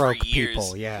literally production broke for years.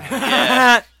 people.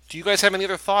 Yeah. Do you guys have any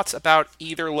other thoughts about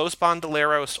either Los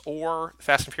Bandoleros or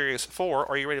Fast and Furious 4?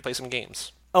 Or are you ready to play some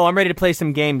games? Oh, I'm ready to play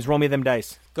some games. Roll me them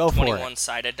dice. Go for it.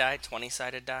 21-sided die,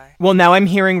 20-sided die. Well, now I'm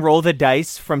hearing Roll the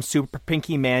Dice from Super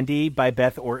Pinky Mandy by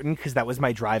Beth Orton, because that was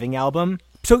my driving album.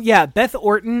 So yeah, Beth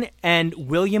Orton and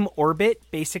William Orbit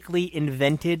basically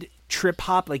invented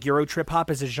trip-hop, like Euro trip-hop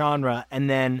as a genre, and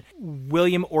then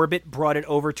William Orbit brought it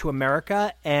over to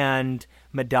America, and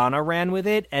Madonna ran with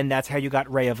it, and that's how you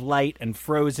got Ray of Light and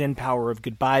Frozen, Power of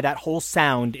Goodbye. That whole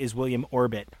sound is William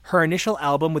Orbit. Her initial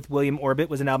album with William Orbit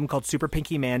was an album called Super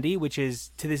Pinky Mandy, which is,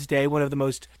 to this day, one of the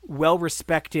most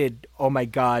well-respected, oh my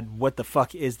god, what the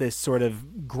fuck is this sort of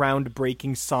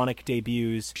groundbreaking sonic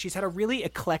debuts. She's had a really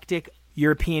eclectic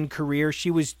European career.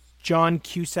 She was John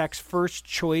Cusack's first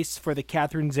choice for the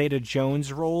Catherine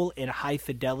Zeta-Jones role in High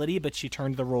Fidelity, but she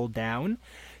turned the role down.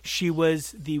 She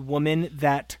was the woman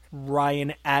that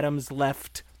Ryan Adams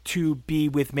left to be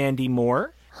with Mandy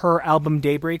Moore. Her album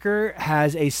Daybreaker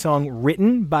has a song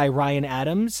written by Ryan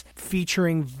Adams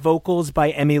featuring vocals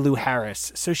by Emmylou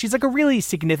Harris. So she's like a really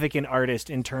significant artist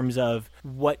in terms of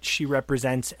what she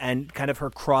represents and kind of her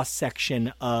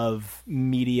cross-section of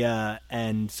media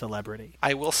and celebrity.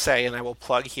 I will say, and I will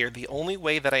plug here, the only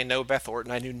way that I know Beth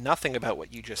Orton, I knew nothing about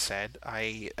what you just said.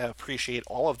 I appreciate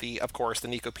all of the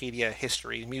Nicopedia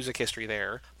history, music history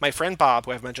there. My friend Bob,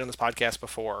 who I've mentioned on this podcast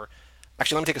before,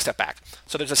 actually, let me take a step back.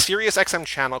 So there's a Sirius XM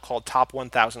channel called Top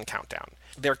 1000 Countdown.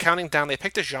 They're counting down, they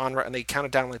picked a genre, and they counted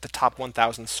down like the top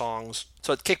 1,000 songs.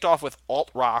 So it kicked off with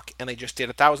alt-rock, and they just did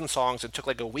 1,000 songs. It took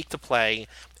like a week to play,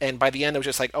 and by the end it was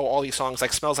just like, oh, all these songs,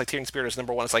 like Smells Like Teen Spirit is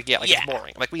number one. It's like, it's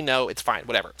boring. Like, we know, it's fine,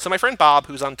 whatever. So my friend Bob,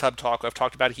 who's on Tub Talk, who I've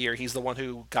talked about here, he's the one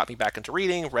who got me back into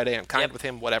reading, read Anne Kind with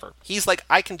him, whatever. He's like,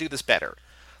 I can do this better.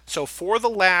 So for the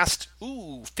last,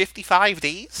 55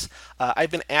 days, I've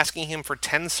been asking him for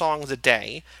 10 songs a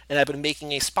day, and I've been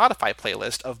making a Spotify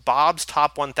playlist of Bob's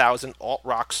top 1,000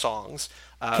 alt-rock songs.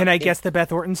 Can I guess the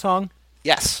Beth Orton song?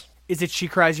 Yes. Is it She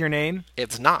Cries Your Name?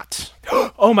 It's not.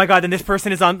 Oh my god, then this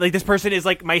person is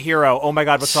like my hero. Oh my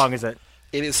god, what song is it?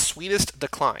 It is Sweetest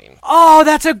Decline. Oh,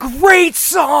 that's a great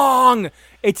song!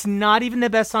 It's not even the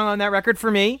best song on that record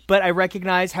for me, but I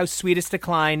recognize how Sweetest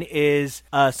Decline is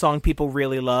a song people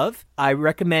really love. I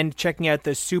recommend checking out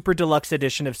the super deluxe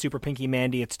edition of Super Pinky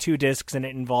Mandy. It's 2 discs and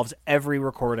it involves every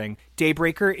recording.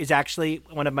 Daybreaker is actually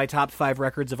one of my top 5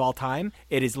 records of all time.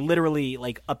 It is literally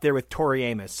like up there with Tori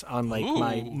Amos on like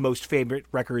my most favorite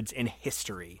records in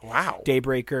history. Wow.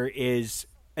 Daybreaker is...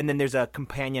 And then there's a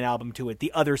companion album to it,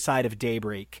 The Other Side of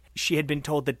Daybreak. She had been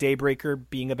told that Daybreaker,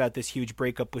 being about this huge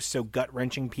breakup, was so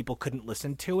gut-wrenching people couldn't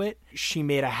listen to it. She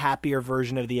made a happier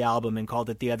version of the album and called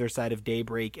it The Other Side of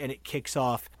Daybreak, and it kicks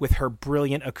off with her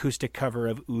brilliant acoustic cover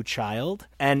of Ooh Child.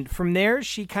 And from there,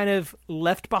 she kind of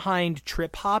left behind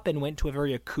trip-hop and went to a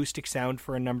very acoustic sound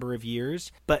for a number of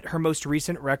years. But her most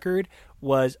recent record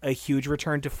was a huge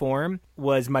return to form,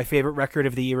 was my favorite record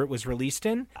of the year it was released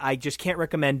in. I just can't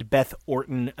recommend Beth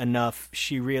Orton enough.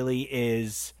 She really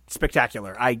is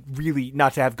spectacular. I really,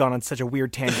 not to have gone on such a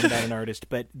weird tangent about an artist,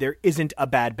 but there isn't a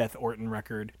bad Beth Orton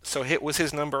record. So it was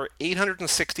his number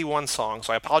 861 song,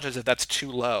 so I apologize if that's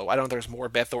too low. I don't know if there's more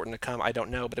Beth Orton to come, I don't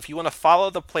know. But if you want to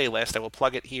follow the playlist, I will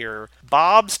plug it here.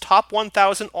 Bob's Top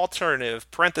 1000 Alternative,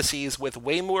 parentheses, with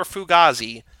way more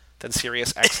Fugazi than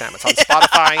Sirius XM. It's on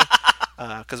Spotify.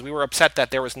 Because we were upset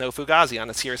that there was no Fugazi on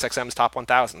the Sirius XM's Top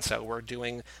 1000. So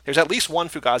there's at least one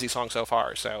Fugazi song so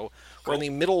far. So we're in the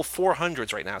middle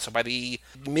 400s right now. So by the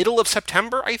middle of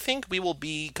September, I think, we will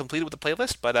be completed with the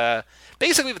playlist. But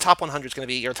basically the top 100 is going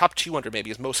to be, or top 200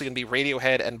 maybe, is mostly going to be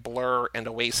Radiohead and Blur and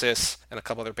Oasis and a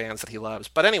couple other bands that he loves.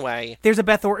 But anyway. There's a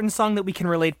Beth Orton song that we can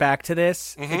relate back to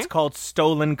this. Mm-hmm. It's called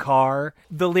Stolen Car.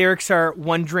 The lyrics are,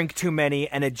 one drink too many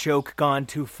and a joke gone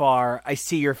too far. I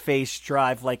see your face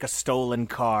drive like a stolen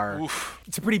car. Oof.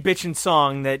 It's a pretty bitchin'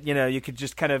 song that, you could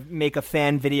just kind of make a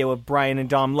fan video of Brian and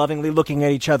Dom lovingly looking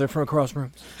at each other from across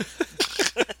rooms.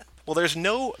 Well, there's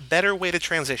no better way to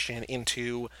transition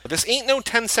into This Ain't No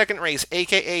 10-Second Race,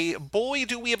 a.k.a. boy,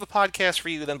 do we have a podcast for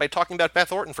you, than by talking about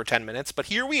Beth Orton for 10 minutes. But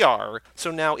here we are.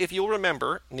 So now, if you'll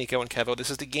remember, Nico and Kevo, this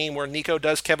is the game where Nico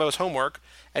does Kevo's homework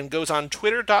and goes on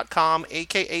twitter.com,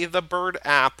 a.k.a. the Bird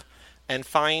app, and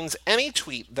finds any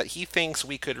tweet that he thinks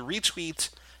we could retweet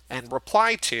and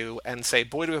reply to and say,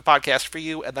 boy, do we have a podcast for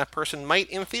you, and that person might,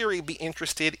 in theory, be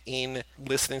interested in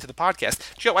listening to the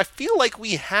podcast. Joe, I feel like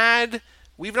we've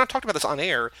not talked about this on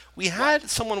air, we had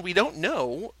someone we don't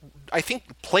know, I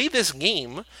think, play this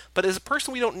game, but as a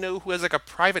person we don't know who has like a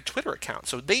private Twitter account.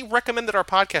 So they recommended our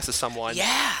podcast to someone.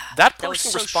 Yeah. That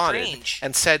person responded strange.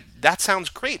 And said, that sounds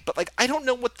great, but like I don't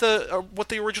know what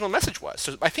the original message was.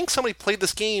 So I think somebody played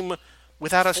this game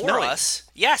without us knowing.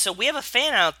 Yeah, so we have a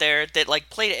fan out there that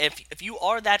played it. If you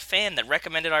are that fan that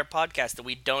recommended our podcast that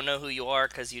we don't know who you are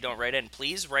because you don't write in,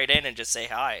 please write in and just say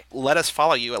hi. Let us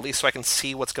follow you, at least so I can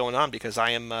see what's going on, because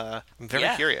I'm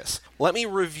very curious. Let me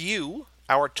review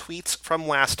our tweets from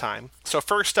last time. So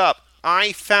first up,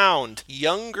 I found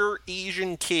younger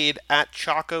Asian kid at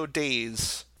Choco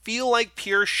Days. Feel like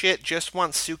pure shit, just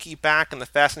want Suki back in the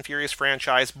Fast and Furious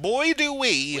franchise. Boy, do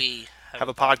we have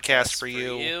a podcast for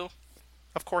you.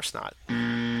 Of course not.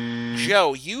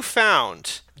 Joe, you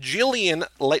found Jillian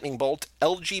Lightning Bolt,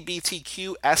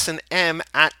 LGBTQ S&M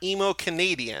at Emo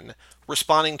Canadian,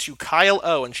 responding to Kyle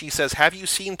O, and she says, have you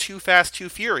seen Too Fast, Too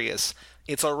Furious?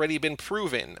 It's already been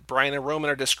proven. Brian and Roman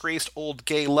are disgraced old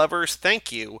gay lovers.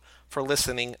 Thank you for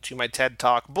listening to my TED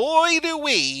Talk. Boy, do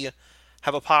we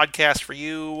have a podcast for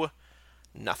you.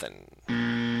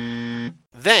 Nothing.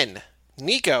 Then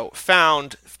Nico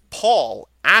found Paul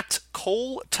at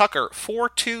Cole Tucker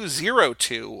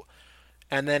 4202.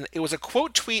 And then it was a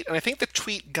quote tweet, and I think the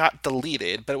tweet got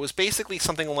deleted, but it was basically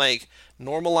something like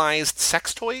normalized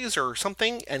sex toys or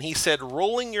something. And he said,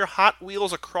 rolling your Hot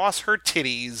Wheels across her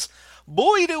titties.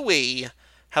 Boy, do we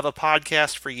have a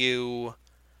podcast for you.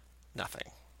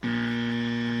 Nothing.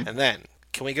 And then,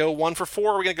 can we go 1 for 4?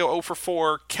 We're going to go 0 for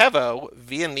 4. Kevo,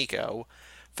 via Nico,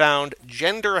 found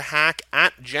gender hack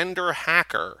at gender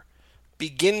hacker.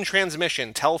 Begin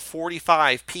transmission. Tell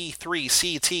 45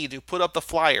 P3CT to put up the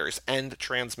flyers. End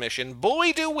transmission.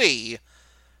 Boy, do we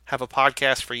have a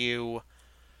podcast for you.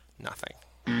 Nothing.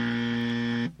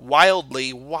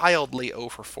 Wildly 0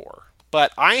 for 4.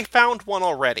 But I found one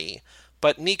already.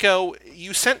 But Nico,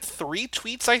 you sent 3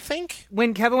 tweets, I think?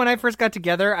 When Kevin and I first got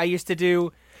together, I used to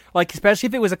do, like, especially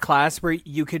if it was a class where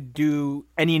you could do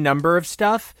any number of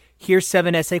stuff. Here's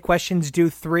 7 essay questions,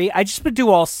 do 3. I just would do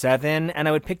all 7, and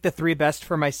I would pick the 3 best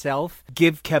for myself,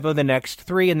 give Kevo the next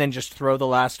 3, and then just throw the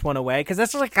last one away, because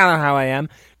that's like kind of how I am.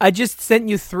 I just sent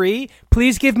you 3.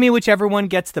 Please give me whichever one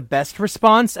gets the best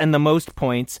response and the most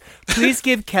points. Please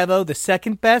give Kevo the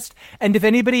second best, and if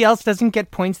anybody else doesn't get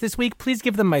points this week, please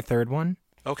give them my third one.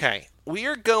 Okay. We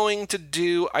are going to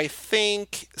do, I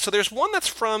think, so there's one that's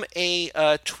from a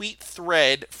tweet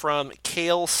thread from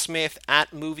Kale Smith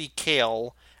at Movie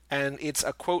Kale, and it's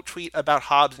a quote tweet about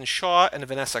Hobbs and Shaw and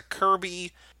Vanessa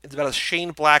Kirby. It's about a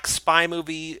Shane Black spy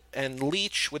movie, and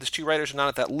Leach, with his 2 writers, are not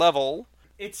at that level.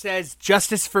 It says,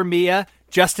 justice for Mia,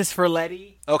 justice for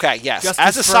Letty. Okay, yes. Justice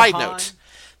As a for side Han. note,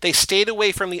 they stayed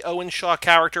away from the Owen Shaw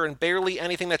character and barely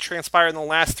anything that transpired in the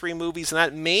last 3 movies, and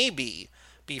that may be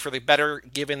for the better,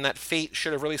 given that fate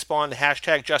should have really spawned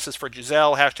hashtag justice for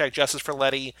Giselle, hashtag justice for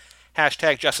Letty,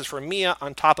 hashtag justice for Mia,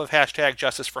 on top of hashtag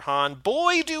justice for Han.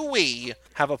 Boy, do we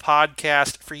have a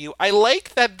podcast for you. I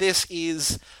like that this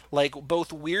is, like,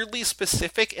 both weirdly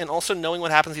specific and also knowing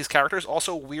what happens to these characters,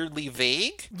 also weirdly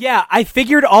vague. Yeah, I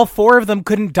figured all 4 of them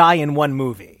couldn't die in one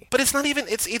movie. But it's not even,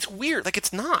 it's weird. Like,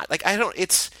 it's not. Like,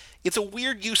 it's a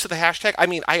weird use of the hashtag. I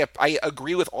mean, I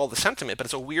agree with all the sentiment, but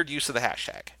it's a weird use of the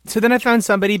hashtag. So then I found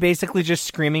somebody basically just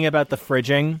screaming about the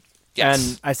fridging. Yes.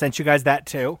 And I sent you guys that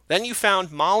too. Then you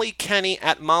found Molly Kenny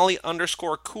at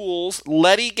Molly_Cools.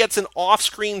 Letty gets an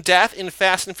off-screen death in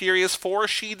Fast and Furious 4.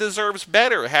 She deserves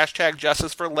better. Hashtag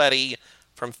justice for Letty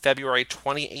from February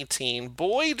 2018.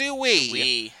 Boy, do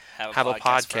we have a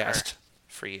podcast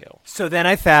for you. So then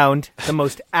I found the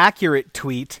most accurate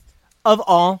tweet of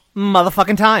all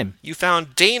motherfucking time. You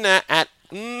found Dana at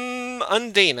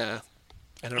Undana.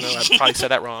 I don't know, I probably said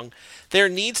that wrong. There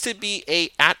needs to be a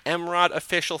at Emrod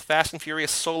official Fast and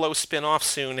Furious solo spin-off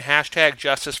soon. Hashtag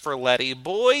justice for Letty.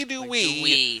 Boy, do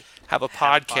we have a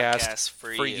podcast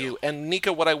for you. And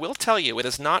Nico, what I will tell you, it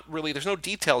is not really, there's no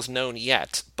details known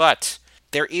yet, but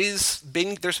there's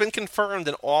been confirmed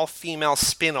an all-female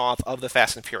spin-off of the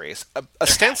Fast and Furious,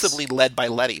 ostensibly led by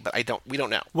Letty, but we don't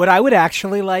know. What I would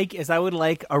actually like is I would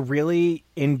like a really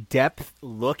in-depth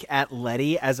look at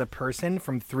Letty as a person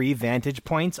from 3 vantage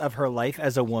points of her life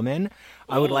as a woman.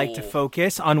 I would like to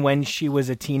focus on when she was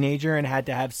a teenager and had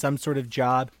to have some sort of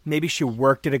job. Maybe she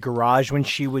worked at a garage when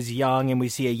she was young and we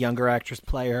see a younger actress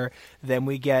play her. Then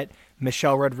we get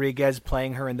Michelle Rodriguez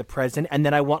playing her in the present, and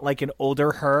then I want like an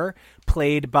older her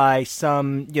played by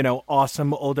some,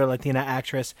 awesome older Latina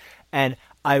actress, and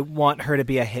I want her to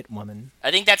be a hit woman.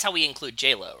 I think that's how we include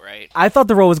J-Lo, right? I thought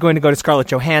the role was going to go to Scarlett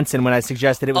Johansson when I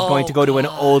suggested it was going to go to an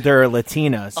older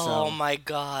Latina. So. Oh my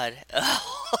God.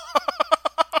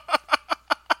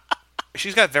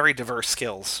 She's got very diverse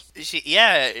skills. She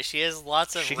has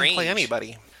lots of range. She range. can play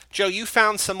anybody. Joe, you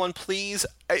found someone, please.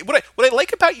 What I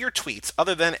like about your tweets,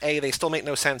 other than they still make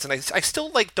no sense, and I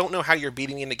still don't know how you're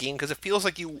beating me in the game, because it feels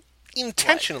like you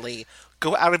intentionally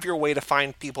go out of your way to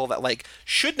find people that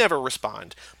should never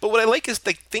respond. But what I like is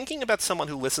thinking about someone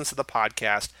who listens to the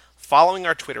podcast, following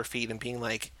our Twitter feed, and being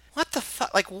like, what the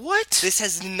fuck? What? This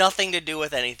has nothing to do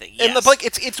with anything. Yes. And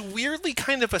it's weirdly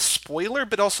kind of a spoiler,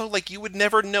 but also you would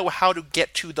never know how to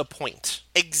get to the point.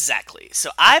 Exactly. So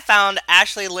I found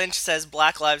Ashley Lynch says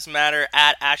Black Lives Matter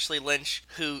at Ashley Lynch,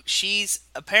 who she's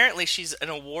an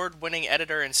award-winning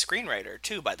editor and screenwriter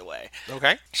too, by the way.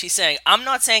 Okay. She's saying, I'm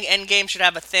not saying Endgame should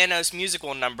have a Thanos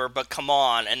musical number, but come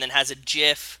on, and then has a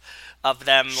GIF of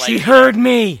them She heard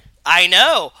me. I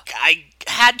know. I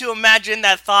had to imagine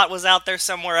that thought was out there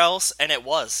somewhere else, and it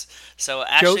was. So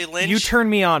Ashley Lynch, you turn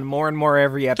me on more and more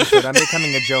every episode. I'm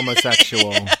becoming a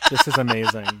Joe-mosexual. This is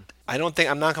amazing.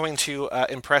 I'm not going to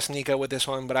impress Nico with this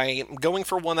one, but I am going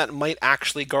for one that might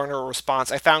actually garner a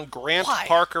response. I found Grant Why?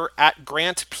 Parker at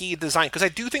Grant P Design, because I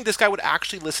do think this guy would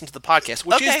actually listen to the podcast,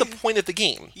 which is the point of the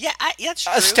game. Yeah, that's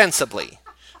true. Ostensibly.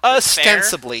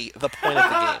 Ostensibly the point of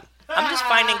the game. I'm just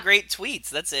finding great tweets.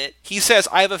 That's it. He says,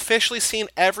 I have officially seen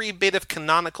every bit of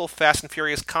canonical Fast and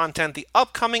Furious content. The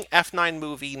upcoming F9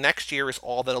 movie next year is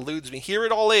all that eludes me. Here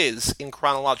it all is, in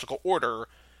chronological order.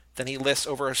 Then he lists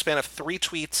over a span of 3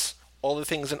 tweets, all the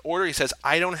things in order. He says,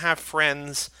 I don't have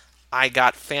friends. I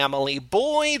got family.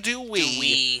 Boy, do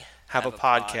we have a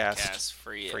podcast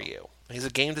for you. He's a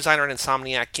game designer at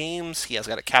Insomniac Games. He has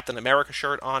got a Captain America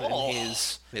shirt on in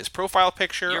his profile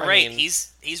picture. You're right.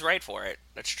 He's right for it.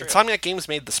 That's true. Insomniac Games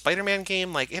made the Spider-Man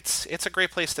game. Like, it's a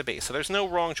great place to be. So there's no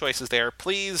wrong choices there.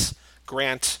 Please,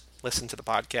 Grant, listen to the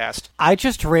podcast. I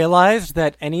just realized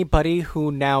that anybody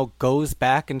who now goes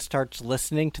back and starts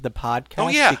listening to the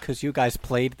podcast because you guys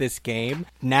played this game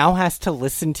now has to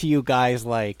listen to you guys,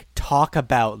 like, talk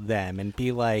about them and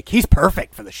be like, he's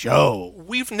perfect for the show.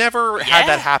 We've never had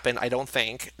that happen, I don't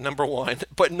think, number one.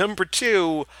 But number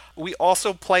two, we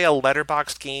also play a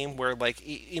letterboxd game where, like,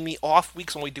 in the off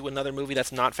weeks when we do another movie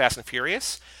that's not Fast and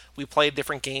Furious, we play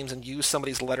different games and use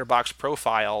somebody's letterboxd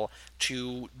profile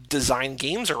to design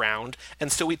games around.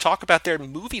 And so we talk about their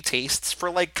movie tastes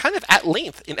for, like, kind of at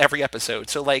length in every episode.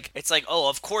 So, like... It's like, oh,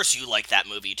 of course you like that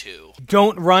movie, too.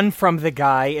 Don't run from the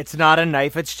guy. It's not a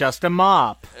knife, it's just a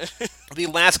mop. The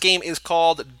last game is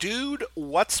called Dude,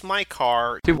 What's My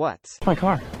Car? Dude, what? My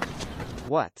car.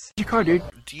 What? Your car, dude.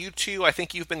 You two, I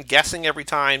think you've been guessing every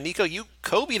time. Nico, you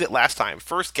Kobe'd it last time.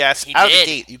 First guess, out of the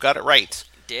gate, you got it right.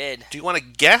 Did. Do you want to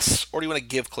guess, or do you want to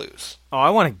give clues? Oh, I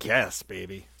want to guess,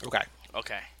 baby.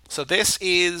 Okay. So this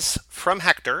is from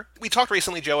Hector. We talked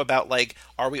recently, Joe, about, like,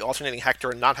 are we alternating Hector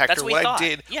and not Hector? That's what we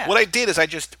thought. What I did is I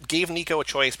just gave Nico a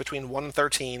choice between 1 and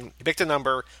 13. He picked a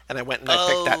number, and I went and I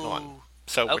picked that one.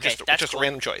 So we're just a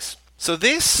random choice. So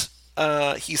this,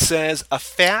 he says, a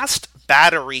fast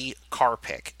battery car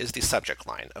pick is the subject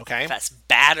line, okay? Fast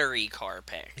battery car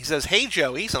pick. He says, hey,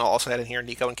 Joey's, and I'll also add in here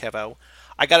Nico and Kevo.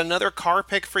 I got another car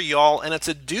pick for y'all, and it's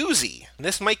a doozy. And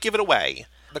this might give it away.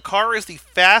 The car is the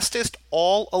fastest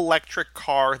all-electric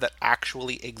car that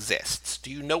actually exists. Do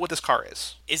you know what this car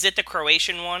is? Is it the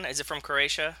Croatian one? Is it from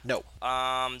Croatia? No.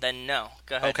 Then no.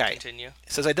 Go ahead, continue.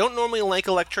 It says, I don't normally like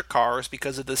electric cars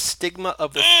because of the stigma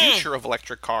of the future of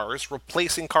electric cars,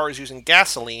 replacing cars using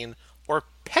gasoline or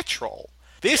petrol.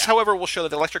 This, however, will show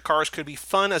that electric cars could be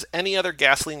fun as any other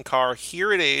gasoline car.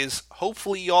 Here it is.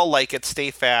 Hopefully y'all like it.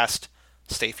 Stay fast.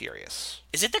 Stay furious.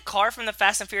 Is it the car from the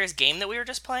Fast and Furious game that we were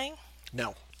just playing?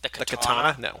 No. The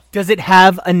katana? No. Does it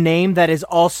have a name that is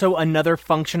also another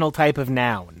functional type of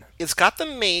noun? It's got the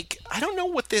make. I don't know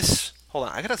what this... Hold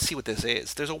on, I gotta see what this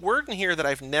is. There's a word in here that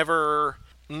I've never...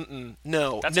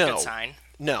 No. That's a good sign.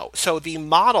 No. So the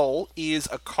model is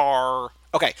a car...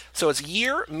 Okay, so it's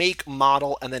year, make,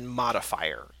 model, and then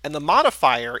modifier. And the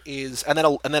modifier is... And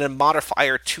then a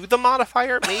modifier to the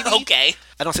modifier, maybe? Okay.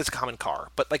 I don't say it's a common car,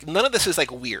 but, like, none of this is,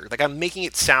 like, weird. Like, I'm making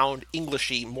it sound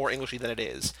Englishy, more Englishy than it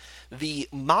is. The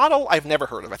model I've never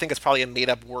heard of. I think it's probably a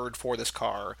made-up word for this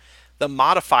car. The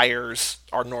modifiers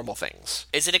are normal things.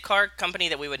 Is it a car company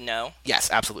that we would know?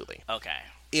 Yes, absolutely. Okay.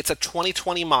 It's a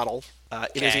 2020 model.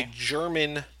 It is a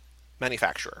German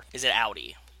manufacturer. Is it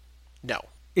Audi? No.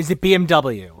 Is it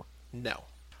BMW? No.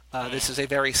 This is a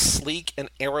very sleek and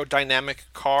aerodynamic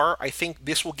car. I think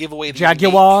this will give away the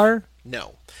Jaguar?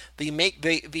 No.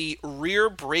 The rear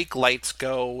brake lights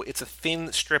go, it's a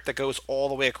thin strip that goes all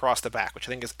the way across the back, which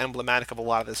I think is emblematic of a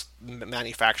lot of this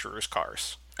manufacturer's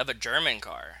cars. Of a German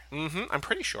car? Mm-hmm. I'm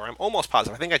pretty sure. I'm almost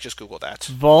positive. I think I just Googled that.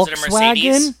 Volkswagen? Is it a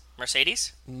Mercedes?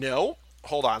 Mercedes? No.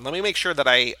 Hold on. Let me make sure that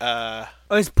I...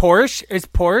 Oh, is Porsche?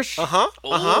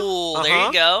 Ooh, there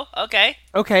you go. Okay.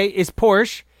 Okay, is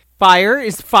Porsche. Fire?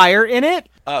 Is fire in it?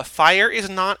 Fire is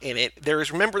not in it.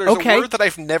 There's a word that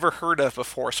I've never heard of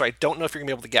before, so I don't know if you're going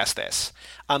to be able to guess this.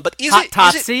 But is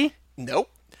Totsi? Nope.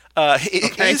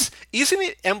 Okay. Isn't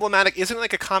it emblematic? Isn't it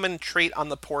like a common trait on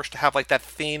the Porsche to have like that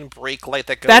thin brake light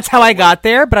that goes? That's how I got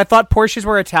there, but I thought Porsches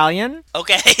were Italian.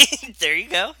 Okay, there you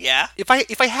go. Yeah. If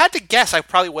I had to guess, I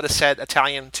probably would have said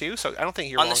Italian too. So I don't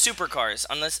think you're on wrong. The supercars,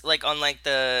 on this like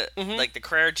the like the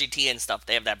Carrera GT and stuff.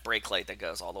 They have that brake light that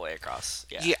goes all the way across.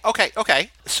 Yeah. Yeah.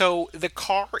 Okay. So the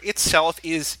car itself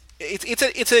is. It's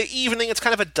a evening. It's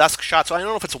kind of a dusk shot, so I don't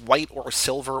know if it's white or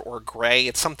silver or gray.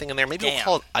 It's something in there. Maybe we'll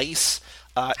call it ice.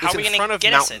 How it's are we in front of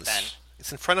guess mountains. it then?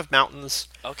 It's in front of mountains.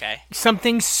 Okay.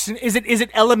 Is it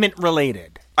element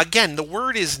related? Again, the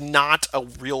word is not a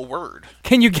real word.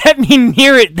 Can you get me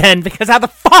near it then? Because how the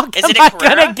fuck Is am it a I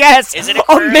Carrera? gonna guess Is it a a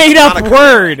Carrera? made up Not a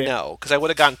word? No, because I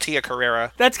would have gone Tia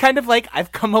Carrera. That's kind of like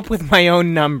I've come up with my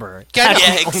own number. Yeah, That's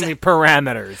yeah, the only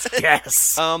parameters.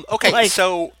 Yes. Okay, Like-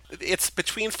 so it's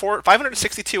between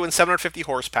 562 and 750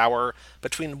 horsepower,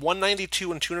 between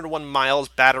 192 and 201 miles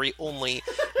battery only.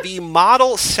 The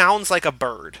model sounds like a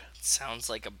bird. Sounds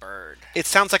like a bird. It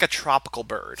sounds like a tropical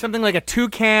bird. Something like a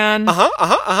toucan.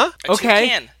 A Okay.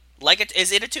 toucan.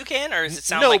 Is it a toucan or does it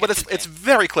sound No, like but a toucan? it's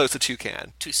very close to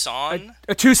toucan. Tucson?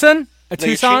 A Tucson? A No,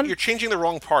 Tucson? you're changing the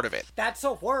wrong part of it. That's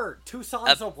a word.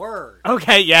 Tucson's a word.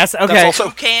 Okay, yes, That's okay. also,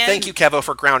 Toucan. thank you, Kevo,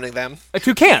 for grounding them. A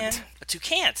toucan. A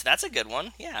toucan. That's a good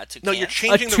one. Yeah, a toucan. No, you're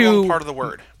changing the two- wrong part of the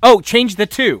word. Oh, change the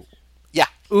two. Yeah.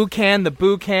 Oocan, the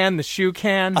boo can, the shoe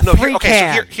can. No, Three okay,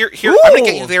 can. so here, I'm gonna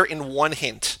get Ooh. you there in one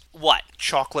hint. What?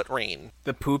 Chocolate Rain.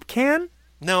 The poop can?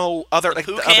 No, other like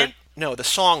Pooh the Can? other. No, the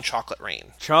song Chocolate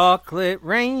Rain. Chocolate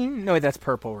rain. No, wait, that's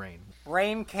purple rain.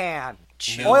 Rain can.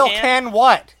 Chew Oil can? can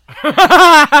what?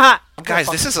 Guys,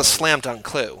 this is a slam dunk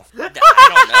clue. I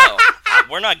don't know.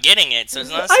 We're not getting it, so it's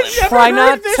not a slam dunk. Try heard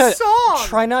not this to song.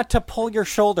 try not to pull your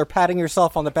shoulder, patting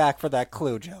yourself on the back for that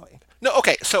clue, Joey. No,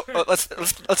 okay, so let's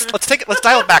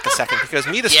dial it back a second because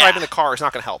me describing Yeah. the car is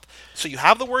not going to help. So you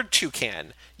have the word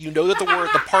toucan. You know that the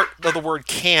part of the word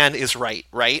can is right?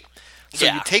 So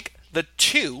Yeah. you take the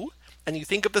two and you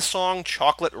think of the song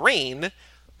Chocolate Rain.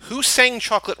 Who sang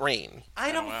Chocolate Rain?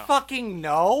 I don't fucking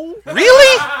know.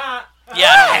 Really? Yeah,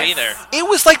 I don't know either. It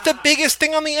was like the biggest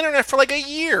thing on the internet for like a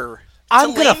year.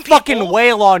 I'm gonna lame fucking people.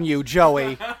 wail on you,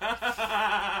 Joey.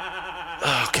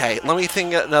 Okay, let me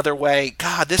think another way.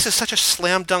 God, this is such a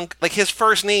slam dunk. Like his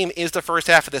first name is the first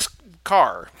half of this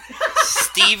car.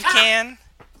 Steve Can?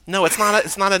 No, it's not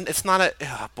a.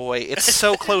 Oh boy, it's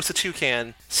so close to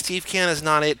Toucan. Steve Can is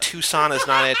not it. Tucson is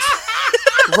not it.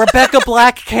 Rebecca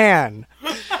Black can.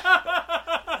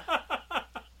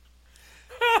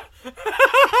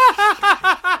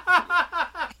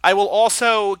 I will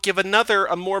also give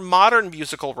a more modern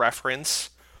musical reference.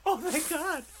 Oh my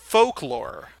god.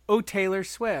 Folklore. Oh, Taylor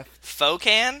Swift. Faux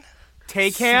Can?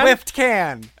 Tay can? Swift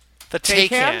can. The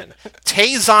Tay-Can? Tay-Can.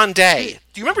 Tay Zonday.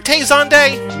 Do you remember Tay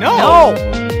Zonday? No.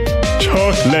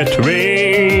 Chocolate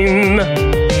rain.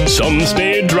 Some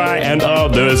stay dry and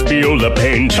others feel the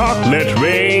pain. Chocolate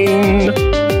rain.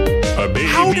 A baby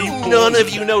How do none of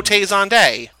you know Tay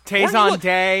Zonday? Tay's on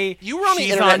day. You were on the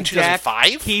she's internet on in deck,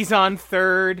 2005? He's on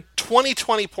third.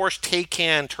 2020 Porsche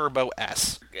Taycan Turbo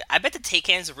S. I bet the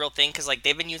Taycan's a real thing because like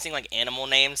they've been using like animal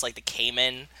names like the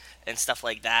Cayman and stuff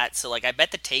like that. So like I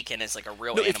bet the Taycan is like a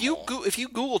real No, animal. if you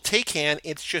Google Taycan,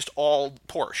 it's just all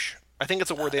Porsche. I think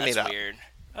it's a word they made That's up. weird.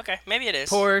 Okay, maybe it is.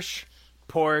 Porsche.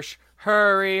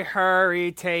 Hurry,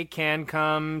 hurry, Taycan,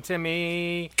 come to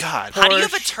me. God. How do you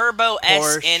have a Porsche, Turbo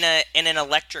S Porsche. in an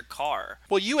electric car?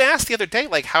 Well, you asked the other day,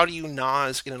 like, how do you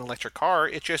NOS in an electric car?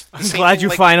 It's just the I'm same glad thing, you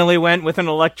like, finally went with an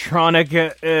electronic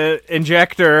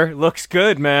injector. Looks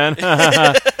good, man.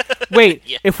 Wait,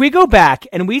 Yeah. if we go back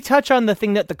and we touch on the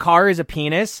thing that the car is a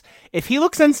penis, if he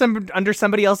looks in under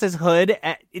somebody else's hood,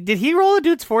 did he roll a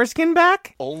dude's foreskin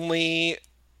back? only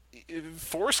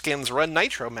foreskins run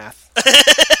nitro meth.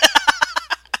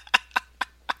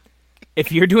 If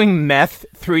you're doing meth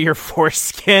through your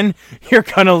foreskin, you're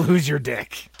gonna lose your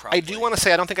dick. I do want to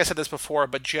say, I don't think I said this before,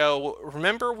 but Joe,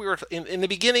 remember we were in the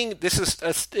beginning. This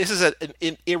is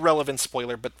an irrelevant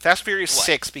spoiler, but Fast and Furious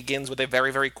 6 begins with a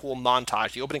very, very cool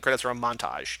montage. The opening credits are a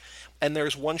montage, and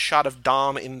there's one shot of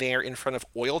Dom in there in front of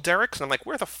oil derricks, and I'm like,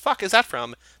 where the fuck is that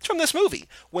from? It's from this movie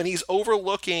when he's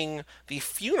overlooking the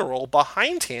funeral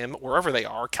behind him, wherever they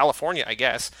are, California, I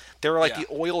guess. There are like the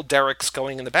oil derricks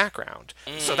going in the background.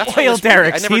 So that's from Oil this movie. I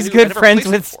derricks. never He's knew- I good never friends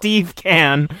placed it with before. Steve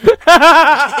Can.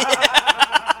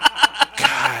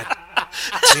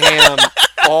 Damn,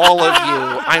 all of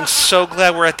you. I'm so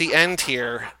glad we're at the end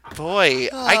here. Boy,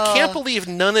 I can't believe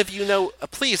none of you know.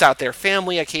 Please, out there,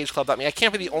 family at CageClub.me. I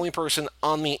can't be the only person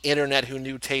on the internet who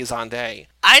knew Tay Zonday.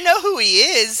 I know who he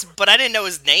is, but I didn't know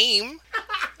his name.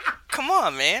 Come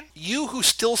on, man. You who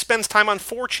still spends time on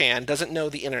 4chan doesn't know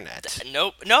the internet.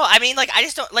 Nope. No, I mean, like, I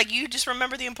just don't, like, you just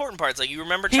remember the important parts. Like, you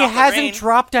remember He Chocolate hasn't Rain.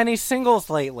 dropped any singles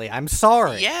lately. I'm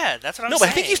sorry. Yeah, that's what I'm No, saying.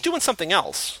 but I think he's doing something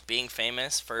else. Being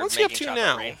famous for What's he making up to Chocolate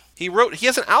now? Rain. He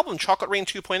has an album, Chocolate Rain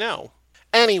 2.0.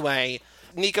 Anyway,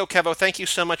 Nico, Kevo, thank you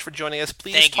so much for joining us.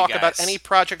 Please Thank you, talk about guys. any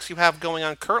projects you have going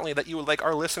on currently that you would like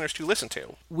our listeners to listen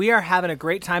to. We are having a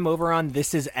great time over on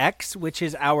This Is X, which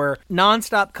is our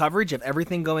nonstop coverage of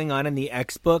everything going on in the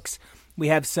X books. We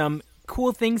have some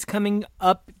cool things coming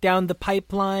up down the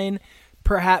pipeline.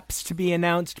 perhaps to be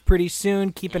announced pretty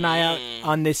soon. Keep an eye out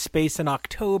on this space in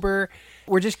October.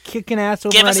 We're just kicking ass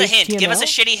over Give on us a HTML. hint. Give us a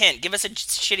shitty hint. Give us a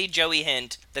shitty Joey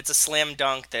hint that's a slam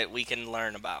dunk that we can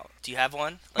learn about. Do you have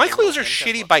one? My Like a clues are little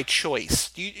hint shitty of- by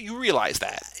choice. You realize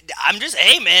that? I'm just,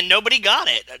 hey man, nobody got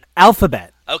it.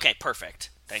 Alphabet. Okay, perfect.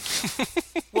 Thank you.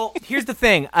 Well, here's the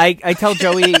thing. I tell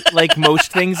Joey, like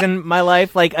most things in my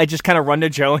life, like I just kind of run to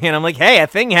Joey and I'm like, hey, a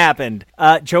thing happened.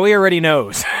 Joey already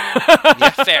knows. Yeah,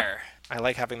 fair. I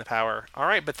like having the power. All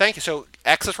right, but thank you. So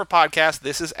X is for podcast.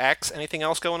 This is X. Anything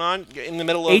else going on? You're in the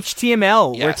middle of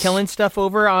HTML. We're Yes. killing stuff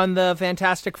over on the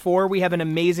Fantastic Four. We have an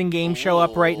amazing game show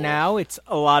up right now. It's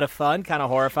a lot of fun, kind of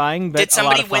horrifying, but Did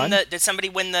somebody a lot of fun. Did somebody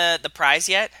win the prize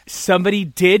yet? Somebody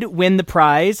did win the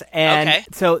prize, and Okay.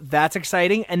 so that's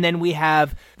exciting. And then we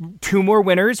have 2 more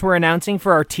winners we're announcing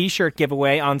for our T-shirt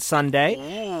giveaway on Sunday.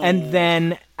 And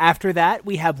then after that,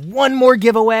 we have 1 more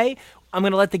giveaway. I'm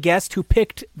going to let the guest who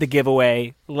picked the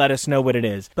giveaway let us know what it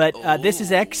is. But This Is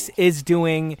X is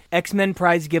doing X-Men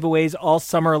prize giveaways all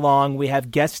summer long. We have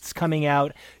guests coming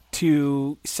out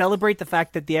to celebrate the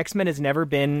fact that the X-Men has never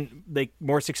been like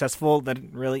more successful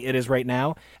than really it is right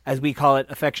now. As we call it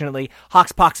affectionately,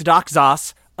 Hoxpox Doc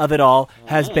Zos of it all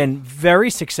has been very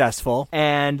successful,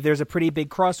 and there's a pretty big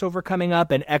crossover coming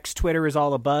up, and X Twitter is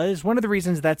all abuzz. One of the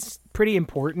reasons that's pretty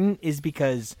important is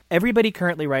because everybody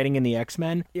currently writing in the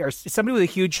X-Men is somebody with a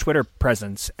huge Twitter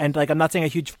presence, and like I'm not saying a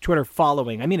huge Twitter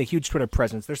following, I mean a huge Twitter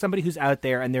presence. There's somebody who's out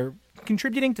there and they're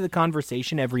contributing to the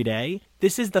conversation every day.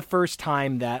 This is the first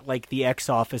time that like the X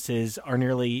offices are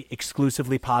nearly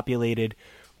exclusively populated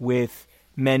with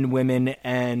men, women,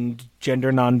 and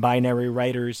gender non-binary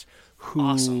writers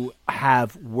who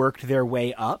have worked their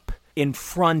way up in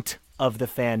front of the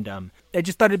fandom. I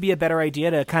just thought it'd be a better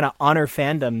idea to kind of honor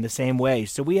fandom the same way.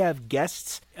 So we have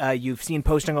guests you've seen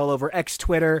posting all over X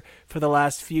Twitter for the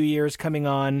last few years coming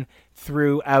on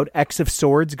throughout X of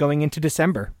Swords going into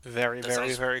December. Very,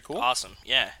 very, very cool. Awesome,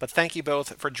 yeah. But thank you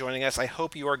both for joining us. I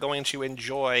hope you are going to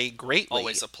enjoy greatly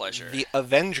Always a pleasure. the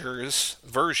Avengers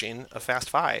version of Fast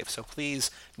 5. So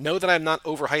please know that I'm not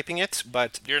overhyping it,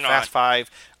 but You're not. Fast 5...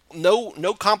 No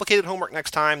complicated homework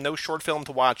next time. No short film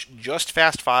to watch. Just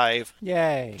Fast 5.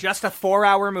 Yay. Just a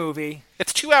 4-hour movie.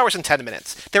 It's 2 hours and 10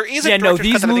 minutes. There is a Yeah, no, director's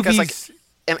these cut that I think has movies-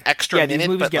 like an extra Yeah, minute, these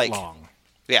movies but get like long.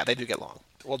 yeah, they do get long.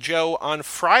 Well, Joe, on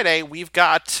Friday we've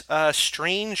got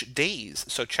Strange Days,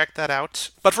 so check that out.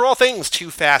 But for all things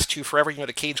Too Fast, Too Forever, you can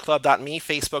go to cageclub.me,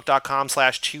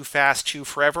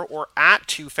 facebook.com/TooFast2Forever, or at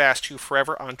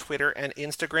TooFast2Forever on Twitter and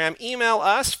Instagram. Email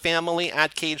us,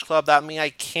 family@cageclub.me.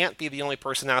 I can't be the only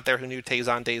person out there who knew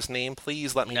Tazon Day's name.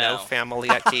 Please let me know,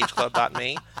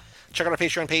 family@cageclub.me. Check out our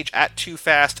Patreon page at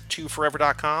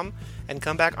TooFast2Forever.com. And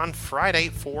come back on Friday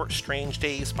for Strange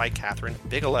Days by Catherine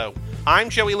Bigelow. I'm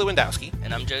Joey Lewandowski.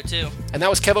 And I'm Joe, too. And that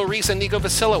was Kevo Reese and Nico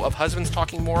Vasillo of Husbands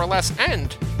Talking More or Less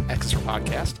and X's for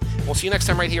Podcast. We'll see you next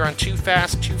time right here on Too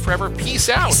Fast, Too Forever. Peace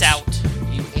out. Peace out.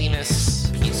 You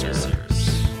Amos Peacers.